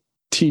be a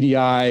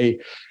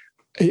TDI.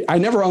 I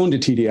never owned a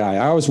TDI.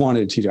 I always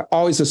wanted a TDI. I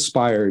always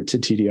aspired to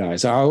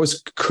TDIs. I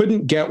always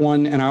couldn't get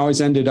one, and I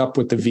always ended up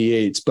with the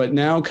V8s. But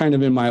now, kind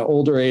of in my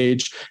older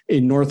age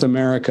in North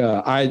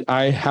America,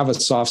 I have a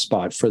soft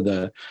spot for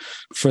the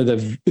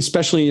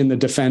especially in the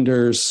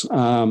Defenders, the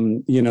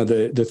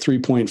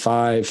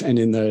 3.5, and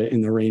in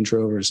the Range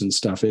Rovers and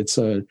stuff. It's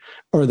or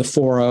the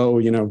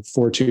 4.0,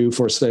 4.2,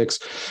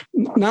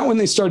 4.6. Not when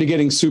they started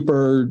getting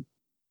super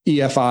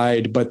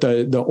EFI'd, but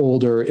the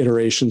older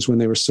iterations when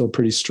they were still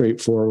pretty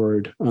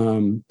straightforward.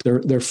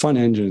 They're fun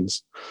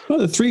engines. Well,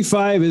 the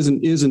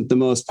 3.5 isn't the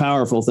most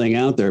powerful thing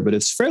out there, but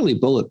it's fairly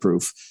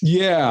bulletproof.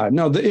 Yeah,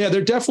 no,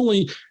 they're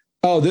definitely.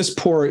 Oh, this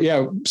poor.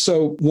 Yeah.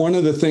 So one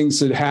of the things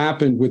that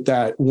happened with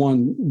that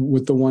one,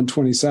 with the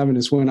 127,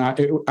 is when I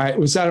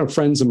was at a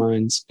friend's of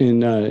mine's in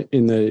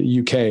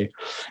the UK.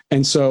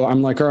 And so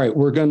I'm like, all right,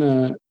 we're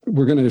going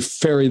to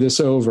ferry this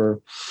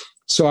over.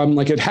 So I'm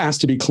like, it has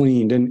to be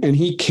cleaned. And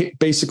he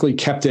basically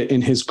kept it in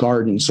his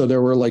garden. So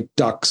there were like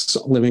ducks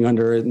living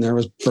under it, and there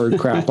was bird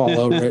crap all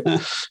over it.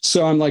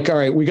 So I'm like, all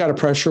right, we got to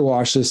pressure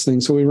wash this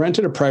thing. So we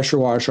rented a pressure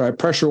washer. I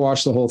pressure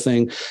washed the whole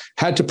thing,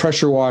 had to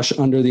pressure wash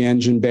under the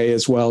engine bay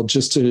as well,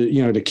 just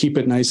to keep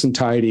it nice and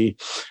tidy.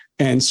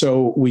 And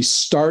so we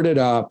started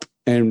up,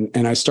 and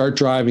I start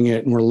driving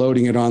it, and we're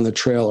loading it on the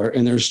trailer,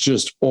 and there's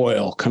just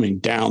oil coming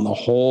down the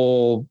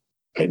whole,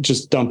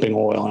 just dumping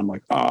oil. I'm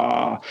like,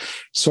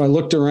 So I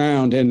looked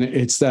around, and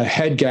it's the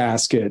head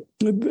gasket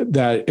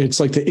that it's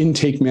like the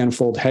intake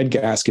manifold head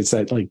gaskets,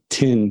 that like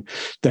tin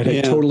that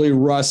had totally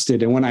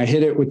rusted. And when I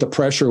hit it with the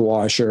pressure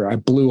washer, I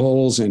blew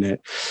holes in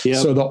it. Yep.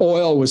 So the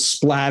oil was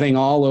splatting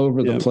all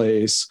over the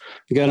place.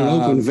 You got an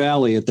open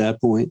valley at that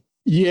point.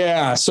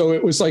 Yeah. So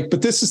it was like,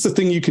 but this is the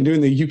thing you can do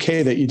in the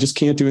UK that you just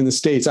can't do in the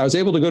States. I was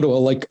able to go to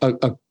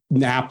a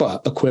Napa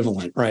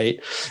equivalent,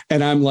 right?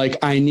 And I'm like,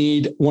 I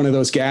need one of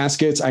those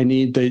gaskets. I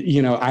need he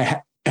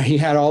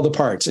had all the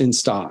parts in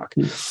stock.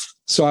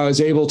 So I was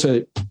able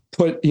to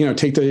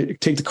take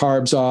the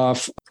carbs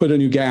off, put a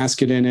new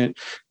gasket in it.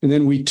 And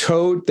then we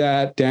towed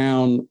that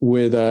down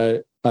with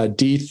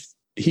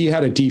he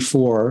had a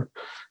D4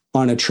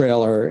 on a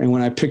trailer. And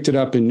when I picked it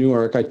up in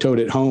Newark, I towed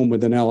it home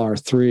with an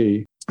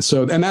LR3.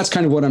 So, and that's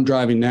kind of what I'm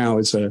driving now.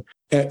 It's a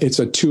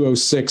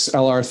 206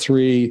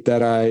 LR3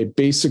 that I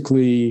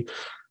basically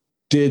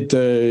did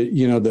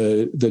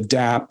the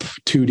DAP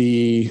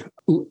 2D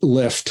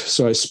lift.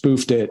 So I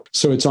spoofed it.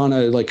 So it's on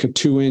a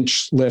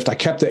 2-inch lift. I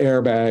kept the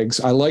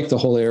airbags. I like the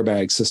whole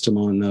airbag system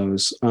on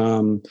those.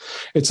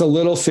 It's a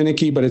little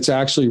finicky, but it's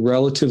actually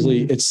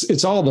relatively,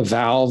 it's all the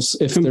valves.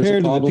 If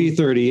compared to the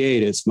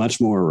P38, it's much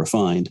more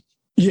refined.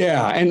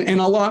 Yeah. And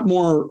a lot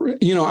more,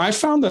 I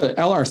found the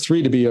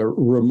LR3 to be a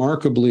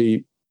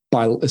remarkably,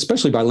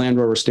 especially by Land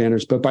Rover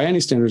standards, but by any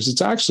standards,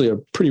 it's actually a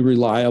pretty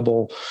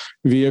reliable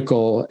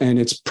vehicle, and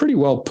it's pretty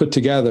well put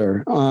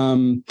together.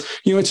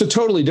 It's a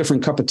totally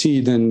different cup of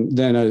tea than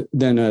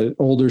an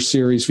older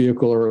series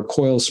vehicle or a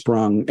coil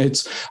sprung.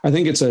 I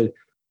think it's a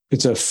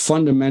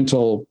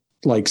fundamental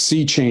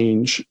sea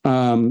change,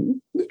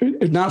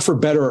 not for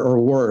better or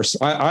worse.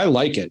 I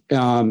like it.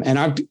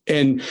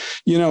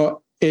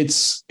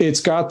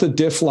 It's got the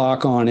diff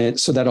lock on it.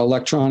 So that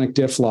electronic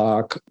diff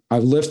lock,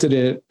 I've lifted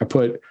it. I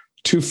put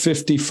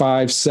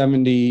 255,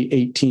 70,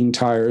 18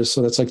 tires.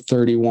 So that's like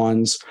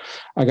 31s.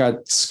 I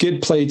got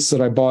skid plates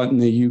that I bought in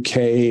the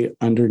UK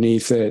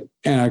underneath it.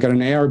 And I got an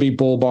ARB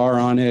bull bar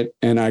on it.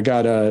 And I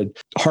got a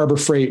Harbor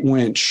Freight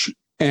winch.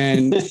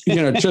 And,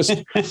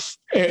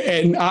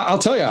 and I'll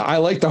tell you, I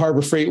like the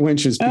Harbor Freight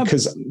winches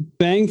because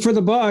bang for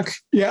the buck.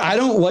 Yeah. I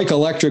don't like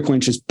electric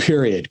winches,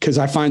 period, because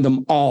I find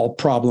them all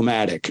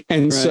problematic.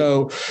 And right.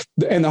 So,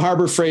 and the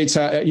Harbor Freights,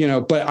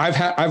 but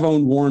I've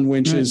owned Warn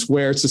winches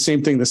where it's the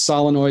same thing. The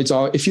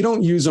solenoids, if you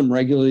don't use them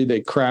regularly,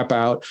 they crap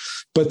out.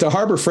 But the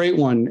Harbor Freight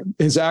one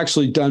has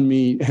actually done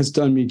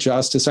me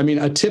justice. I mean,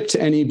 a tip to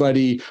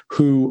anybody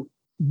who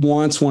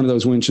wants one of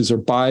those winches or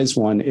buys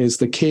one is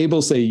the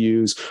cables they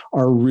use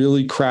are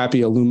really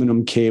crappy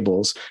aluminum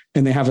cables,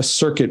 and they have a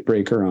circuit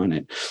breaker on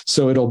it.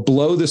 So it'll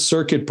blow the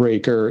circuit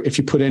breaker if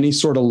you put any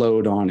sort of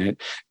load on it,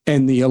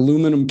 and the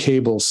aluminum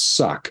cables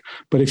suck.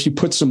 But if you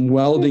put some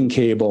welding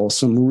cable,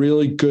 some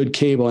really good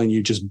cable, and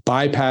you just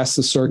bypass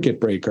the circuit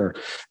breaker,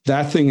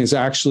 that thing is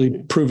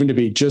actually proven to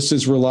be just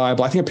as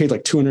reliable. I think I paid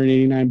like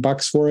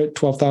 $289 for it,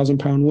 12,000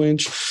 pound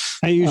winch.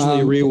 I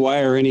usually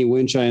rewire any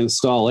winch I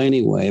install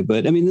anyway.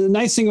 But I mean, the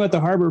nice thing about the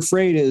Harbor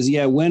Freight is,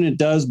 when it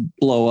does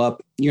blow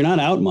up, you're not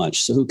out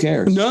much. So who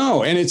cares?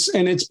 No. And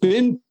it's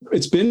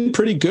been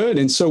pretty good.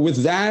 And so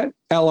with that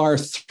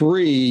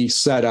LR3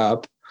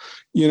 setup,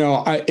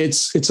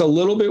 it's a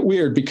little bit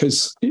weird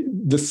because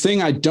the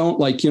thing I don't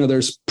like,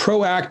 there's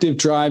proactive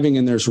driving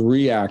and there's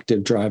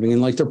reactive driving,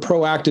 and like they're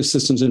proactive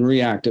systems and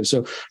reactive.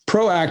 So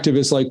proactive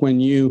is like when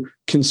you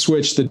can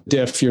switch the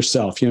diff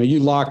yourself. You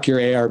lock your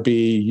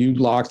ARB, you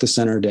lock the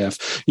center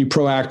diff, you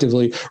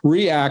proactively.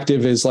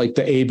 Reactive is like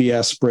the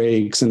ABS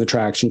brakes and the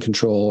traction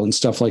control and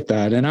stuff like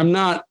that. And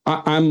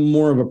I'm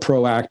more of a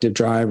proactive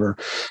driver.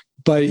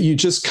 But you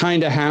just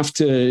kind of have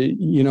to,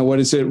 what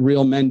is it?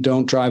 Real men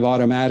don't drive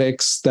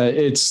automatics. That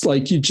it's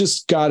like you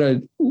just got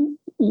to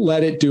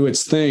let it do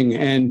its thing.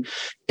 And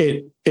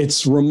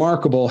it's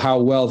remarkable how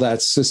well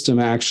that system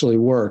actually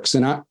works.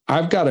 And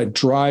I've got a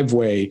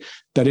driveway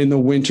that in the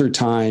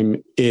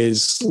wintertime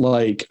is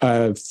like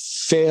a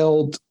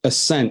failed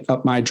ascent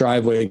up my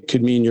driveway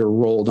could mean you're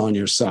rolled on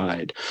your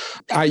side.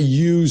 I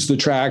use the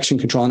traction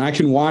control and I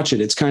can watch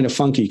it. It's kind of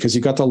funky because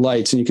you got the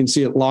lights and you can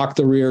see it lock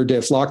the rear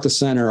diff, lock the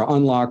center,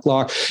 unlock,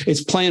 lock.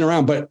 It's playing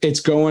around, but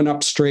it's going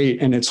up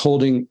straight and it's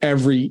holding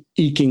every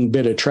eking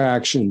bit of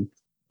traction.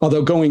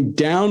 Although going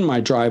down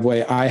my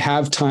driveway, I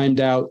have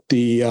timed out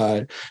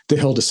the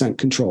hill descent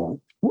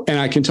control. And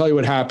I can tell you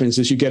what happens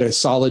is you get a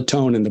solid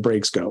tone and the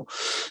brakes go.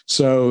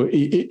 So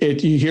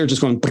you hear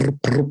just going, brr,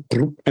 brr,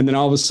 brr, and then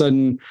all of a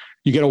sudden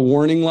you get a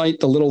warning light.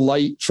 The little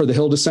light for the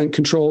hill descent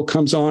control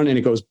comes on and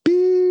it goes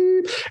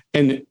beep,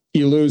 and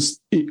you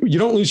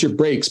don't lose your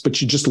brakes,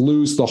 but you just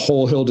lose the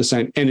whole hill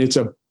descent. And at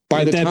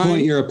that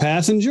point, you're a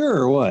passenger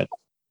or what?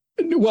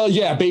 Well,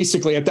 yeah,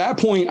 basically at that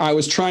point, I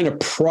was trying to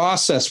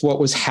process what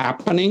was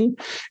happening.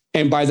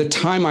 And by the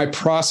time I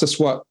processed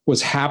what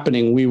was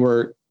happening, we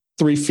were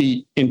 3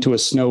 feet into a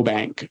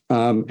snowbank.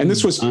 And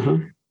this was,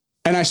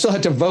 and I still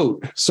had to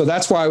vote. So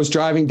that's why I was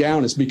driving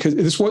down, is because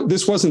this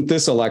wasn't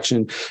this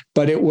election,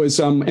 but it was,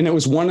 and it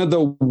was one of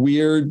the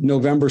weird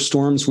November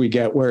storms we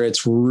get where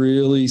it's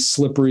really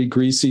slippery,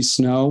 greasy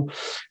snow.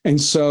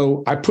 And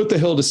so I put the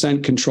hill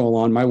descent control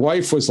on. My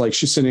wife was like,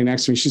 she's sitting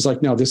next to me. She's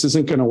like, no, this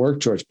isn't going to work,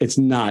 George. It's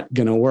not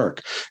going to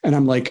work. And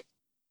I'm like,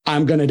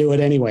 I'm going to do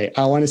it anyway.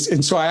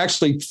 And so I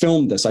actually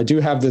filmed this. I do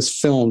have this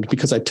filmed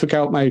because I took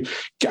out I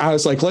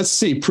was like, let's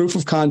see, proof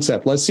of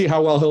concept. Let's see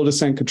how well hill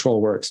descent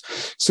control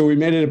works. So we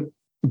made it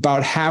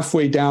about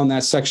halfway down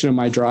that section of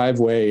my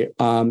driveway.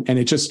 And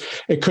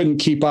it couldn't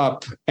keep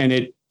up. And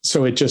it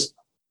just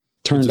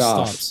turned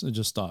off. It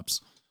just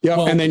stops. Yeah.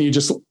 Well, and then you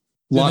just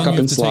lock up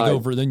and slide. Take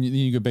over. Then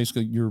you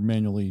basically, you're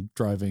manually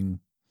driving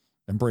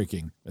and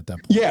braking at that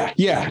point.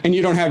 Yeah.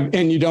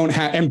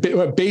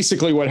 And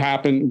basically what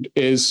happened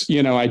is,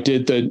 I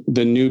did the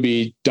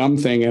newbie dumb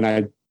thing and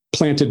I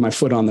planted my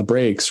foot on the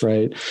brakes.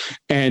 Right.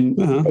 And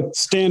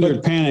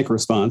standard panic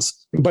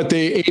response, but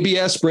the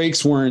ABS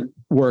brakes weren't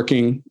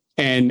working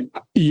and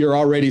you're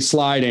already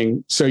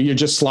sliding. So you're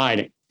just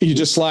sliding. You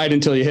just slide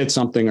until you hit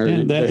something or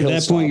at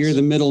that point, you're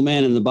the middle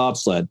man in the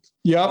bobsled.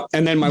 Yep.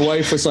 And then my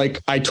wife was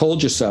like, I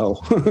told you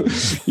so,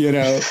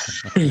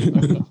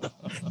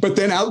 but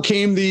then out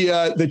came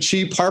the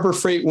cheap Harbor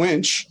Freight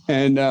winch.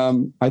 And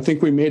I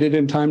think we made it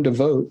in time to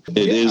vote.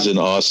 It is an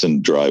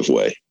awesome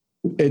driveway.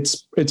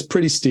 It's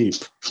pretty steep.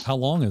 How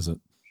long is it?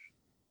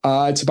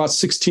 It's about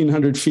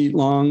 1,600 feet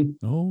long.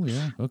 Oh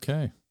yeah.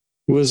 Okay.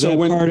 Was that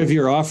part of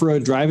your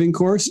off-road driving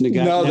course?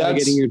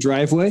 Navigating your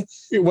driveway?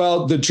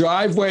 Well, the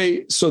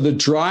driveway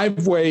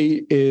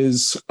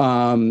is,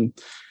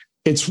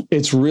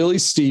 it's really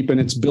steep and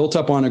it's built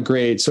up on a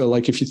grade. So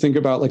like if you think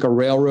about like a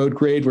railroad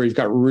grade where you've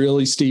got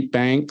really steep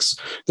banks,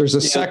 there's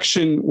a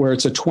section where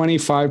it's a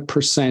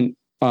 25%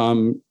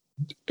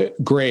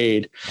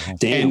 grade.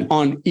 And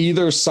on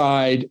either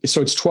side,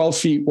 so it's 12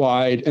 feet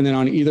wide. And then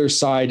on either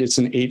side, it's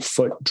an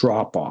 8-foot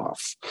drop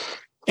off.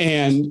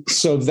 And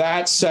so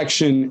that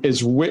section is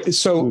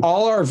so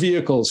all our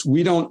vehicles,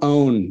 we don't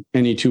own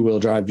any 2-wheel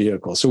drive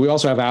vehicles. So we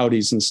also have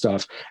Audis and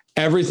stuff.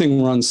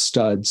 Everything runs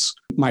studs.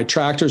 My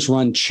tractors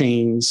run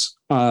chains.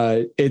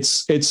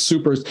 It's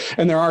super.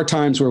 And there are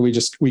times where we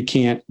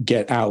can't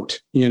get out,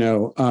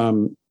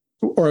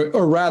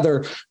 or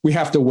rather we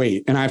have to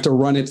wait, and I have to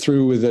run it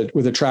through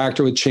with a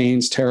tractor with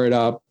chains, tear it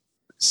up,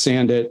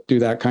 sand it, do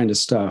that kind of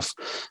stuff.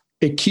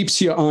 It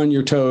keeps you on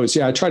your toes.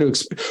 Yeah, I try to.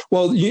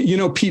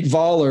 Pete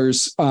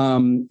Vollers,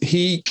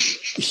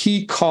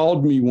 he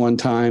called me one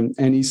time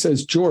and he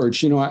says, George,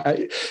 he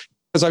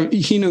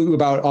knew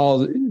about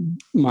all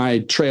my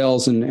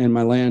trails and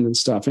my land and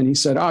stuff. And he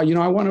said, I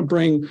want to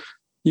bring,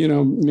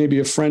 maybe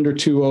a friend or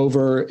two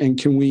over,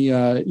 and can we,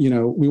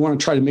 we want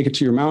to try to make it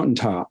to your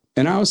mountaintop.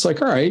 And I was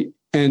like, all right.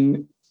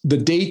 And the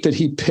date that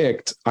he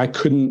picked, I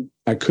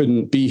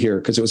couldn't be here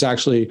because it was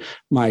actually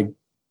my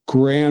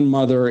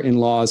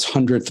grandmother-in-law's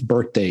 100th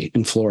birthday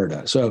in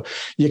Florida. So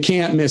you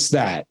can't miss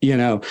that,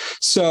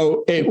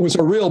 So it was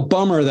a real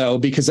bummer though,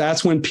 because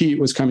that's when Pete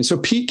was coming. So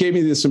Pete gave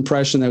me this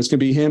impression that it was going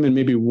to be him and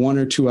maybe 1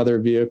 or 2 other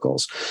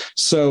vehicles.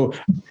 So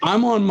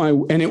I'm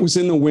and it was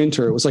in the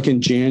winter. It was like in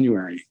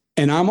January,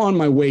 and I'm on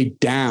my way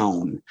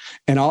down,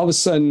 and all of a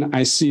sudden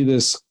I see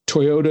this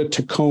Toyota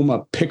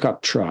Tacoma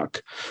pickup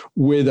truck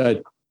with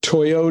a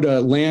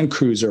Toyota Land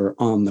Cruiser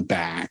on the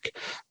back.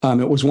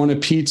 It was one of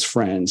Pete's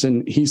friends.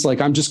 And he's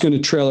like, I'm just going to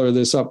trailer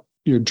this up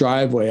your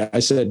driveway. I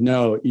said,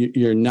 no,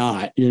 you're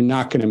not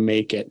going to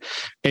make it.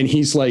 And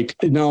he's like,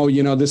 no,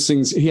 this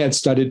he had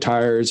studded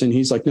tires. And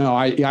he's like, no,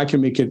 I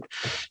can make it.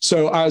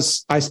 So I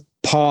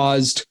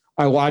paused.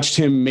 I watched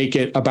him make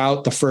it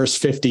about the first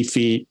 50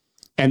 feet,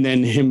 and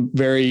then him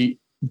very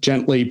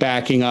gently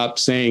backing up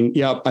saying,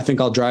 yep, I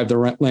think I'll drive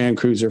the Land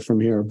Cruiser from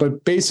here.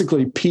 But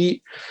basically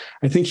Pete,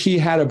 I think he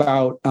had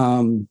about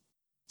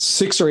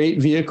 6 or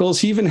 8 vehicles.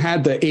 He even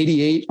had the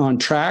 88 on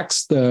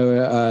tracks,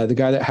 the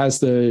guy that has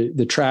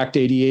the tracked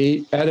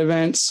 88 at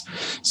events.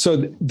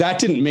 So that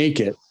didn't make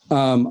it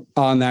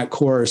on that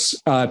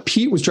course.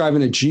 Pete was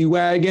driving a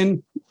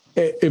G-Wagon.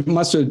 It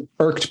must have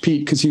irked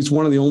Pete because he's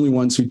one of the only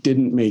ones who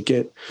didn't make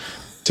it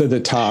to the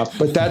top,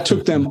 but that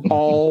took them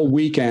all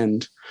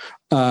weekend.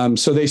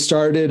 So they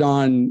started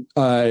on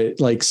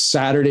like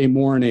Saturday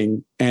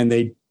morning, and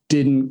they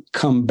didn't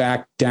come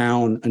back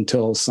down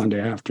until Sunday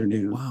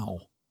afternoon. Wow.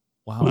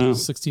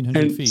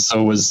 1,600 feet.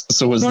 So was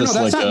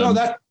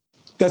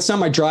that's not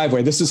my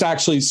driveway. This is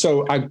actually, this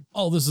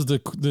is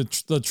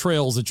the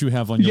trails that you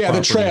have on your property.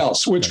 The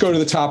trails, which go to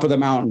the top of the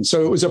mountain.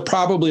 So it was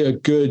probably a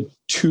good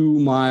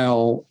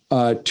 2-mile,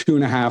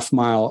 2.5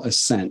 mile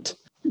ascent.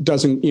 It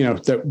doesn't,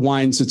 that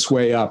winds its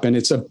way up. And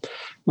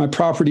my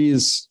property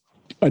is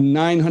a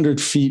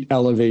 900 feet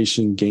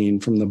elevation gain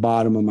from the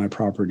bottom of my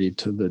property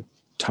to the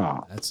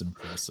top. That's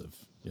impressive.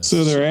 Yes.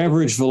 So their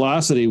average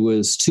velocity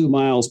was 2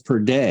 miles per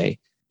day.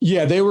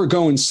 Yeah, they were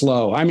going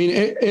slow. I mean,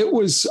 it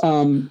was,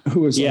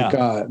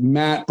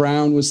 Matt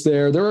Brown was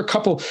there. There were a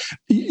couple,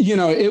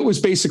 it was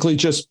basically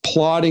just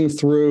plodding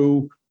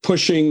through,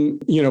 pushing,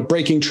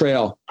 breaking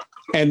trail,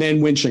 and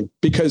then winching,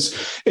 because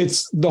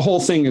the whole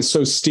thing is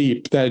so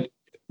steep that,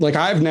 like,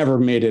 I've never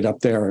made it up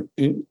there.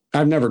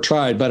 I've never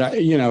tried, but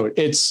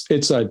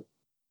it's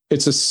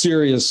a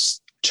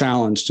serious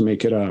challenge to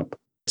make it up.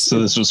 So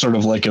this was sort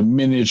of like a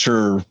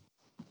miniature,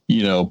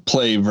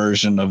 play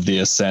version of the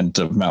ascent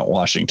of Mount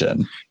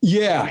Washington.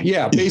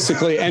 Yeah,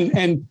 basically.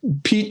 and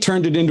Pete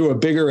turned it into a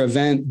bigger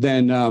event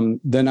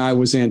than I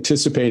was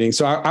anticipating.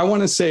 So I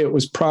want to say it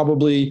was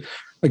probably,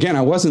 again,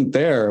 I wasn't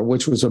there,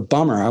 which was a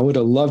bummer. I would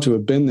have loved to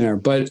have been there,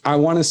 but I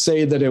want to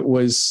say that it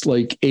was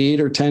like 8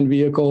 or 10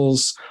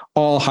 vehicles,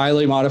 all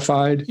highly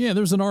modified. Yeah,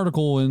 there's an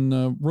article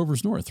in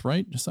Rovers North,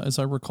 right? As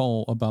I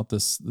recall, about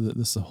this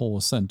whole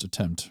ascent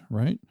attempt,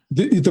 right?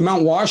 The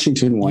Mount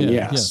Washington one,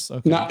 yes.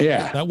 Okay.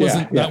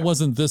 That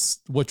wasn't this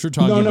what you're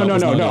talking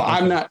about. No.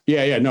 I'm not.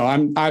 No,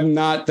 I'm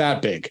not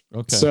that big.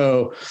 Okay.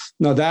 So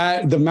no,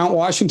 that the Mount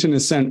Washington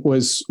ascent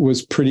was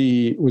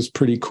pretty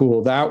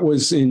cool. That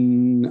was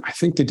I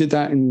think they did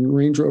that in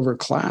Range Rover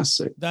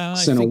Classic. In a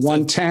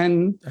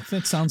 110. I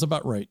think sounds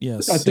about right.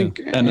 Yes. I think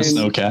and a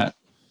Snowcat.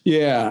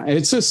 Yeah,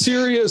 the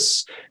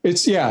Snowcat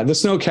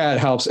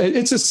helps.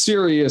 It's a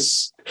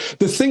serious,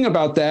 the thing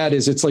about that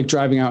is it's like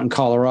driving out in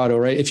Colorado,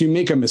 right? If you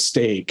make a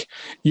mistake,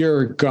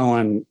 you're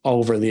going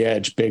over the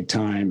edge big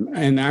time.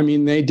 And I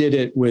mean, they did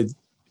it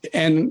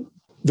and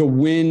the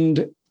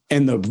wind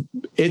and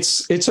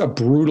it's a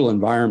brutal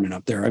environment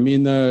up there. I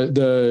mean,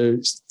 the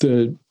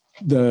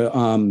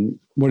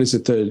what is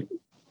it? The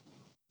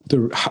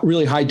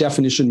really high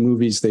definition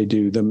movies they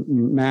do, the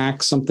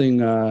Max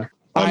something,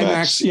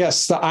 IMAX,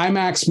 yes, the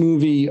IMAX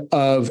movie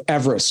of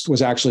Everest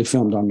was actually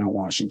filmed on Mount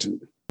Washington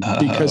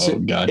because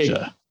it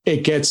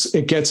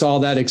gets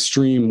all that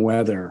extreme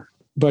weather.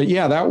 But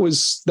yeah, that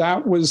was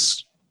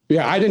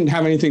I didn't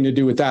have anything to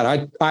do with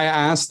that. I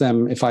asked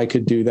them if I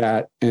could do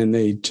that, and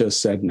they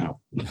just said no.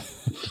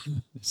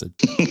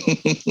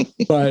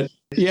 But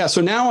yeah,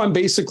 so now I'm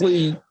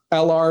basically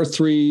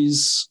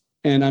LR3s,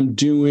 and I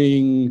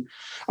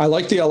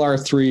like the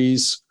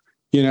LR3s.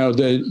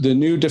 The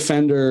new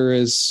Defender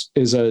is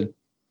a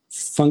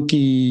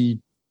funky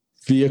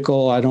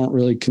vehicle. I don't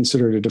really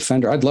consider it a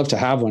Defender. I'd love to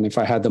have one if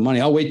I had the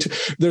money. I'll wait.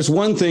 There's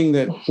one thing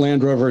that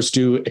Land Rovers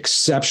do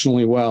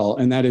exceptionally well,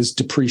 and that is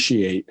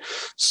depreciate.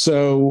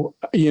 So,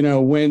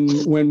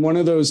 when one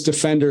of those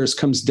Defenders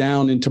comes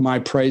down into my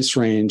price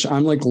range,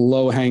 I'm like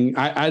low hang.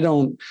 I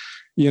don't,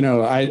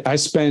 I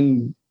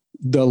spend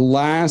the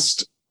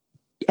last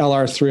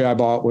LR3 I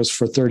bought was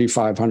for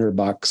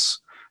 $3,500.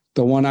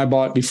 The one I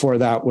bought before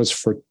that was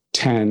for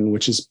 10,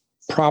 which is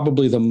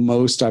probably the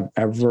most I've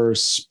ever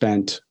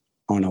spent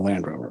on a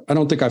Land Rover. I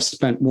don't think I've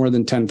spent more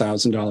than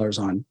 $10,000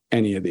 on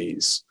any of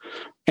these.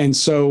 And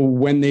so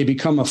when they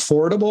become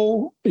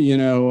affordable,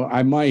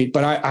 I might,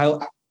 but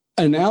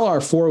an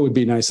LR4 would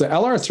be nice. The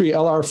LR3,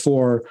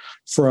 LR4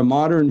 for a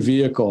modern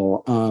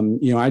vehicle,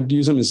 I'd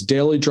use them as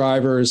daily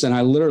drivers, and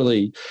I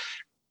literally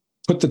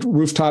put the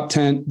rooftop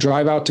tent,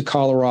 drive out to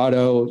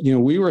Colorado.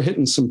 We were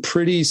hitting some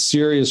pretty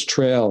serious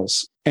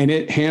trails, and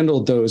it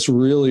handled those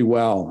really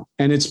well.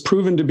 And it's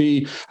proven to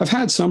be, I've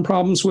had some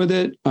problems with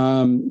it.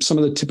 Some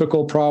of the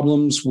typical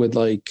problems with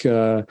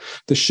the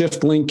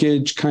shift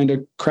linkage kind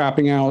of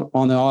crapping out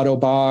on the auto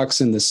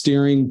box, and the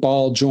steering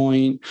ball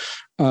joint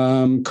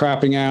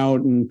crapping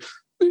out, and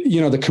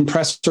the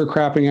compressor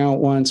crapping out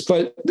once,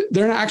 but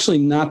they're actually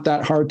not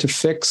that hard to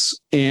fix.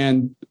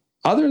 And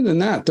other than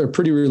that, they're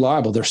pretty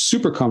reliable. They're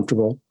super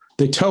comfortable.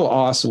 They tow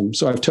awesome.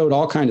 So I've towed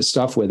all kinds of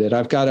stuff with it.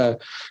 I've got a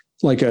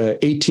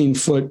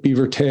 18-foot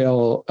beaver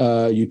tail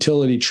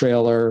utility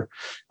trailer,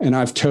 and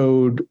I've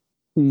towed,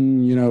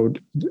 the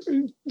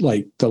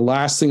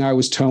last thing I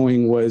was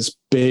towing was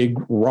big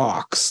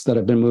rocks that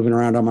have been moving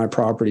around on my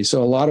property.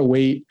 So a lot of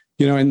weight,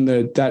 and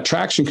that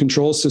traction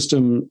control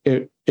system,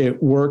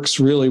 it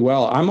works really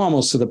well. I'm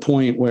almost to the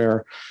point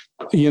where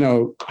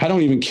I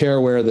don't even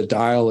care where the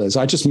dial is.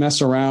 I just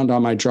mess around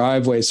on my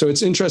driveway. So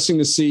it's interesting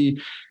to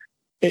see.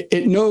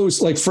 It knows,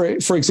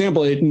 for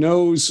example, it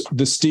knows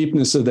the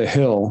steepness of the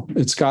hill.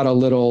 It's got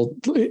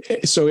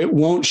so it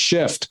won't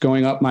shift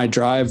going up my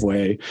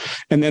driveway.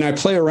 And then I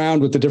play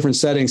around with the different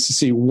settings to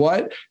see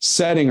what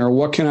setting or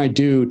what can I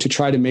do to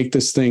try to make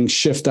this thing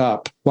shift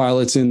up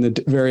while it's in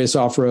the various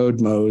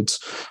off-road modes.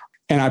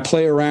 And I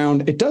play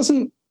around. You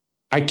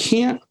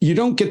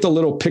don't get the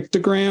little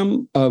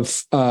pictogram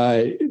of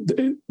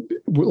the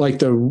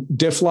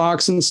diff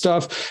locks and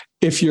stuff.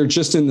 If you're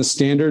just in the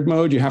standard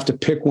mode, you have to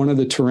pick one of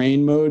the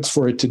terrain modes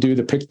for it to do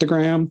the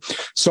pictogram.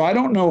 So I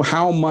don't know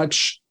how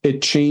much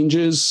it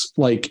changes,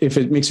 if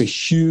it makes a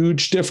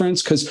huge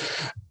difference, because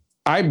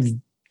I've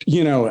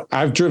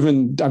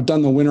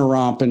done the winter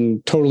romp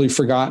and totally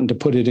forgotten to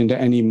put it into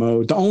any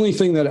mode. The only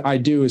thing that I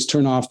do is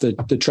turn off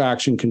the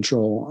traction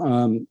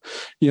control.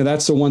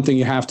 That's the one thing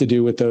you have to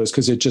do with those,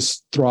 because it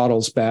just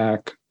throttles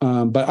back.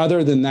 But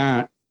other than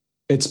that,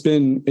 it's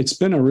been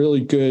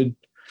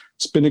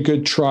a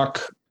good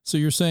truck. So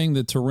you're saying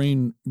that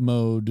terrain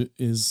mode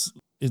it's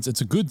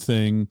a good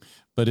thing,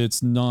 but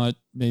it's not,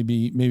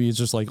 maybe it's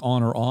just like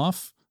on or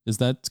off. Is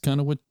that kind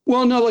of what?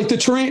 Well, no, the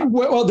terrain.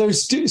 Well,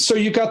 so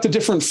you got the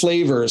different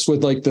flavors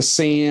with the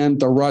sand,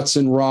 the ruts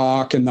and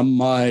rock, and the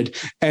mud.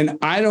 And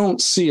I don't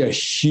see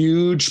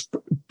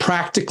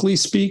practically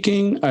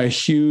speaking, a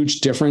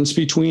huge difference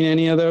between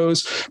any of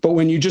those. But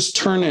when you just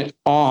turn it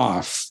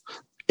off,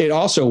 it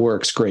also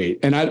works great.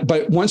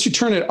 But once you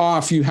turn it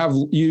off, you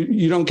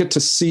don't get to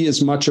see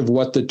as much of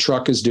what the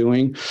truck is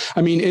doing.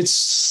 I mean, it's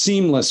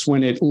seamless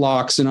when it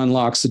locks and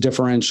unlocks the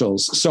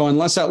differentials. So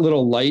unless that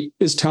little light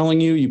is telling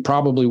you, you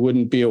probably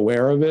wouldn't be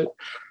aware of it.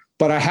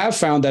 But I have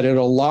found that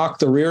it'll lock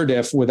the rear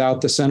diff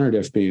without the center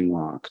diff being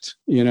locked,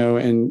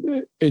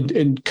 and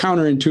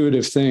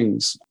counterintuitive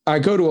things. I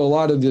go to a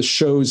lot of the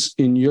shows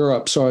in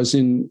Europe. So I was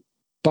in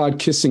Bad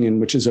Kissingen,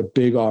 which is a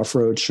big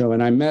off-road show.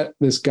 And I met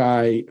this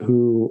guy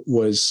who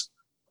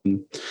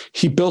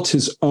he built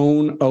his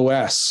own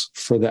OS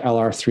for the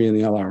LR3 and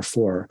the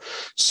LR4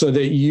 so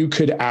that you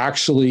could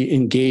actually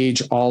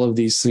engage all of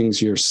these things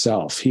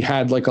yourself. He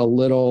had a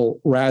little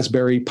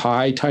Raspberry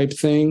Pi type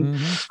thing.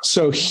 Mm-hmm.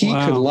 So he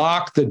could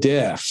lock the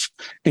diff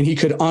and he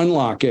could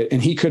unlock it, and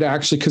he could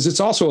actually, because it's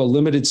also a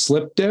limited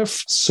slip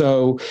diff.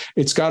 So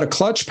it's got a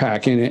clutch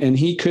pack in it, and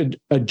he could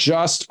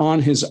adjust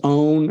on his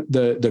own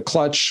the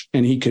clutch,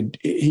 and he could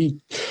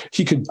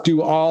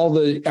do all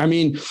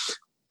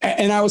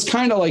and I was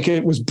kind of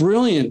it was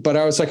brilliant, but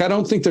I was I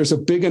don't think there's a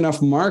big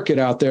enough market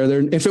out there.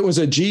 If it was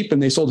a Jeep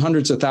and they sold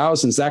hundreds of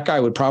thousands, that guy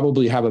would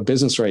probably have a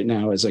business right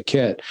now as a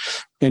kit.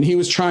 And he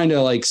was trying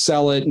to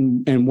sell it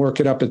and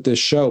work it up at this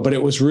show, but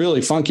it was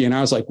really funky. And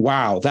I was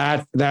wow,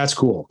 that's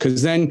cool.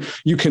 Cause then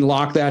you can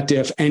lock that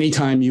diff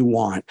anytime you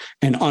want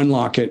and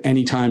unlock it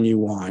anytime you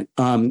want.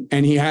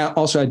 And he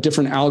also had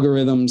different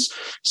algorithms.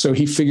 So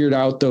he figured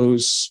out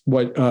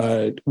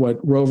what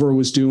Rover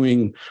was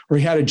doing, or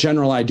he had a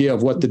general idea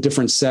of what the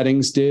different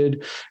settings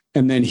did.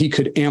 And then he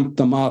could amp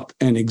them up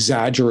and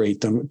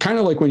exaggerate them. Kind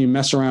of like when you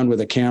mess around with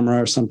a camera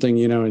or something,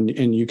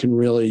 and you can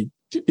really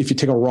if you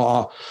take a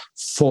raw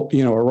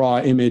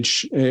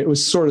image, it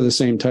was sort of the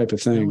same type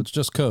of thing. It's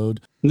just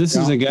code. This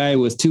is a guy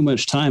with too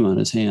much time on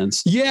his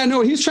hands. Yeah,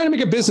 no, he's trying to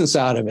make a business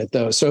out of it,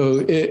 though.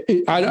 So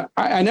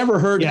I never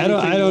heard. Yeah,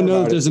 I don't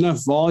know if there's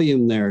enough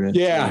volume there.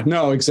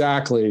 No,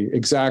 exactly.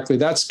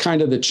 That's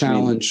kind of the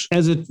challenge.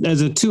 I mean,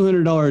 as a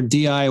 $200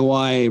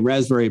 DIY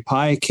Raspberry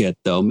Pi kit,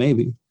 though,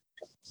 maybe.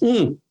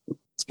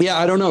 Yeah,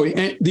 I don't know.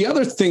 And the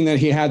other thing that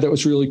he had that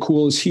was really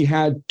cool is he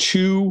had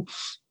 2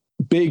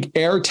 big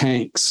air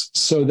tanks,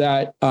 so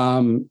that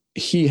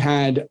he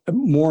had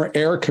more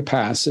air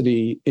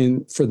capacity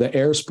for the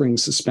air spring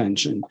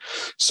suspension.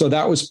 So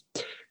that was,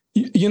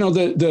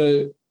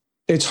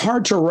 it's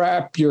hard to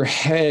wrap your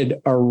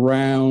head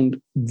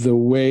around the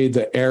way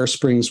the air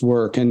springs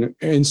work.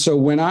 And so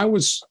when I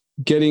was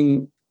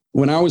learning,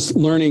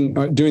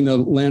 doing the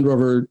Land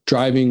Rover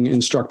driving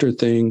instructor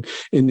thing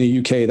in the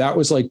UK, that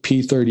was like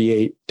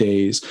P38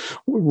 days,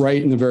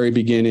 right in the very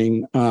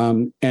beginning.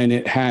 And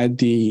it had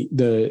the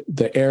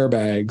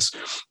airbags,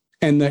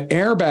 and the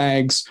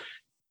airbags.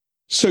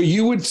 So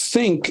you would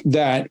think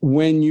that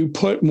when you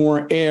put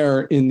more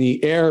air in the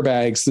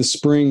airbags, the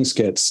springs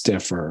get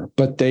stiffer,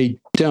 but they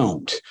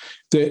don't.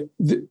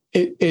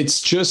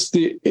 It's just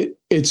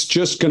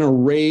going to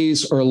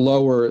raise or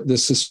lower the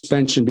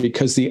suspension,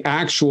 because the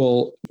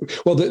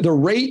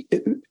rate,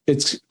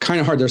 it's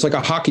kind of hard. There's like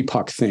a hockey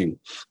puck thing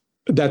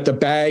that the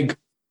bag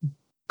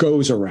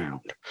goes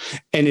around,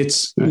 and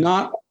it's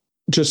not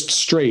just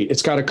straight.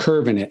 It's got a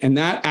curve in it. And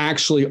that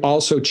actually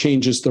also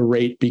changes the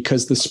rate,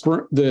 because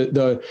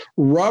the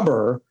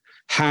rubber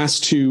has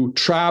to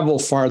travel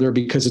farther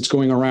because it's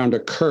going around a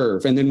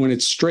curve. And then when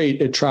it's straight,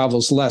 it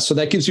travels less. So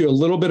that gives you a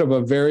little bit of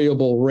a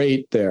variable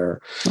rate there.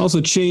 Also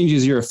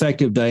changes your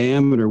effective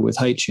diameter with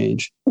height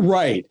change.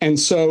 Right. And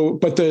so,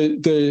 but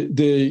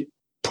the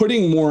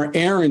putting more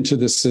air into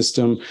the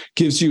system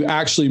gives you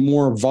actually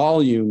more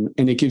volume,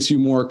 and it gives you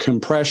more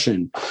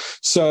compression.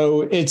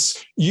 So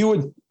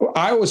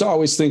I was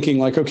always thinking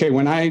like, okay,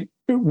 when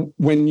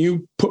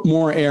you put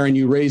more air and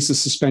you raise the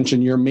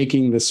suspension, you're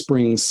making the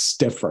springs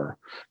stiffer,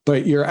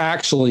 but you're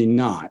actually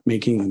not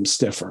making them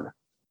stiffer,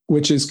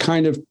 which is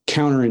kind of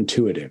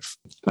counterintuitive.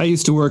 I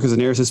used to work as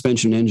an air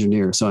suspension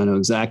engineer, so I know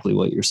exactly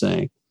what you're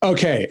saying.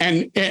 Okay.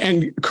 And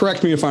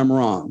correct me if I'm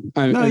wrong.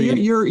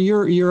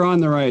 You're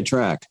on the right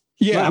track.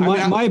 Yeah,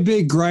 my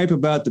big gripe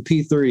about the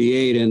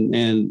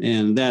P38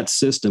 and that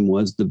system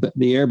was the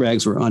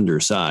airbags were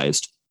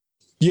undersized.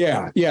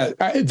 Yeah.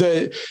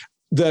 The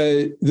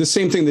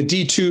same thing. The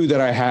D2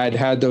 that I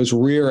had those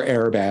rear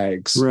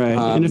airbags, right?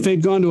 And if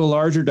they'd gone to a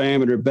larger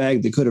diameter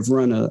bag, they could have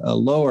run a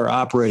lower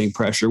operating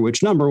pressure,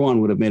 which number one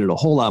would have made it a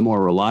whole lot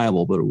more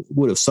reliable, but it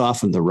would have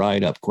softened the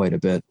ride up quite a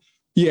bit.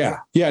 Yeah.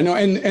 No.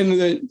 And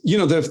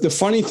the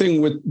funny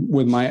thing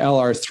with my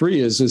LR3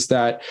 is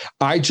that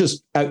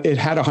it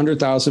had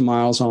 100,000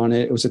 miles on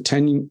it. It was a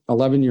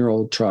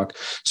 11-year-old truck.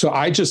 So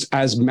I just,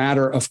 as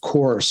matter of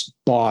course,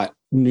 bought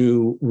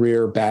new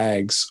rear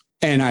bags,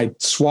 and I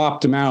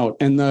swapped them out.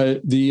 And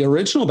the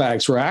original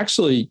bags were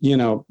actually,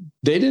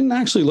 they didn't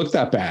actually look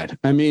that bad.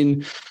 I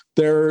mean,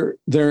 they're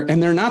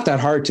not that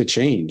hard to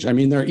change. I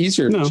mean, they're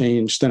easier to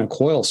change than a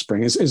coil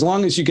spring, as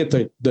long as you get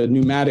the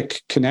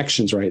pneumatic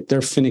connections right.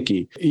 They're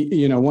finicky.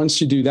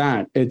 Once you do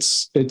that,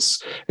 it's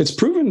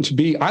proven to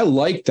be. I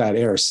like that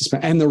air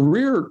suspension, and the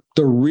rear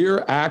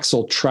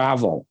axle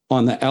travel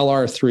on the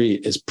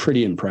LR3 is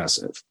pretty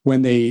impressive.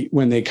 When they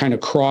kind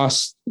of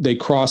cross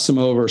them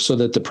over so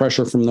that the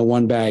pressure from the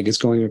one bag is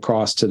going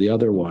across to the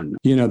other one.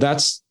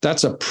 That's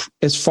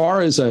as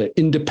far as a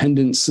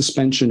independent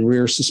suspension,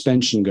 rear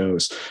suspension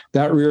goes,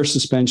 that rear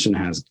suspension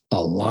has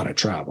a lot of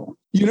travel.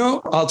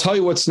 I'll tell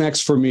you what's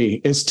next for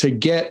me is to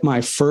get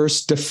my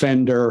first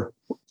Defender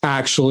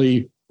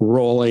actually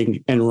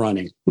rolling and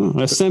running.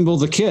 Assemble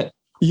the kit.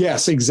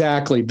 Yes,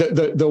 exactly.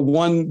 The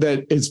one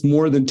that is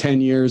more than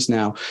 10 years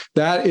now.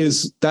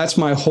 That's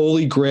my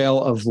holy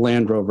grail of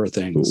Land Rover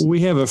things.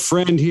 We have a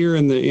friend here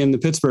in the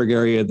Pittsburgh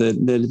area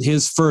that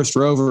his first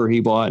Rover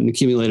he bought and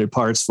accumulated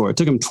parts for. It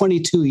took him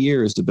 22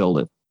 years to build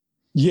it.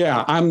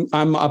 Yeah,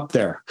 I'm up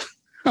there.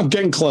 I'm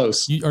getting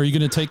close. Are you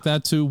going to take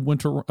that to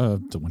Winter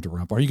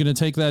Ramp? Are you going to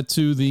take that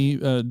to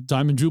the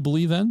Diamond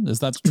Jubilee then? Is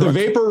that the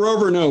Vapor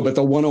Rover? No, but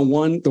the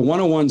 101. The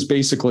 101's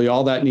basically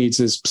all that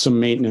needs is some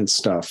maintenance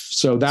stuff.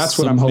 So that's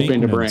what I'm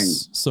hoping to bring.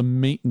 Some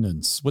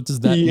maintenance. What does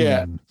that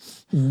mean?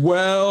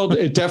 Well,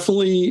 it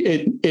definitely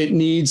it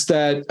needs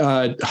that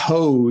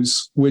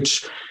hose,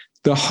 which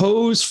the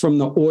hose from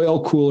the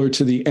oil cooler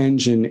to the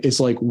engine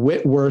is like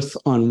Whitworth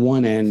on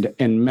one end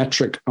and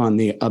metric on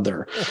the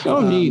other.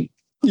 Oh, neat.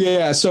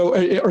 Yeah. So,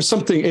 or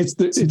something.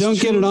 Don't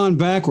get it on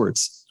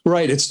backwards.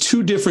 Right. It's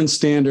 2 different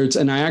standards.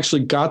 And I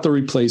actually got the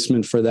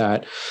replacement for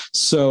that.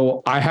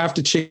 So I have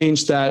to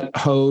change that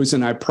hose.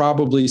 And I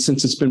probably,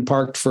 since it's been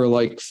parked for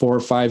like 4 or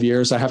 5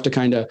 years, I have to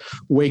kind of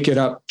wake it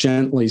up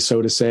gently,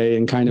 so to say,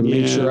 and kind of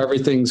make sure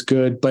everything's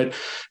good. But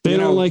they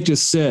don't like to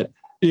sit.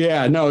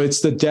 Yeah, no,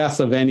 it's the death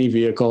of any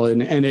vehicle.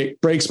 And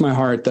it breaks my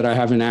heart that I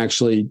haven't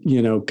actually,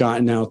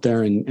 gotten out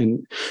there.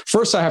 And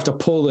first I have to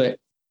pull the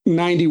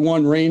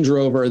 91 Range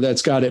Rover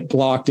that's got it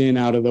blocked in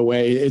out of the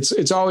way.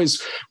 It's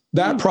always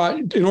that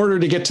in order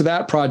to get to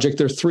that project,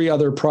 there are 3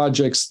 other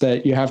projects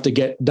that you have to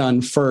get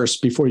done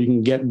first before you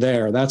can get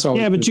there. That's all.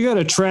 Yeah, but you got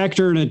a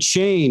tractor and a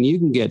chain. You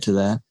can get to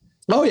that.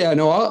 Oh yeah,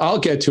 no, I'll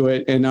get to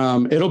it. And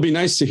it'll be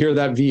nice to hear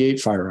that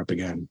V8 fire up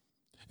again.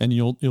 And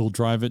you'll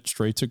drive it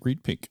straight to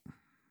Great Peak.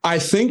 I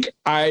think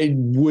I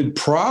would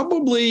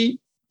probably,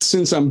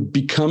 since I'm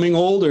becoming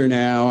older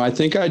now, I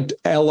think I'd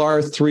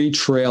LR3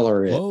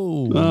 trailer it.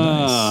 Oh,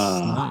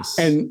 nice.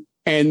 And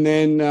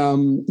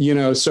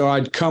then, so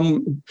I'd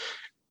come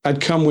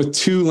with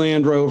 2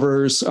 Land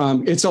Rovers.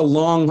 It's a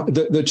long,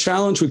 the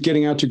challenge with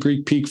getting out to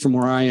Great Peak from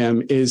where I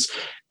am is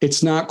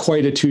it's not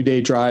quite a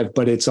 2-day drive,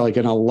 but it's like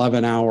an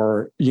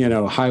 11-hour,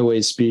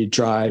 highway speed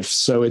drive.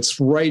 So it's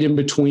right in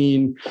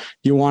between.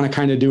 You want to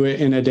kind of do it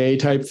in a day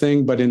type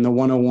thing, but in the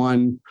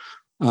 101.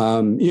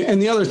 And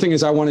the other thing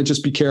is I want to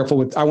just be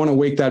careful I want to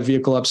wake that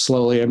vehicle up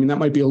slowly. I mean, that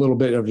might be a little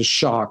bit of a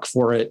shock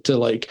for it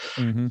to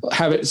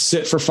have it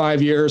sit for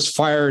 5 years,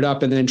 fire it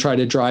up, and then try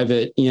to drive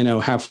it,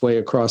 halfway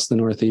across the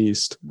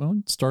Northeast.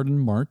 Well, start in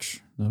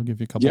March. That'll give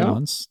you a couple of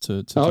months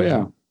to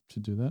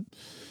do that.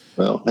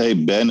 Well, hey,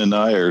 Ben and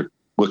I are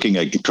looking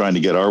at trying to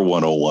get our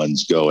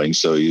 101s going.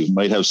 So you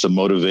might have some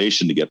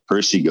motivation to get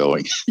Percy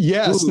going.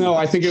 Yes. No,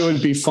 I think it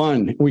would be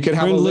fun. We could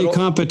have friendly a little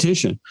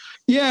competition.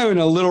 Yeah. And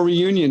a little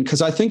reunion.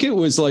 Cause I think it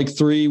was like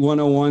 3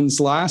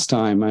 101s last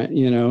time,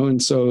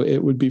 and so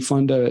it would be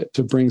fun to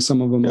bring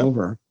some of them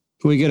over.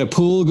 Can we get a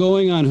pool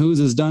going on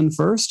whose is done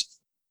first?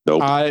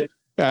 Nope. I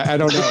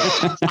don't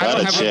know. I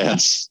don't have a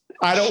chance.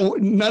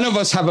 None of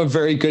us have a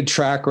very good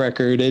track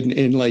record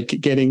in like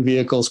getting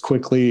vehicles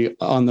quickly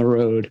on the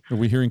road. Are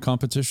we hearing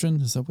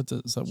competition? Is that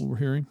what we're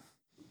hearing?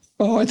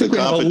 Oh, I think the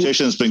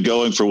competition's been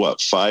going for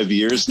 5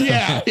 years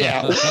now? Yeah.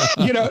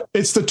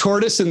 It's the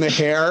tortoise and the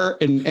hare,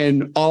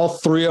 and all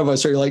 3 of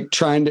us are like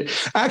trying to.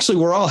 Actually,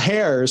 we're all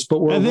hares,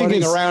 but we're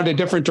running around in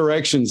different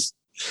directions.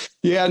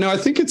 Yeah, no, I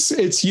think it's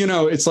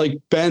like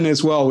Ben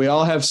as well. We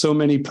all have so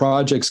many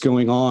projects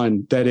going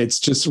on that it's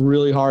just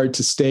really hard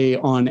to stay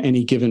on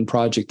any given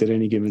project at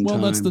any given time.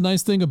 Well, that's the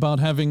nice thing about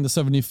having the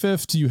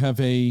 75th.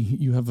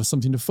 You have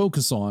something to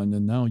focus on,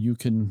 and now you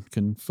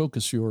can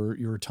focus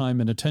your time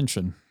and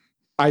attention.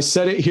 I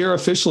said it here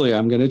officially.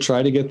 I'm going to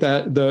try to get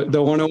the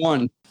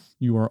 101.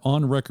 You are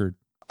on record.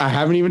 I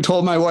haven't even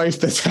told my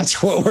wife that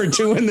that's what we're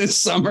doing this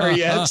summer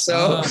yet,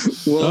 so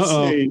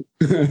we'll see.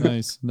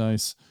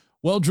 Nice.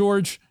 Well,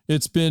 George,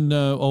 it's been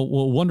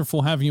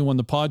wonderful having you on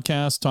the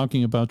podcast,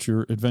 talking about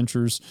your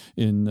adventures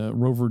in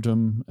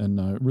Roverdom, and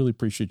I really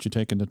appreciate you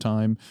taking the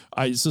time.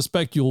 I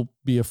suspect you'll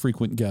be a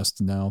frequent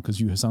guest now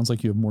because it sounds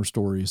like you have more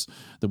stories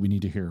that we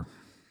need to hear.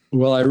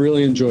 Well, I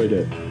really enjoyed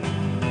it.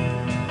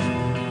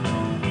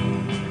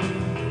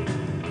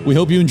 We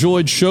hope you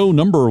enjoyed show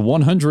number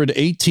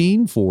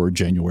 118 for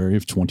January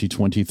of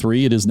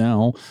 2023. It is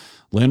now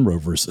Land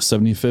Rover's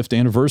 75th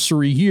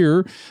anniversary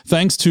year.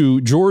 Thanks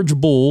to George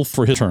Bull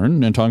for his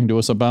turn and talking to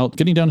us about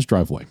getting down his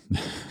driveway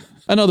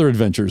and other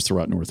adventures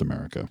throughout North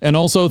America. And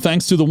also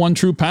thanks to the One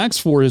True Pax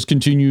for his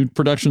continued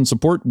production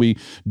support. We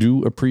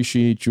do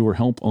appreciate your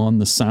help on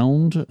the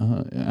sound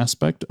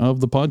aspect of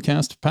the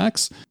podcast,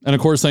 Pax. And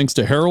of course, thanks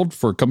to Harold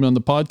for coming on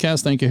the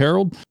podcast. Thank you,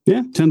 Harold.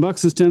 Yeah,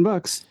 $10 is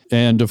 $10.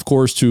 And of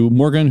course to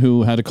Morgan,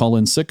 who had to call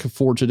in sick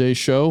for today's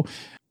show.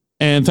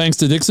 And thanks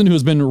to Dixon, who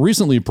has been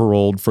recently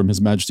paroled from His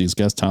Majesty's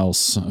Guest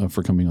House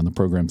for coming on the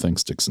program.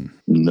 Thanks, Dixon.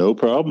 No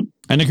problem.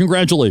 And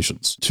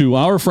congratulations to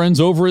our friends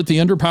over at the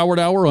Underpowered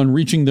Hour on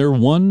reaching their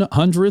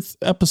 100th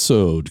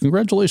episode.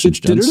 Congratulations,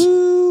 gents.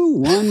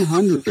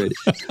 100.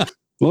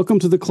 Welcome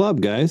to the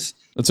club, guys.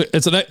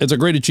 It's a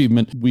great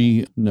achievement.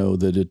 We know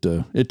that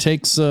it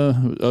takes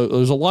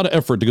there's a lot of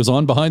effort that goes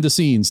on behind the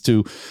scenes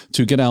to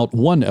get out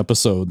one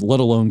episode, let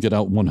alone get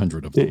out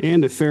 100 of them,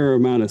 and a fair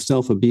amount of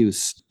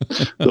self-abuse.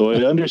 So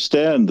I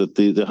understand that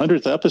the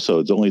 100th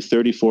episode is only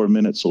 34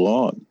 minutes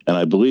long, and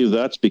I believe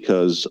that's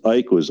because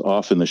Ike was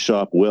off in the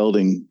shop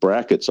welding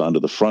brackets onto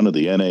the front of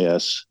the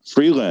NAS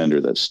Freelander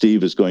that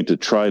Steve is going to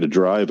try to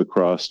drive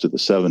across to the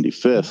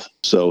 75th,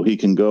 so he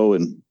can go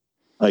and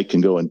I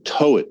can go and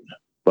tow it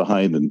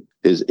behind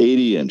his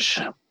 80-inch.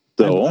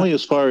 Though only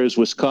as far as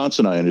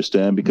Wisconsin, I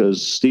understand,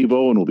 because Steve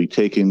Owen will be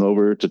taking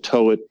over to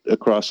tow it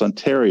across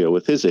Ontario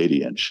with his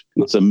 80-inch.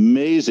 It's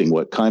amazing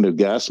what kind of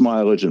gas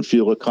mileage and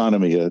fuel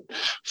economy a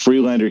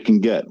Freelander can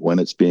get when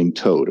it's being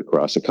towed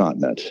across a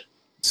continent.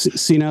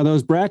 See, now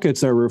those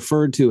brackets are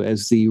referred to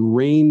as the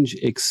range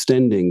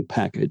extending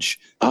package.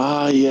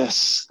 Ah,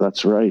 yes,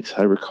 that's right.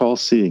 I recall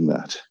seeing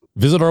that.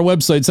 Visit our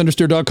website,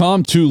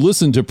 centersteer.com, to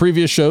listen to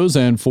previous shows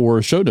and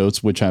for show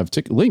notes, which have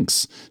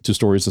links to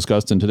stories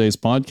discussed in today's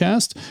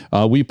podcast.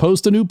 We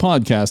post a new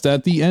podcast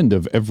at the end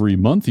of every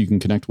month. You can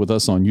connect with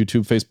us on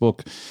YouTube,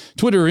 Facebook,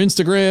 Twitter,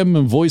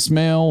 Instagram,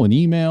 voicemail, and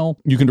email.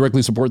 You can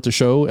directly support the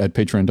show at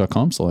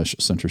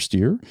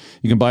patreon.com/centersteer.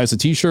 You can buy us a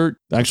t-shirt.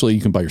 Actually,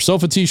 you can buy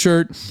yourself a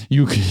t-shirt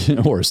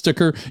or a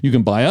sticker. You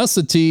can buy us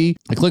a tee.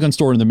 Click on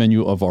store in the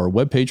menu of our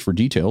webpage for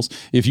details.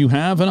 If you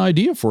have an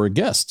idea for a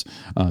guest,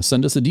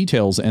 send us the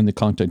details and the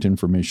contact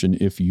information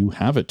if you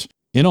have it.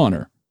 In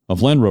honor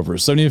of Land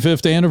Rover's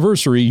 75th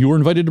anniversary, you are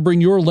invited to bring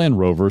your Land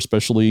Rover,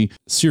 especially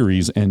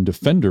Series and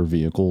Defender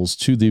vehicles,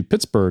 to the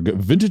Pittsburgh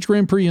Vintage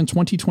Grand Prix in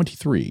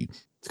 2023.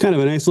 It's kind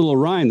of a nice little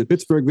rhyme, the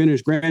Pittsburgh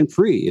Vintage Grand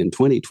Prix in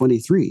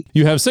 2023.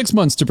 You have 6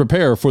 months to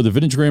prepare for the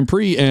Vintage Grand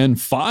Prix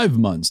and 5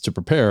 months to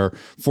prepare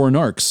for an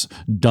ARC's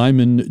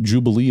Diamond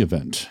Jubilee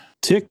event.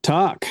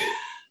 Tick-tock.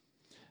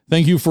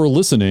 Thank you for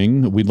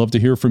listening. We'd love to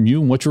hear from you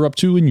and what you're up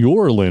to in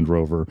your Land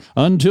Rover.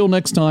 Until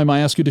next time,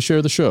 I ask you to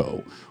share the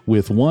show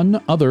with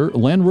one other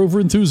Land Rover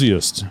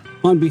enthusiast.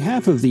 On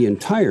behalf of the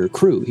entire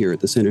crew here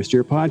at the Center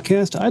Steer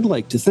Podcast, I'd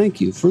like to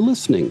thank you for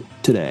listening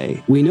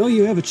today. We know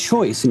you have a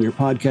choice in your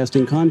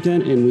podcasting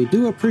content, and we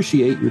do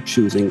appreciate your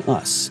choosing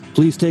us.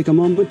 Please take a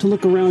moment to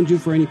look around you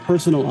for any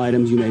personal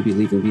items you may be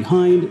leaving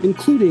behind,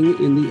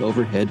 including in the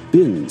overhead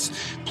bins.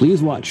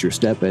 Please watch your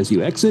step as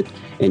you exit,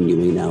 and you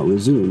may now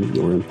resume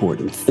your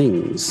important things.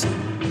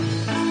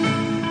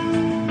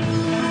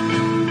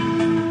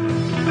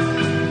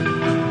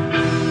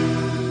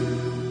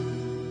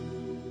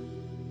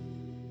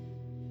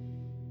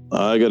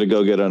 I got to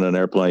go get on an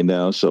airplane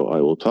now, so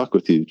I will talk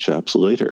with you chaps later.